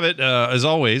 there you have it. As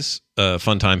always,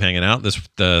 fun time hanging out.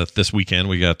 This weekend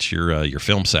we got your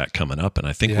film sack coming up, and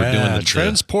I think we're doing the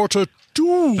Transporter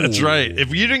 2. That's right.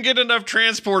 If you didn't get enough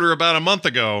Transporter about a month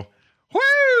ago,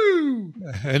 woo!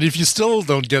 And if you still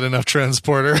don't get enough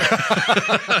Transporter,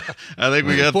 I think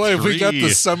we got we got the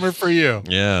summer for you.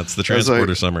 Yeah, it's the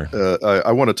Transporter summer.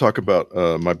 I want to talk about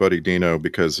my buddy Dino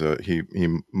because he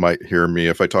might hear me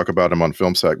if I talk about him on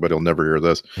Film Sack, but he'll never hear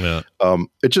this. Yeah.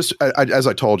 It just, as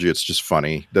I told you, it's just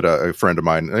funny that a friend of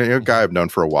mine, a guy I've known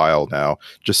for a while now,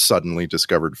 just suddenly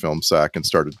discovered Film Sack and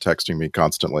started texting me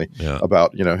constantly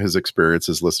about his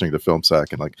experiences listening to Film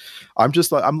Sack, and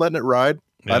I'm letting it ride.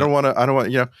 Yeah. I don't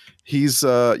want, he's,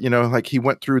 he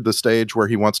went through the stage where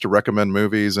he wants to recommend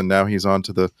movies, and now he's on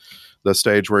to the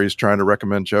stage where he's trying to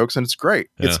recommend jokes, and it's great.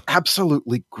 Yeah. It's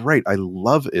absolutely great. I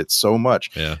love it so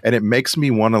much. Yeah. And it makes me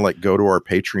want to go to our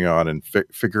Patreon and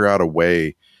figure out a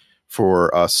way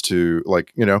for us to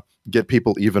get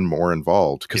people even more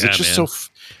involved. Cause it's just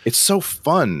it's so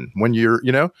fun when you're,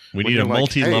 we need a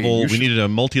multi-level, we needed a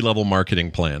multi-level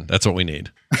marketing plan. That's what we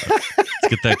need. Let's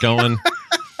get that going.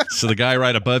 So the guy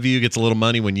right above you gets a little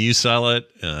money when you sell it.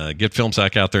 Get Film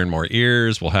Sack out there in more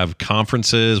ears. We'll have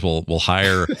conferences. We'll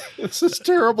hire. This is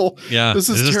terrible. Yeah, this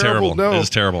is terrible. No, this is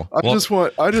terrible.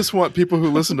 I just want people who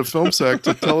listen to Film Sack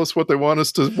to tell us what they want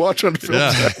us to watch on Film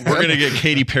Sack. We're gonna get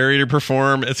Katy Perry to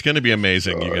perform. It's gonna be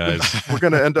amazing, you guys. We're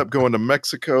gonna end up going to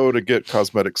Mexico to get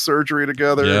cosmetic surgery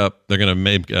together. Yep, they're gonna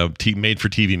make a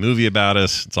made-for-TV movie about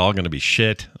us. It's all gonna be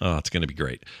shit. Oh, it's gonna be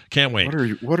great. Can't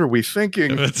wait. What are we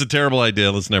thinking? It's a terrible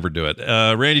idea. Let's never do it.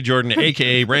 Randy Jordan,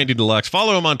 aka Randy Deluxe.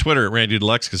 Follow him on Twitter at Randy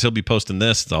Deluxe because he'll be posting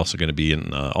this. It's also going to be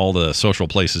in all the social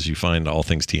places you find all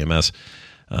things TMS.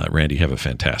 Randy, have a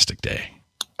fantastic day.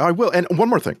 I will. And one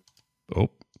more thing. Oh,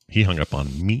 he hung up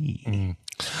on me.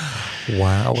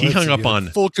 Wow. He hung up on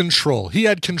full control. He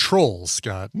had control,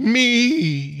 Scott.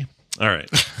 Me. All right.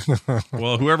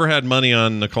 Well, whoever had money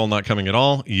on Nicole not coming at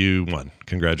all, you won.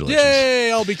 Congratulations.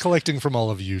 Yay! I'll be collecting from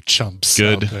all of you chumps.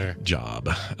 Good out there. job.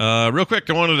 Real quick,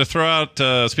 I wanted to throw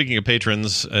out, speaking of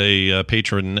patrons, a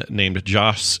patron named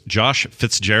Josh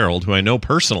Fitzgerald, who I know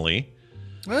personally.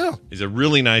 Well, he's a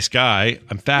really nice guy.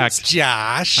 In fact, it's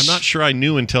Josh. I'm not sure I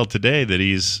knew until today that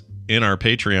he's in our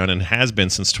Patreon and has been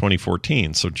since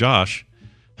 2014. So, Josh,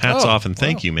 hats off and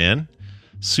thank you, man.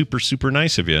 Super, super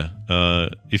nice of you.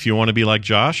 If you want to be like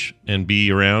Josh and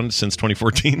be around since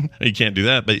 2014, you can't do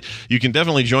that, but you can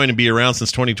definitely join and be around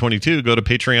since 2022. Go to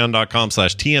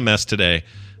patreon.com/TMS today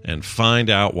and find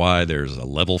out why there's a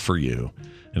level for you.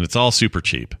 And it's all super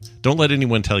cheap. Don't let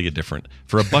anyone tell you different.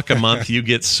 For $1 a month, you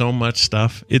get so much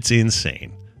stuff. It's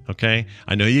insane. Okay?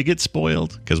 I know you get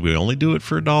spoiled because we only do it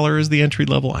for $1 as the entry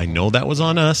level. I know that was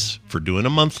on us for doing a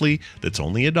monthly that's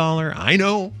only $1. I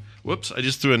know. Whoops, I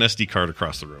just threw an SD card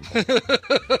across the room.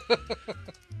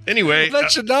 Anyway.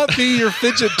 That should not be your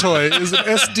fidget toy, is an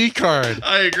SD card.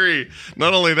 I agree.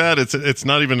 Not only that, it's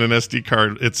not even an SD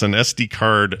card. It's an SD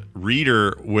card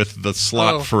reader with the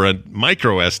slot for a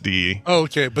micro SD. Oh,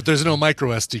 okay, but there's no micro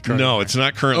SD card. No, it's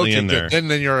not currently in there. Then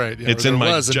you're right. Yeah, it's in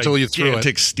my until you threw it.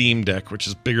 gigantic Steam Deck, which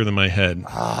is bigger than my head.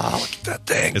 Oh, look at that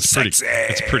thing. It's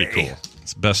pretty cool.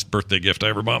 It's the best birthday gift I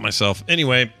ever bought myself.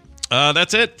 Anyway,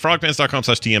 that's it.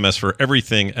 frogpants.com/TMS for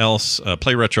everything else.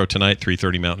 Play Retro tonight,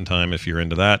 3:30 Mountain Time, if you're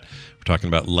into that. We're talking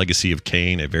about Legacy of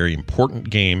Kain, a very important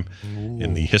game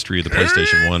in the history of the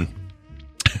PlayStation 1.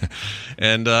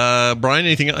 And Brian,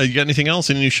 you got anything else?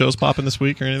 Any new shows popping this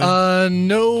week or anything?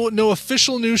 No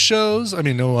official new shows. I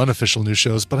mean, no unofficial new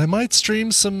shows. But I might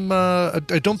stream some. I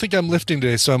don't think I'm lifting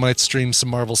today, so I might stream some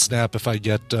Marvel Snap if I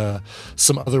get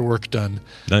some other work done.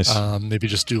 Nice. Maybe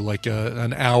just do like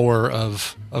an hour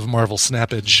of Marvel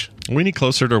Snappage. Are we any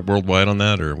closer to worldwide on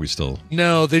that, or are we still?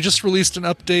 No, they just released an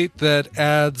update that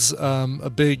adds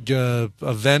a big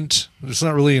event. It's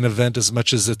not really an event as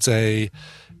much as it's a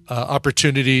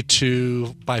opportunity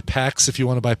to buy packs if you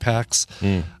want to buy packs.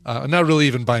 Not really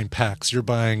even buying packs. You're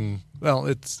buying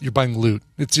you're buying loot.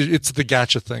 It's the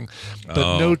gacha thing,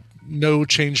 but no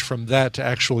change from that to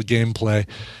actual gameplay.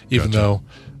 Even though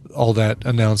all that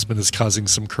announcement is causing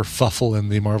some kerfuffle in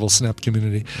the Marvel Snap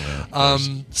community. Yeah,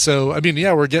 so I mean,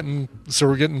 yeah, we're getting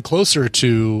closer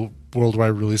to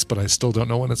worldwide release, but I still don't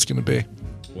know when it's going to be.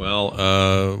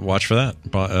 Well, watch for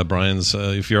that. Brian's.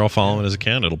 If you're all following it as a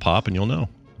can, it'll pop and you'll know.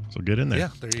 So get in there. Yeah,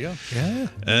 there you go.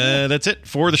 Yeah. That's it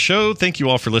for the show. Thank you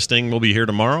all for listening. We'll be here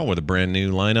tomorrow with a brand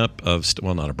new lineup of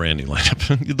not a brand new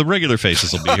lineup. The regular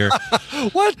faces will be here.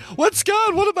 What? What's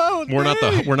gone? What about?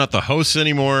 We're not the hosts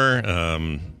anymore.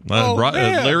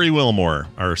 Larry Wilmore,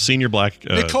 our senior black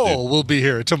Nicole will be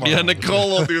here tomorrow. Yeah, Nicole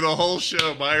will do the whole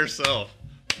show by herself.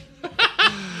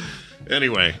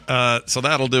 Anyway, so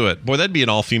that'll do it. Boy, that'd be an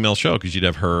all-female show because you'd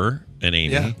have her and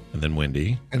Amy and then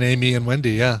Wendy. And Amy and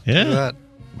Wendy, yeah. Yeah. That.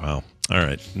 Wow. All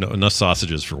right. Enough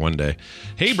sausages for one day.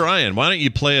 Hey, Brian, why don't you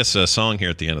play us a song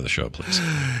here at the end of the show, please?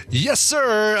 Yes,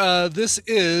 sir. This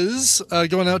is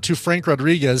going out to Frank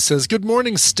Rodriguez. Says, "Good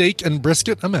morning, steak and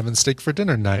brisket." I'm having steak for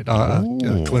dinner tonight,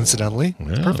 coincidentally.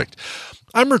 Yeah. Perfect.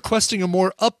 I'm requesting a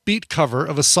more upbeat cover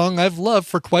of a song I've loved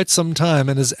for quite some time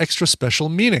and has extra special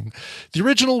meaning. The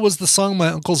original was the song my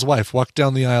uncle's wife walked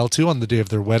down the aisle to on the day of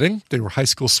their wedding. They were high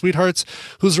school sweethearts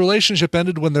whose relationship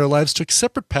ended when their lives took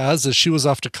separate paths as she was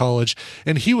off to college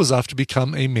and he was off to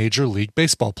become a Major League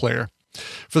Baseball player.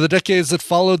 For the decades that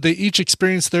followed, they each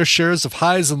experienced their shares of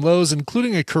highs and lows,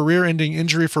 including a career-ending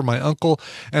injury for my uncle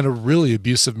and a really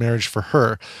abusive marriage for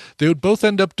her. They would both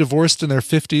end up divorced in their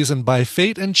 50s and by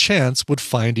fate and chance would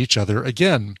find each other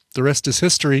again. The rest is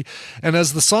history, and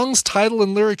as the song's title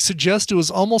and lyrics suggest, it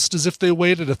was almost as if they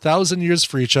waited 1,000 years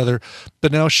for each other,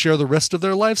 but now share the rest of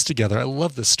their lives together. I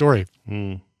love this story.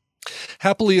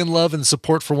 Happily in love and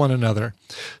support for one another.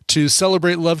 To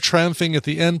celebrate love triumphing at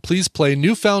the end, please play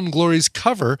New Found Glory's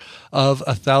cover of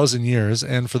 1,000 Years.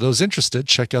 And for those interested,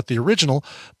 check out the original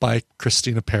by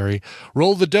Christina Perri.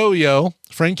 Roll the dough, yo.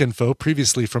 Frank Info,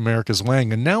 previously from America's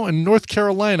Wang, and now in North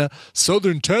Carolina,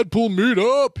 Southern Tadpole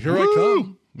Meetup. Here I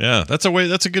come. Yeah, that's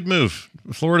a good move.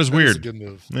 Florida's weird. That's a good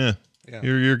move. Yeah.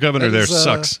 Your governor there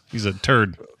sucks. He's a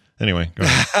turd. Anyway, go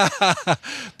ahead.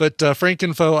 But Frank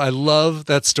Info, I love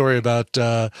that story about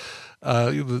the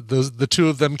two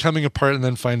of them coming apart and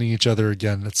then finding each other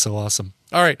again. It's so awesome.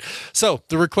 All right. So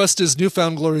the request is New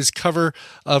Found Glory's cover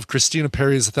of Christina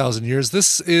Perri's 1,000 Years.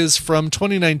 This is from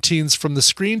 2019's From the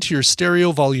Screen to Your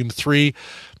Stereo Volume 3,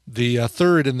 the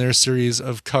third in their series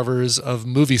of covers of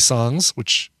movie songs,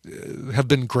 which have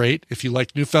been great. If you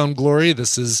like New Found Glory,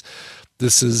 this is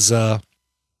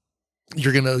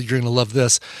you're gonna love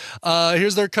this.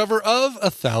 Here's their cover of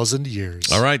 1,000 Years.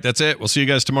 All right, that's it. We'll see you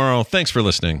guys tomorrow. Thanks for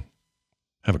listening.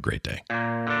 Have a great day.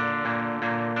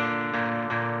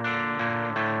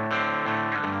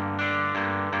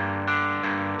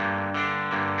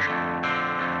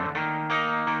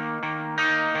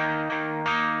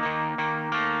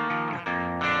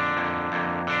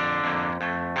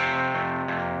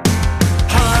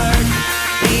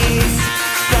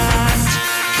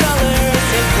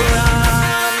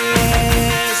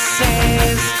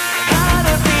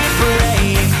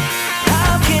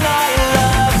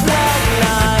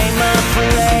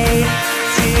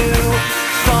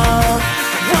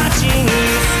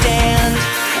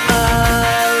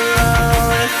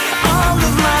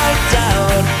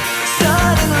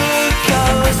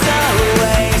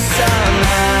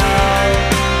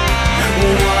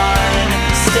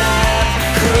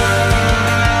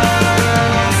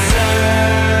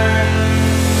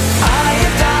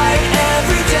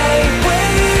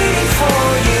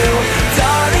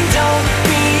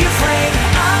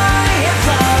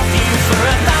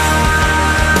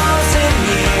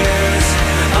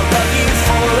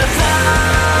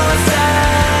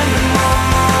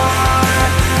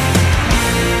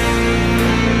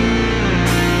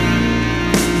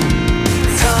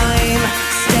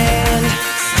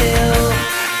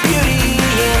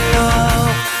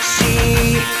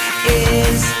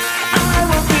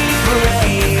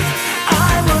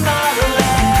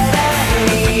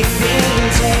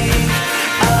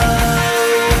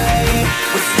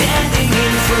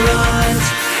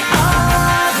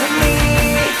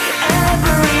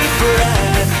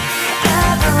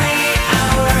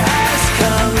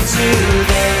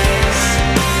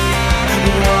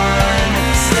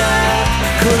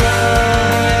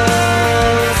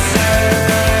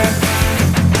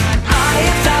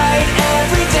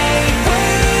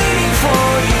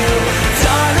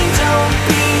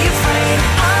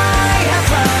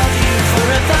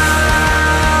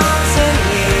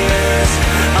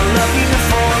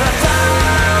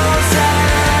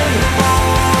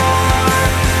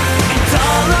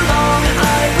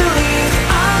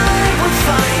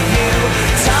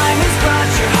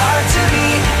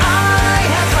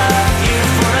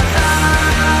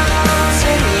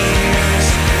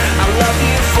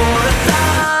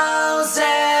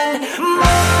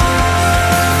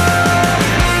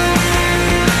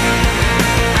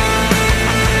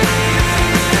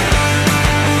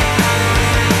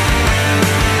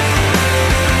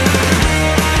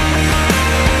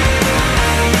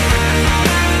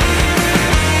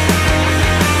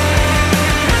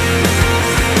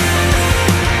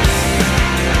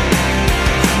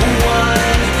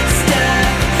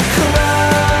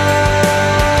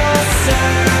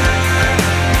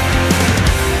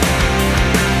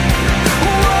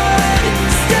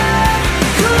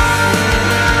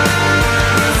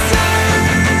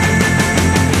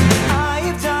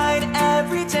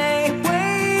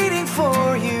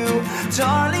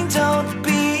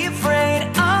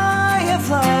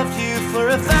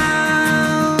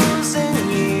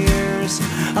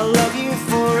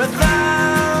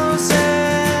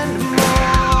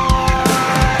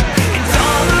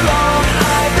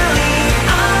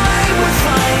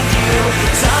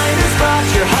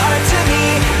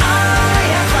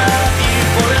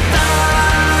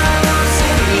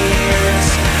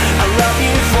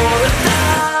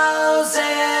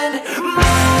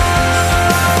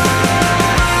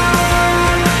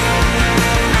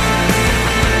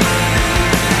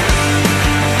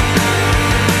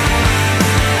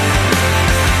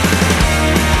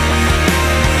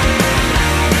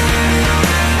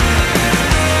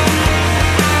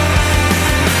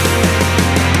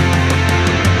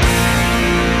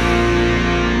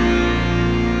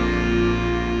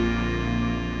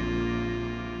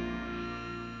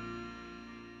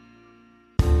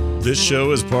 This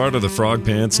show is part of the Frog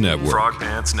Pants Network. Frog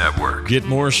Pants Network. Get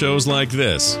more shows like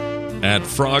this at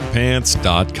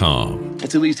frogpants.com.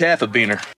 That's at least half a beaner.